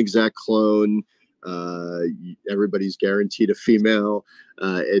same exact clone. Everybody's guaranteed a female.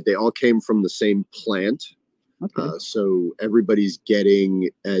 They all came from the same plant. Okay. So everybody's getting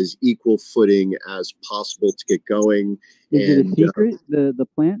as equal footing as possible to get going. Is it a secret, the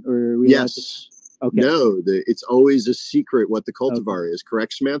plant, or are we yes? Okay. No, it's always a secret what the cultivar is.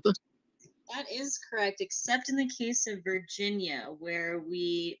 Correct, Samantha? That is correct, except in the case of Virginia, where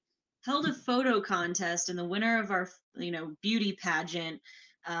we held a photo contest, and the winner of our, beauty pageant,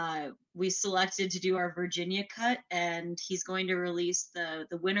 we selected to do our Virginia cut, and he's going to release the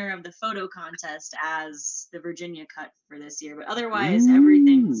winner of the photo contest as the Virginia cut for this year. But otherwise,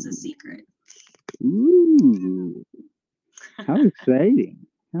 everything's a secret. Ooh, how exciting!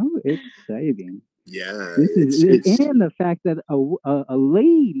 How exciting! Yeah, and the fact that a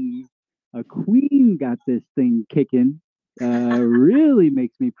lady, a queen, got this thing kicking really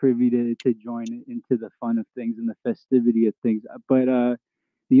makes me privy to join into the fun of things and the festivity of things. But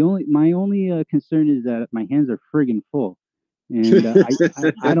my only concern is that my hands are friggin' full, and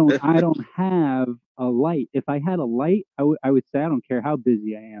I don't have a light. If I had a light, I would say I don't care how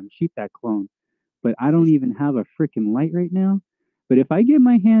busy I am, shoot that clone. But I don't even have a freaking light right now. But if I get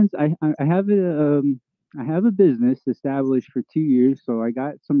my hands, I have a business established for 2 years, so I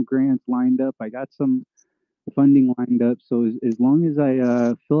got some grants lined up. I got some funding lined up. So as long as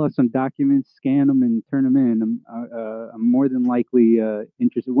I fill out some documents, scan them, and turn them in, I'm more than likely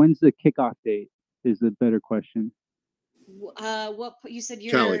interested. When's the kickoff date? Is the better question. What you said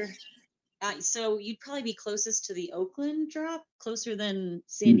you're? Cali. So you'd probably be closest to the Oakland drop, closer than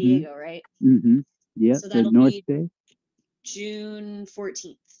San Diego, right? Mm-hmm. Yeah. So that'll North be Day. June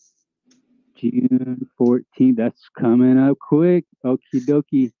 14th. June 14th. That's coming up quick. Okie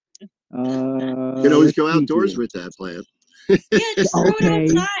dokie. You can always go outdoors with that plant. Yeah, just throw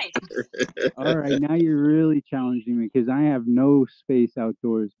it outside. All right, now you're really challenging me, because I have no space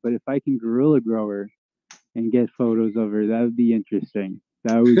outdoors. But if I can guerrilla grow her and get photos of her, that would be interesting.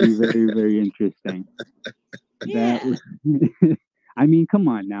 That would be very, very interesting. Yeah. I mean, come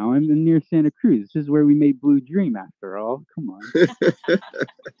on now. I'm near Santa Cruz. This is where we made Blue Dream after all. Come on.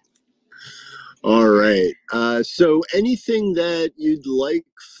 All right. So anything that you'd like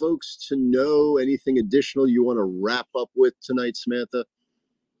folks to know, anything additional you want to wrap up with tonight, Samantha?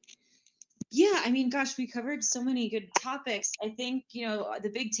 Yeah, I mean, gosh, we covered so many good topics. I think,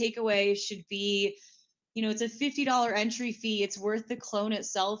 the big takeaway should be, it's a $50 entry fee. It's worth the clone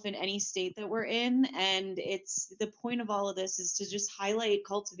itself in any state that we're in. And it's the point of all of this is to just highlight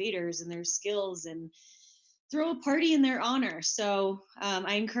cultivators and their skills and throw a party in their honor. So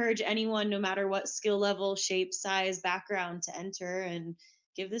I encourage anyone, no matter what skill level, shape, size, background, to enter and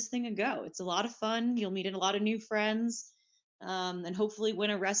give this thing a go. It's a lot of fun. You'll meet a lot of new friends, and hopefully win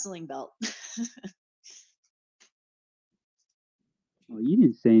a wrestling belt. Well, you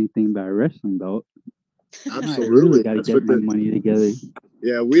didn't say anything about a wrestling belt. Absolutely. I really got to That's get what my money together.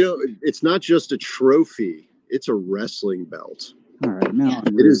 Yeah, we don't. It's not just a trophy. It's a wrestling belt. All right, now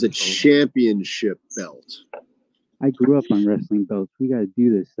I'm It is a really cold. championship belt. I grew up on wrestling belts. We got to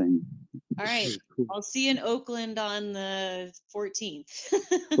do this thing. All right. Cool. I'll see you in Oakland on the 14th.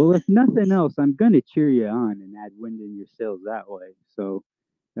 Well, if nothing else, I'm going to cheer you on and add wind in your sails that way. So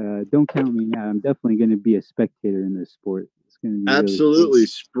don't count me out. I'm definitely going to be a spectator in this sport. It's going to be Absolutely. really cool.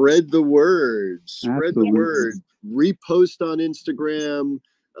 Spread the word. Spread Absolutely. the word. Repost on Instagram.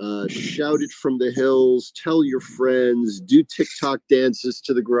 Shout it from the hills. Tell your friends. Do TikTok dances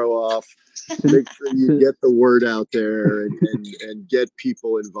to the grow off. Make sure you get the word out there and get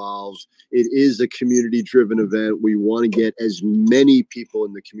people involved. It is a community-driven event. We want to get as many people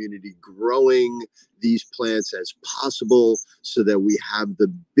in the community growing these plants as possible so that we have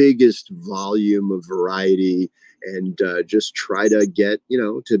the biggest volume of variety and just try to get,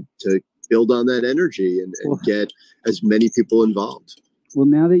 to build on that energy and get as many people involved. Well,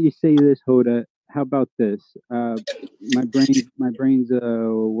 now that you say this, Hoda, how about this? My brain's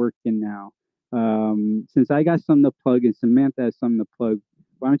working now. Since I got something to plug and Samantha has something to plug,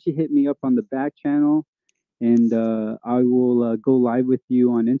 why don't you hit me up on the back channel and I will go live with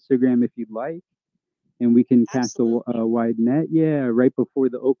you on Instagram if you'd like, and we can cast a wide net. Yeah, right before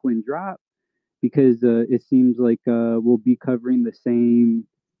the Oakland drop, because it seems like we'll be covering the same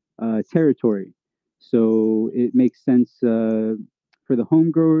territory. So it makes sense for the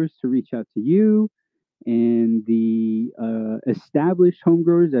home growers to reach out to you, and the established home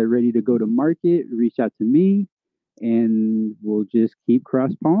growers that are ready to go to market reach out to me, and we'll just keep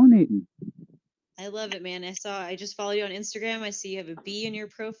cross-pollinating. I love it, man. I just followed you on Instagram. I see you have a bee in your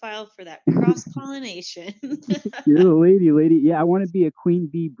profile for that cross-pollination. You're the lady. Yeah, I want to be a queen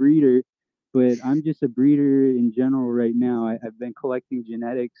bee breeder, but I'm just a breeder in general right now. I've been collecting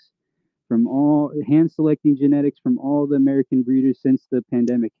genetics hand selecting genetics from all the American breeders since the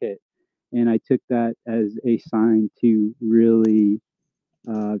pandemic hit. And I took that as a sign to really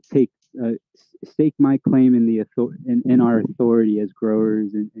stake my claim in our authority as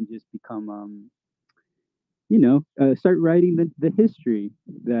growers and just become, start writing the history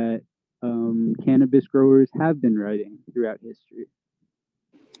that cannabis growers have been writing throughout history.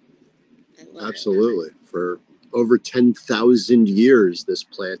 Absolutely. For over 10,000 years, this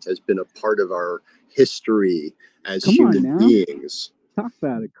plant has been a part of our history as human beings. Talk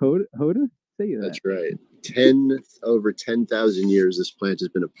about it, Hoda. Say that. That's right. Over 10,000 years, this plant has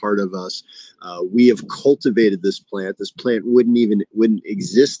been a part of us. We have cultivated this plant. This plant wouldn't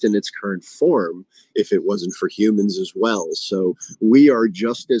exist in its current form if it wasn't for humans as well. So we are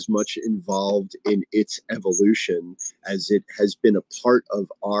just as much involved in its evolution as it has been a part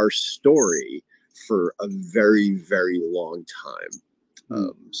of our story for a very, very long time.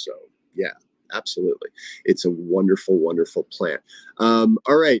 So yeah. Absolutely. It's a wonderful, wonderful plant. All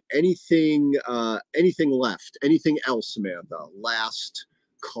right. Anything left? Anything else, Samantha? Last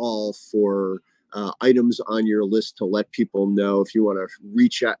call for items on your list to let people know if you want to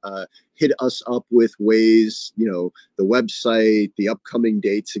reach out, hit us up with ways, the website, the upcoming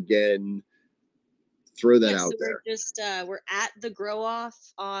dates again. Throw that out there. We're at the Grow Off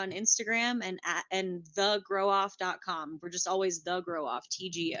on Instagram and thegrowoff.com. We're just always the Grow Off,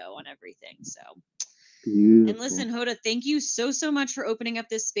 TGO on everything. So beautiful. And listen, Hoda, thank you so much for opening up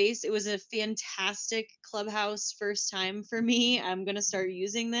this space. It was a fantastic Clubhouse first time for me. I'm gonna start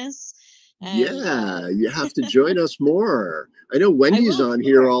using this. And, yeah, you have to join us more. I know Wendy's on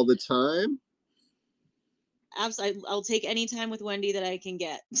here all the time. Absolutely, I'll take any time with Wendy that I can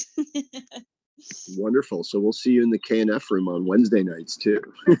get. Wonderful. So we'll see you in the KNF room on Wednesday nights too.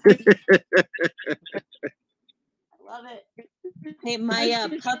 I love it. Hey, my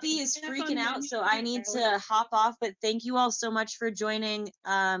puppy is freaking out, so I need to hop off. But thank you all so much for joining,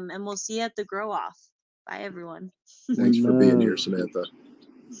 and we'll see you at the grow off. Bye, everyone. Thanks for being here, Samantha.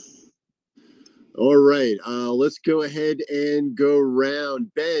 All right, let's go ahead and go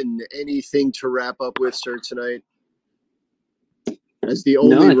around. Ben, anything to wrap up with, sir, tonight? As the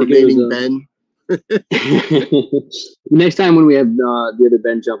only remaining Ben. Next time when we have the other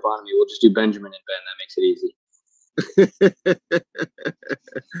Ben jump on me, we'll just do Benjamin and Ben. That makes it easy.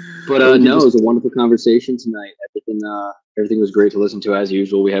 But no, it was a wonderful conversation tonight. Everything was great to listen to as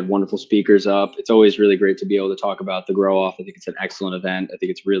usual. We had wonderful speakers up. It's always really great to be able to talk about the grow off. I think it's an excellent event. I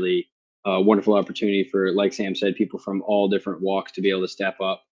think it's really a wonderful opportunity for, like Sam said, people from all different walks to be able to step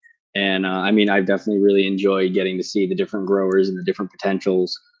up. And I mean, I've definitely really enjoyed getting to see the different growers and the different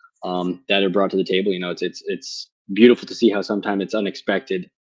potentials that are brought to the table. You know, it's beautiful to see how sometimes it's unexpected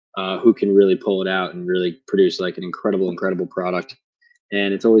who can really pull it out and really produce like an incredible product.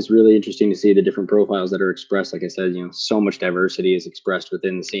 And it's always really interesting to see the different profiles that are expressed. Like I said, you know, so much diversity is expressed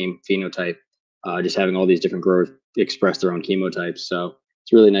within the same phenotype, just having all these different growers express their own chemotypes. So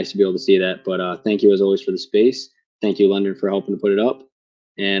it's really nice to be able to see that. But thank you as always for the space. Thank you, London, for helping to put it up.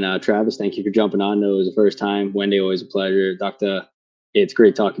 And Travis, thank you for jumping on. I know it was the first time. Wendy, always a pleasure. Dr. It's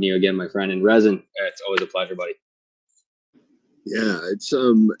great talking to you again, my friend. And Resin, it's always a pleasure, buddy. Yeah, it's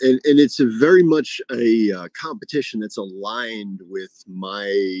and it's a very much a competition that's aligned with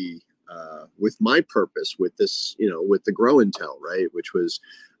my purpose with this, you know, with the GrowN'Tell, right? Which was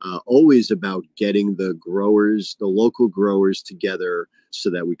always about getting the growers, the local growers together so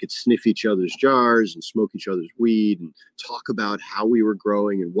that we could sniff each other's jars and smoke each other's weed and talk about how we were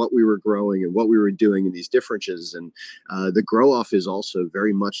growing and what we were growing and what we were doing in these differences. And the grow off is also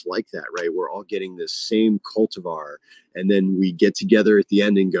very much like that, right? We're all getting this same cultivar, and then we get together at the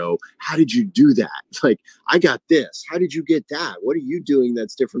end and go, how did you do that? Like, I got this. How did you get that? What are you doing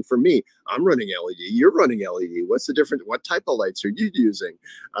that's different from me? I'm running LED. You're running LED. What's the difference? What type of lights are you using?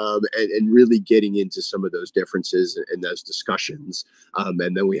 And really getting into some of those differences and those discussions.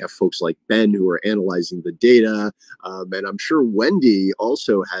 And then we have folks like Ben who are analyzing the data. And I'm sure Wendy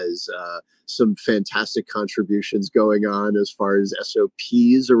also has some fantastic contributions going on as far as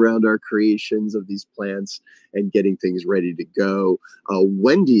SOPs around our creations of these plants and getting things ready to go.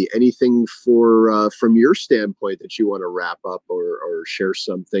 Wendy, anything from your standpoint that you want to wrap up or share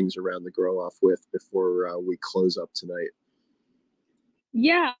some things around the grow off with before we close up tonight?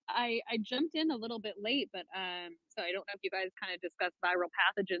 Yeah, I jumped in a little bit late, but so I don't know if you guys kind of discussed viral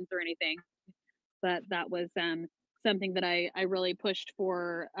pathogens or anything, but that was something that I really pushed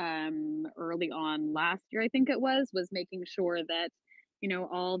for early on last year, I think it was making sure that, you know,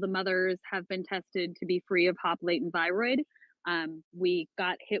 all the mothers have been tested to be free of hop latent viroid. We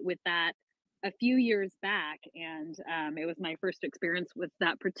got hit with that a few years back, and it was my first experience with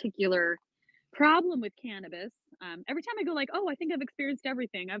that particular problem with cannabis. Every time I go like, oh, I think I've experienced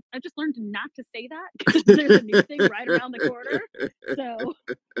everything, I've just learned not to say that because there's a new thing right around the corner. So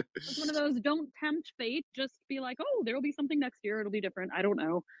it's one of those, don't tempt fate, just be like, oh, there will be something next year, it'll be different, I don't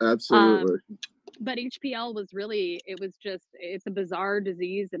know. Absolutely. But HPL was really, it's a bizarre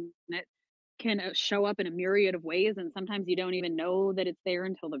disease, and it can show up in a myriad of ways, and sometimes you don't even know that it's there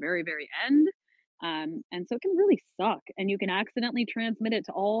until the very, very end. And so it can really suck, and you can accidentally transmit it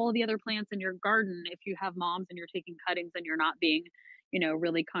to all the other plants in your garden if you have moms and you're taking cuttings and you're not being, you know,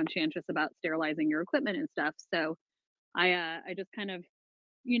 really conscientious about sterilizing your equipment and stuff. So I just kind of,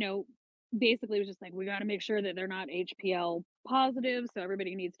 you know, basically was just like, we got to make sure that they're not HPL positive, so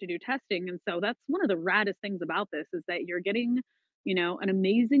everybody needs to do testing. And so that's one of the raddest things about this, is that you're getting, you know, an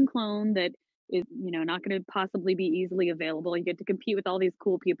amazing clone that is, you know, not going to possibly be easily available. You get to compete with all these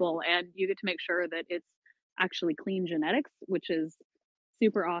cool people, and you get to make sure that it's actually clean genetics, which is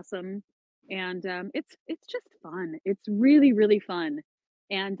super awesome. And it's just fun. It's really, really fun.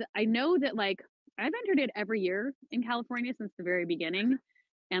 And I know that, like, I've entered it every year in California since the very beginning.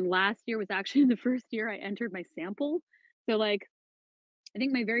 And last year was actually the first year I entered my sample. So, like, I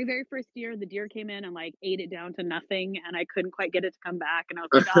think my very, very first year, the deer came in and like ate it down to nothing, and I couldn't quite get it to come back. And I was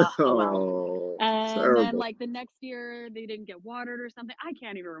like, oh well. And then like the next year, they didn't get watered or something. I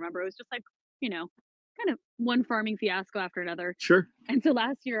can't even remember. It was just like, you know, kind of one farming fiasco after another. Sure. And so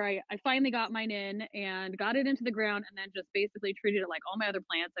last year, I finally got mine in and got it into the ground, and then just basically treated it like all my other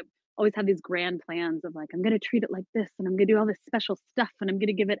plants. I've always had these grand plans of like, I'm gonna treat it like this, and I'm gonna do all this special stuff, and I'm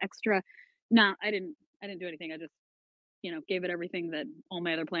gonna give it extra. No, I didn't do anything. I just, you know, gave it everything that all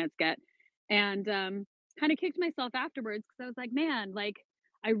my other plants get. And kind of kicked myself afterwards, because I was like, man, like,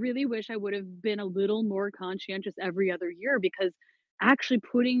 I really wish I would have been a little more conscientious every other year, because actually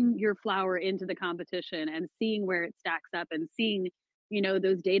putting your flower into the competition and seeing where it stacks up and seeing, you know,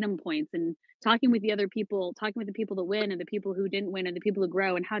 those datum points and talking with the other people, talking with the people that win and the people who didn't win and the people who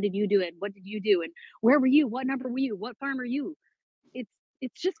grow and how did you do it? What did you do? And where were you? What number were you? What farm are you?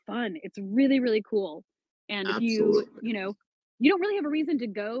 It's just fun. It's really, really cool. And if you, Absolutely. you know, you don't really have a reason to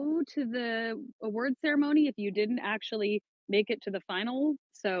go to the award ceremony if you didn't actually make it to the final.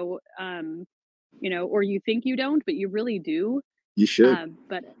 So, you know, or you think you don't, but you really do. You should.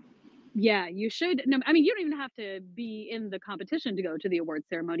 But yeah, you should. No, I mean, you don't even have to be in the competition to go to the award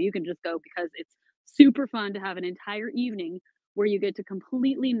ceremony. You can just go because it's super fun to have an entire evening where you get to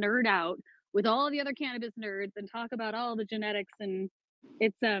completely nerd out with all the other cannabis nerds and talk about all the genetics and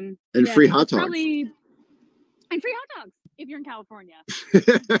it's and yeah, free hot it's dogs. probably and free hot dogs if you're in California.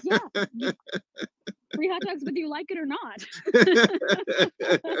 Yeah, free hot dogs whether you like it or not.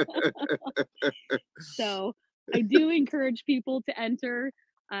 So I do encourage people to enter.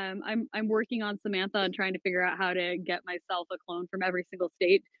 I'm working on Samantha and trying to figure out how to get myself a clone from every single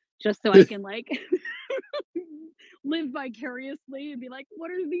state just so I can like live vicariously and be like, what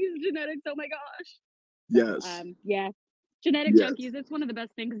are these genetics? Oh my gosh. Yes. Yeah. Genetic Yes. junkies, it's one of the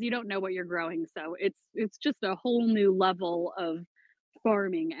best things because you don't know what you're growing. So it's just a whole new level of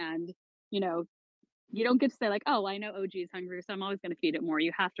farming and you know, you don't get to say like, oh, I know OG is hungry, so I'm always going to feed it more.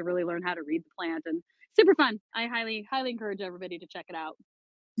 You have to really learn how to read the plant and super fun. I highly encourage everybody to check it out.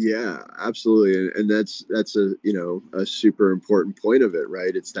 Yeah, absolutely. And that's a, you know, a super important point of it,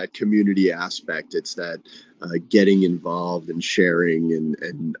 right? It's that community aspect. It's that getting involved and sharing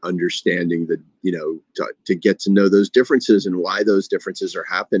and understanding that, you know, to get to know those differences and why those differences are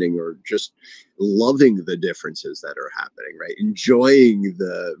happening, or just loving the differences that are happening, right? Enjoying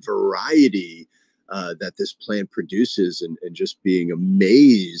the variety that this plant produces and just being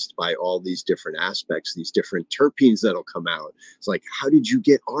amazed by all these different aspects, these different terpenes that'll come out. It's like, how did you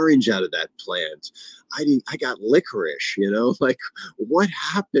get orange out of that plant? I got licorice, you know, like what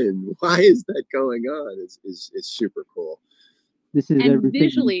happened? Why is that going on? It's super cool. This is and everything.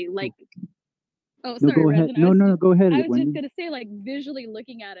 visually like oh No, sorry go ahead. Resin. No, go ahead. I was Wendy. just gonna say like visually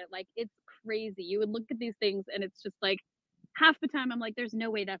looking at it like it's crazy. You would look at these things and it's just like half the time I'm like, there's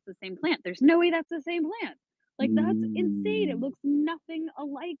no way that's the same plant. There's no way that's the same plant. Like that's insane. It looks nothing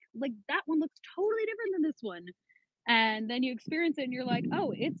alike. Like that one looks totally different than this one. And then you experience it and you're like,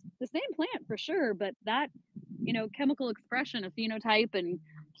 oh, it's the same plant for sure. But that, you know, chemical expression of phenotype and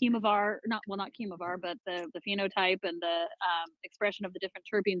chemovar, not chemovar, but the phenotype and the expression of the different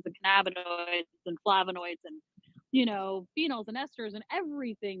terpenes and cannabinoids and flavonoids and, you know, phenols and esters and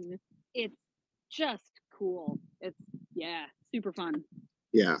everything. It's just cool. It's yeah, super fun.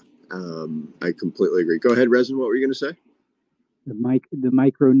 Yeah, I completely agree. Go ahead, Resin. What were you going to say? The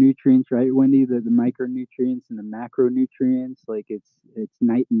micronutrients, right, Wendy? The micronutrients and the macronutrients, like it's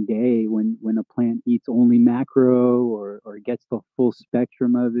night and day when a plant eats only macro or gets the full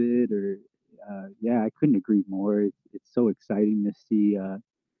spectrum of it. Or yeah, I couldn't agree more. It's so exciting to see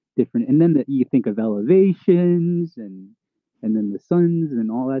different, and then you think of elevations and then the suns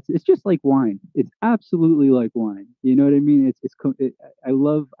and all that. It's just like wine. It's absolutely like wine. You know what I mean? I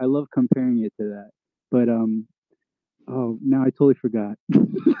love comparing it to that. But oh, now I totally forgot. to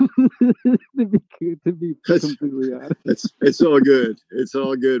be completely honest. It's all good. It's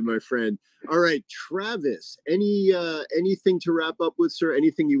all good, my friend. All right, Travis, anything to wrap up with, sir?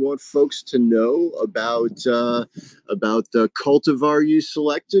 Anything you want folks to know about the cultivar you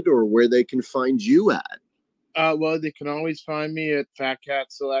selected, or where they can find you at? Well, they can always find me at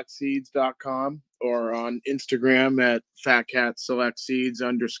fatcatselectseeds.com or on Instagram at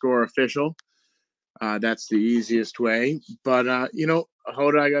fatcatselectseeds_official. That's the easiest way. But, you know,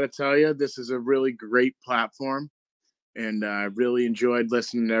 Hoda, I got to tell you, this is a really great platform. And I really enjoyed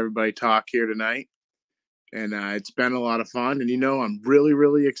listening to everybody talk here tonight. And it's been a lot of fun. And, you know, I'm really,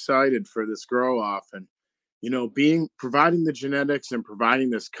 really excited for this grow off. And, you know, providing the genetics and providing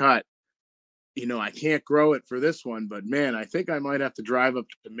this cut. You know, I can't grow it for this one, but man, I think I might have to drive up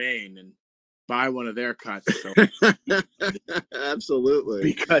to Maine and buy one of their cuts. So. Absolutely.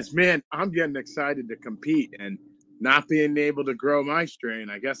 Because, man, I'm getting excited to compete, and not being able to grow my strain,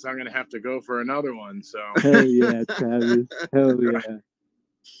 I guess I'm going to have to go for another one. So. Hell yeah, Travis. Hell yeah.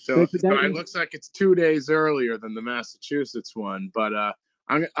 So it looks like it's 2 days earlier than the Massachusetts one, but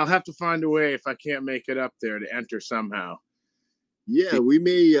I'll have to find a way if I can't make it up there to enter somehow. Yeah, we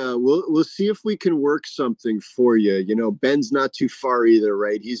may. We'll see if we can work something for you. You know, Ben's not too far either,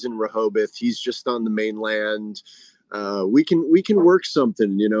 right? He's in Rehoboth. He's just on the mainland. We can work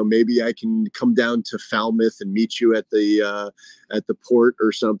something. You know, maybe I can come down to Falmouth and meet you at the port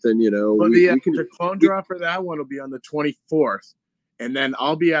or something. You know, Well, the clone draw for that one will be on the 24th, And then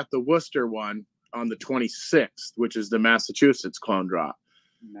I'll be at the Worcester one on the 26th, which is the Massachusetts clone drop.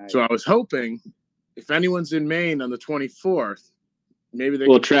 Nice. So I was hoping if anyone's in Maine on the 24th, maybe they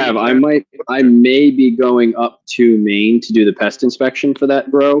Well, can Trav, bring I may be going up to Maine to do the pest inspection for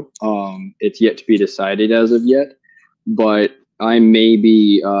that grow. It's yet to be decided as of yet, but I may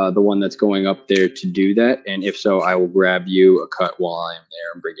be the one that's going up there to do that. And if so, I will grab you a cut while I'm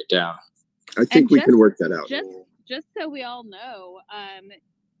there and bring it down. I think we can work that out. Just so we all know,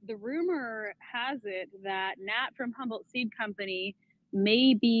 the rumor has it that Nat from Humboldt Seed Company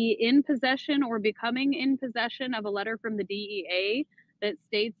may be in possession or becoming in possession of a letter from the DEA that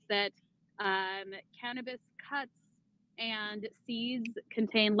states that cannabis cuts and seeds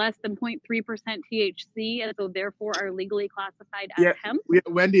contain less than 0.3% THC, and so therefore are legally classified as hemp.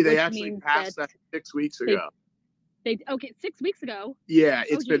 Wendy, they actually passed that 6 weeks ago. Okay, 6 weeks ago. Yeah,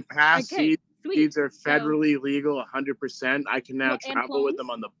 it's been passed. Okay, Seeds are federally legal 100%. I can now travel with them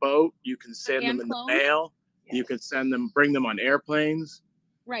on the boat. You can send them in the mail. You can bring them on airplanes.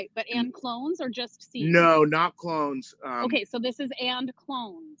 Right, but and clones or just seeds? No, not clones. Okay, so this is and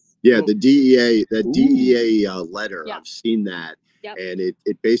clones. Yeah, the DEA, DEA letter, Yeah. I've seen that. Yep. And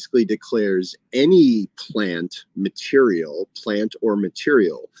it basically declares any plant or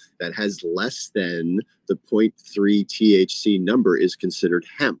material that has less than the 0.3 THC number is considered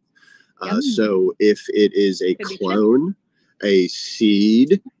hemp. So if it is a clone, a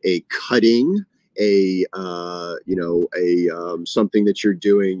seed, a cutting, something that you're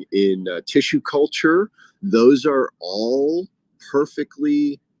doing in tissue culture, those are all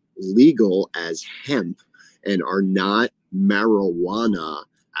perfectly legal as hemp and are not marijuana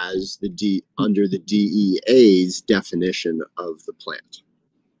as under the DEA's definition of the plant.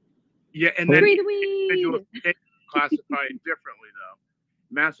 Yeah, and then individuals classify it differently though.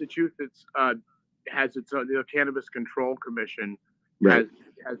 Massachusetts has its own, the Cannabis Control Commission has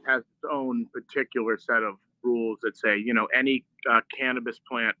its own particular set of rules that say, any cannabis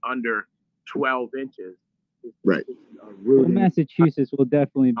plant under 12 inches. Right. Well, Massachusetts will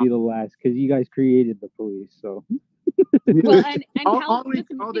definitely be the last because you guys created the police. So. Well, and just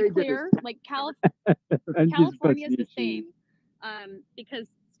to be clear, like California is the same, because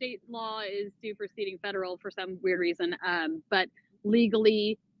state law is superseding federal for some weird reason. But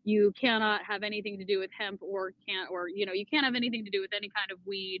legally, you cannot have anything to do with hemp you can't have anything to do with any kind of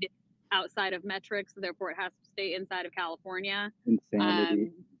weed outside of metrics. So therefore, it has to stay inside of California.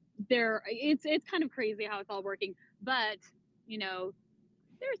 Insanity. It's kind of crazy how it's all working, but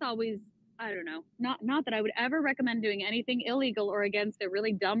there's always, I don't know, not that I would ever recommend doing anything illegal or against a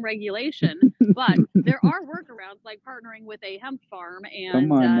really dumb regulation, but there are workarounds like partnering with a hemp farm and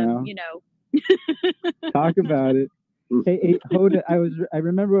Come on now. Talk about it. Hey, Hoda, I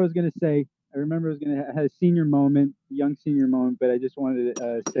remember I was gonna have a senior moment, young senior moment, but I just wanted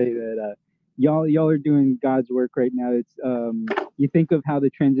to say that y'all are doing God's work right now. It's you think of how the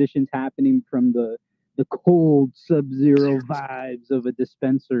transition's happening from the cold sub-zero vibes of a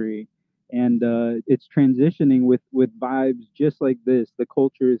dispensary, and it's transitioning with vibes just like this. The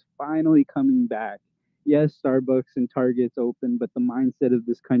culture is finally coming back. Yes, Starbucks and Target's open, but the mindset of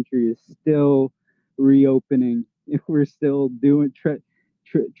this country is still reopening. We're still doing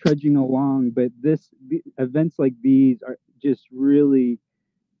trudging along, but events like these are just really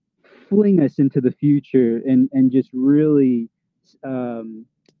fling us into the future and just really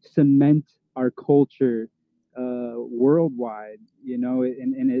cement our culture worldwide,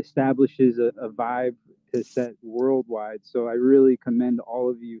 and it establishes a vibe to set worldwide. So I really commend all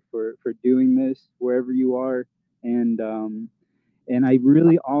of you for doing this wherever you are, and I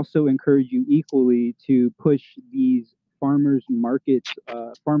really also encourage you equally to push these farmer market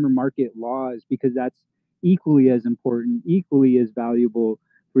laws, because that's equally as important, equally as valuable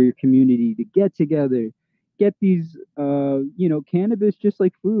for your community to get together, get these, cannabis, just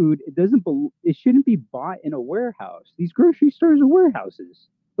like food. It shouldn't be bought in a warehouse. These grocery stores are warehouses.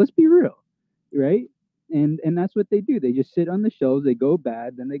 Let's be real, right? And that's what they do. They just sit on the shelves. They go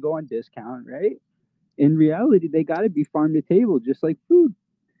bad, then they go on discount, right? In reality, they got to be farm to table, just like food.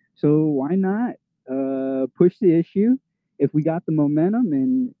 So why not push the issue if we got the momentum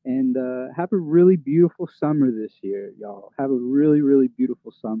and have a really beautiful summer this year, y'all. Have a really, really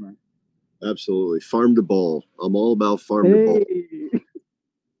beautiful summer. Absolutely. Farm to bowl. I'm all about farm to bowl.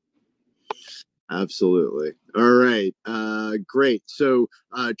 Absolutely. All right. Great. So,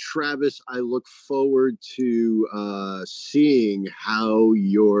 Travis, I look forward to seeing how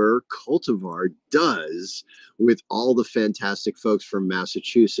your cultivar does with all the fantastic folks from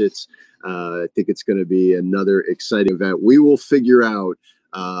Massachusetts. I think it's going to be another exciting event. We will figure out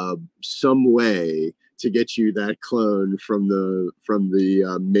some way to get you that clone from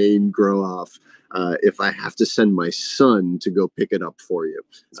the main grow off. If I have to send my son to go pick it up for you,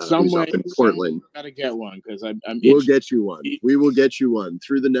 who's up in Portland. Gotta get one because I'm We'll get you one. We will get you one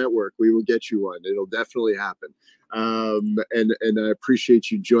through the network. We will get you one. It'll definitely happen. And I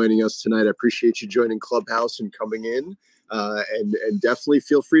appreciate you joining us tonight. I appreciate you joining Clubhouse and coming in. And definitely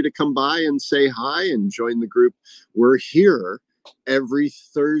feel free to come by and say hi and join the group. We're here every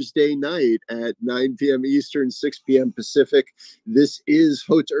Thursday night at 9 p.m. Eastern, 6 p.m. Pacific. This is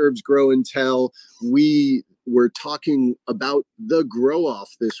Haute Herbs Grow and Tell. We were talking about the grow off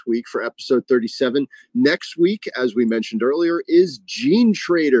this week for episode 37. Next week, as we mentioned earlier, is Gene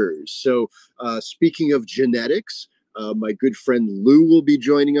Traders. So speaking of genetics, my good friend Lou will be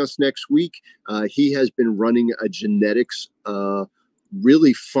joining us next week. He has been running a genetics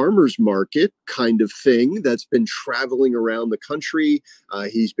really farmers market kind of thing that's been traveling around the country.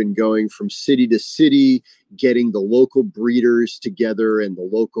 He's been going from city to city, getting the local breeders together and the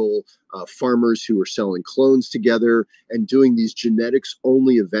local farmers who are selling clones together and doing these genetics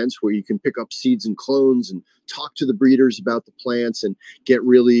only events where you can pick up seeds and clones and talk to the breeders about the plants and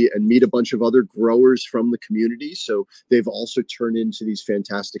meet a bunch of other growers from the community. So they've also turned into these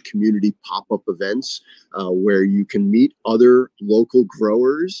fantastic community pop-up events where you can meet other local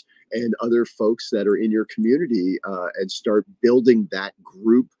growers and other folks that are in your community and start building that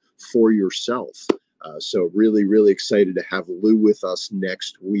group for yourself. So really, really excited to have Lou with us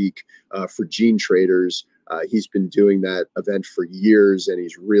next week for Gene Traders. He's been doing that event for years, and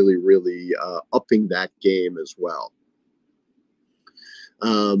he's really, really upping that game as well.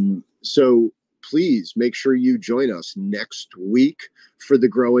 So please make sure you join us next week for the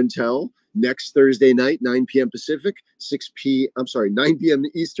Grow and Tell. Next Thursday night, 9 p.m. Pacific, 9 p.m.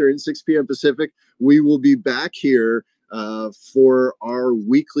 Eastern, 6 p.m. Pacific. We will be back here for our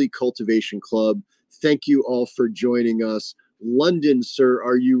weekly cultivation club. Thank you all for joining us. London, sir,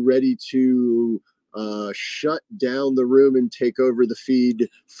 are you ready to shut down the room and take over the feed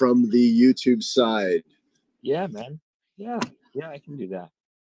from the YouTube side? Yeah, man. Yeah, I can do that.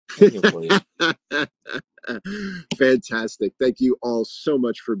 I'm here for you. Fantastic. Thank you all so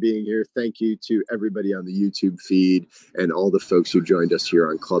much for being here. Thank you to everybody on the YouTube feed and all the folks who joined us here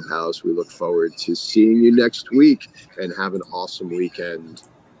on Clubhouse. We look forward to seeing you next week and have an awesome weekend.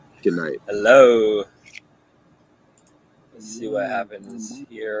 Good night. Hello. Let's see what happens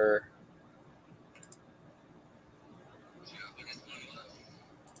here.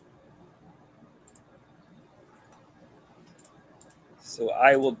 So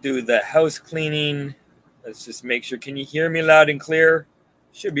I will do the house cleaning. Let's just make sure. Can you hear me loud and clear?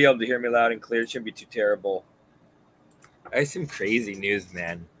 Should be able to hear me loud and clear. It shouldn't be too terrible. I have some crazy news,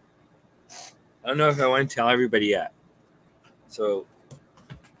 man. I don't know if I want to tell everybody yet. So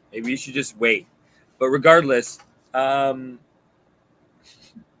maybe you should just wait. But regardless, check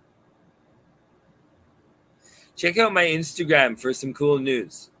out my Instagram for some cool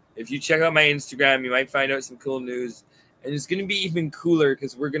news. If you check out my Instagram, you might find out some cool news. And it's going to be even cooler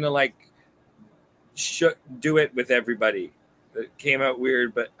because we're going to do it with everybody. It came out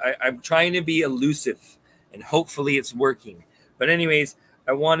weird, but I'm trying to be elusive and hopefully it's working. But anyways,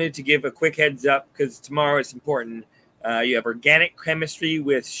 I wanted to give a quick heads up because tomorrow it's important. You have organic chemistry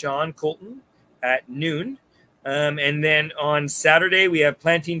with Sean Colton at noon. And then on Saturday, we have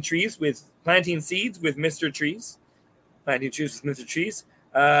planting seeds with Mr. Trees. Planting trees with Mr. Trees.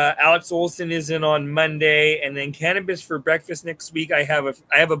 Alex Olson is in on Monday, and then Cannabis for Breakfast next week. I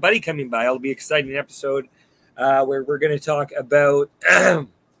have a buddy coming by. It'll be an exciting episode where we're going to talk about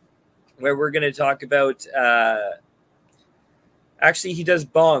actually he does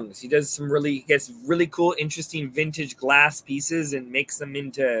bongs. He does gets really cool, interesting vintage glass pieces and makes them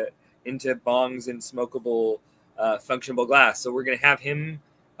into bongs and smokable, functionable glass. So we're going to have him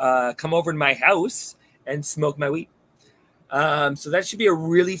come over to my house and smoke my weed. So that should be a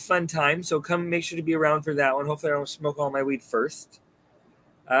really fun time. So come, make sure to be around for that one. Hopefully I don't smoke all my weed first.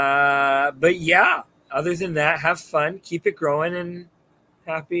 But yeah, other than that, have fun, keep it growing, and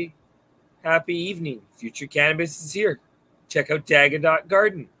happy evening. Future Cannabis is here. Check out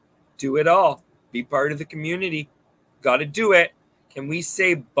Dagga.garden. Do it all. Be part of the community. Got to do it. Can we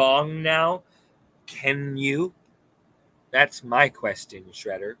say bong now? Can you? That's my question,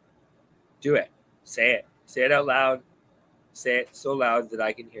 Shredder. Do it. Say it. Say it out loud. Say it so loud that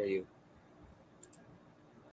I can hear you.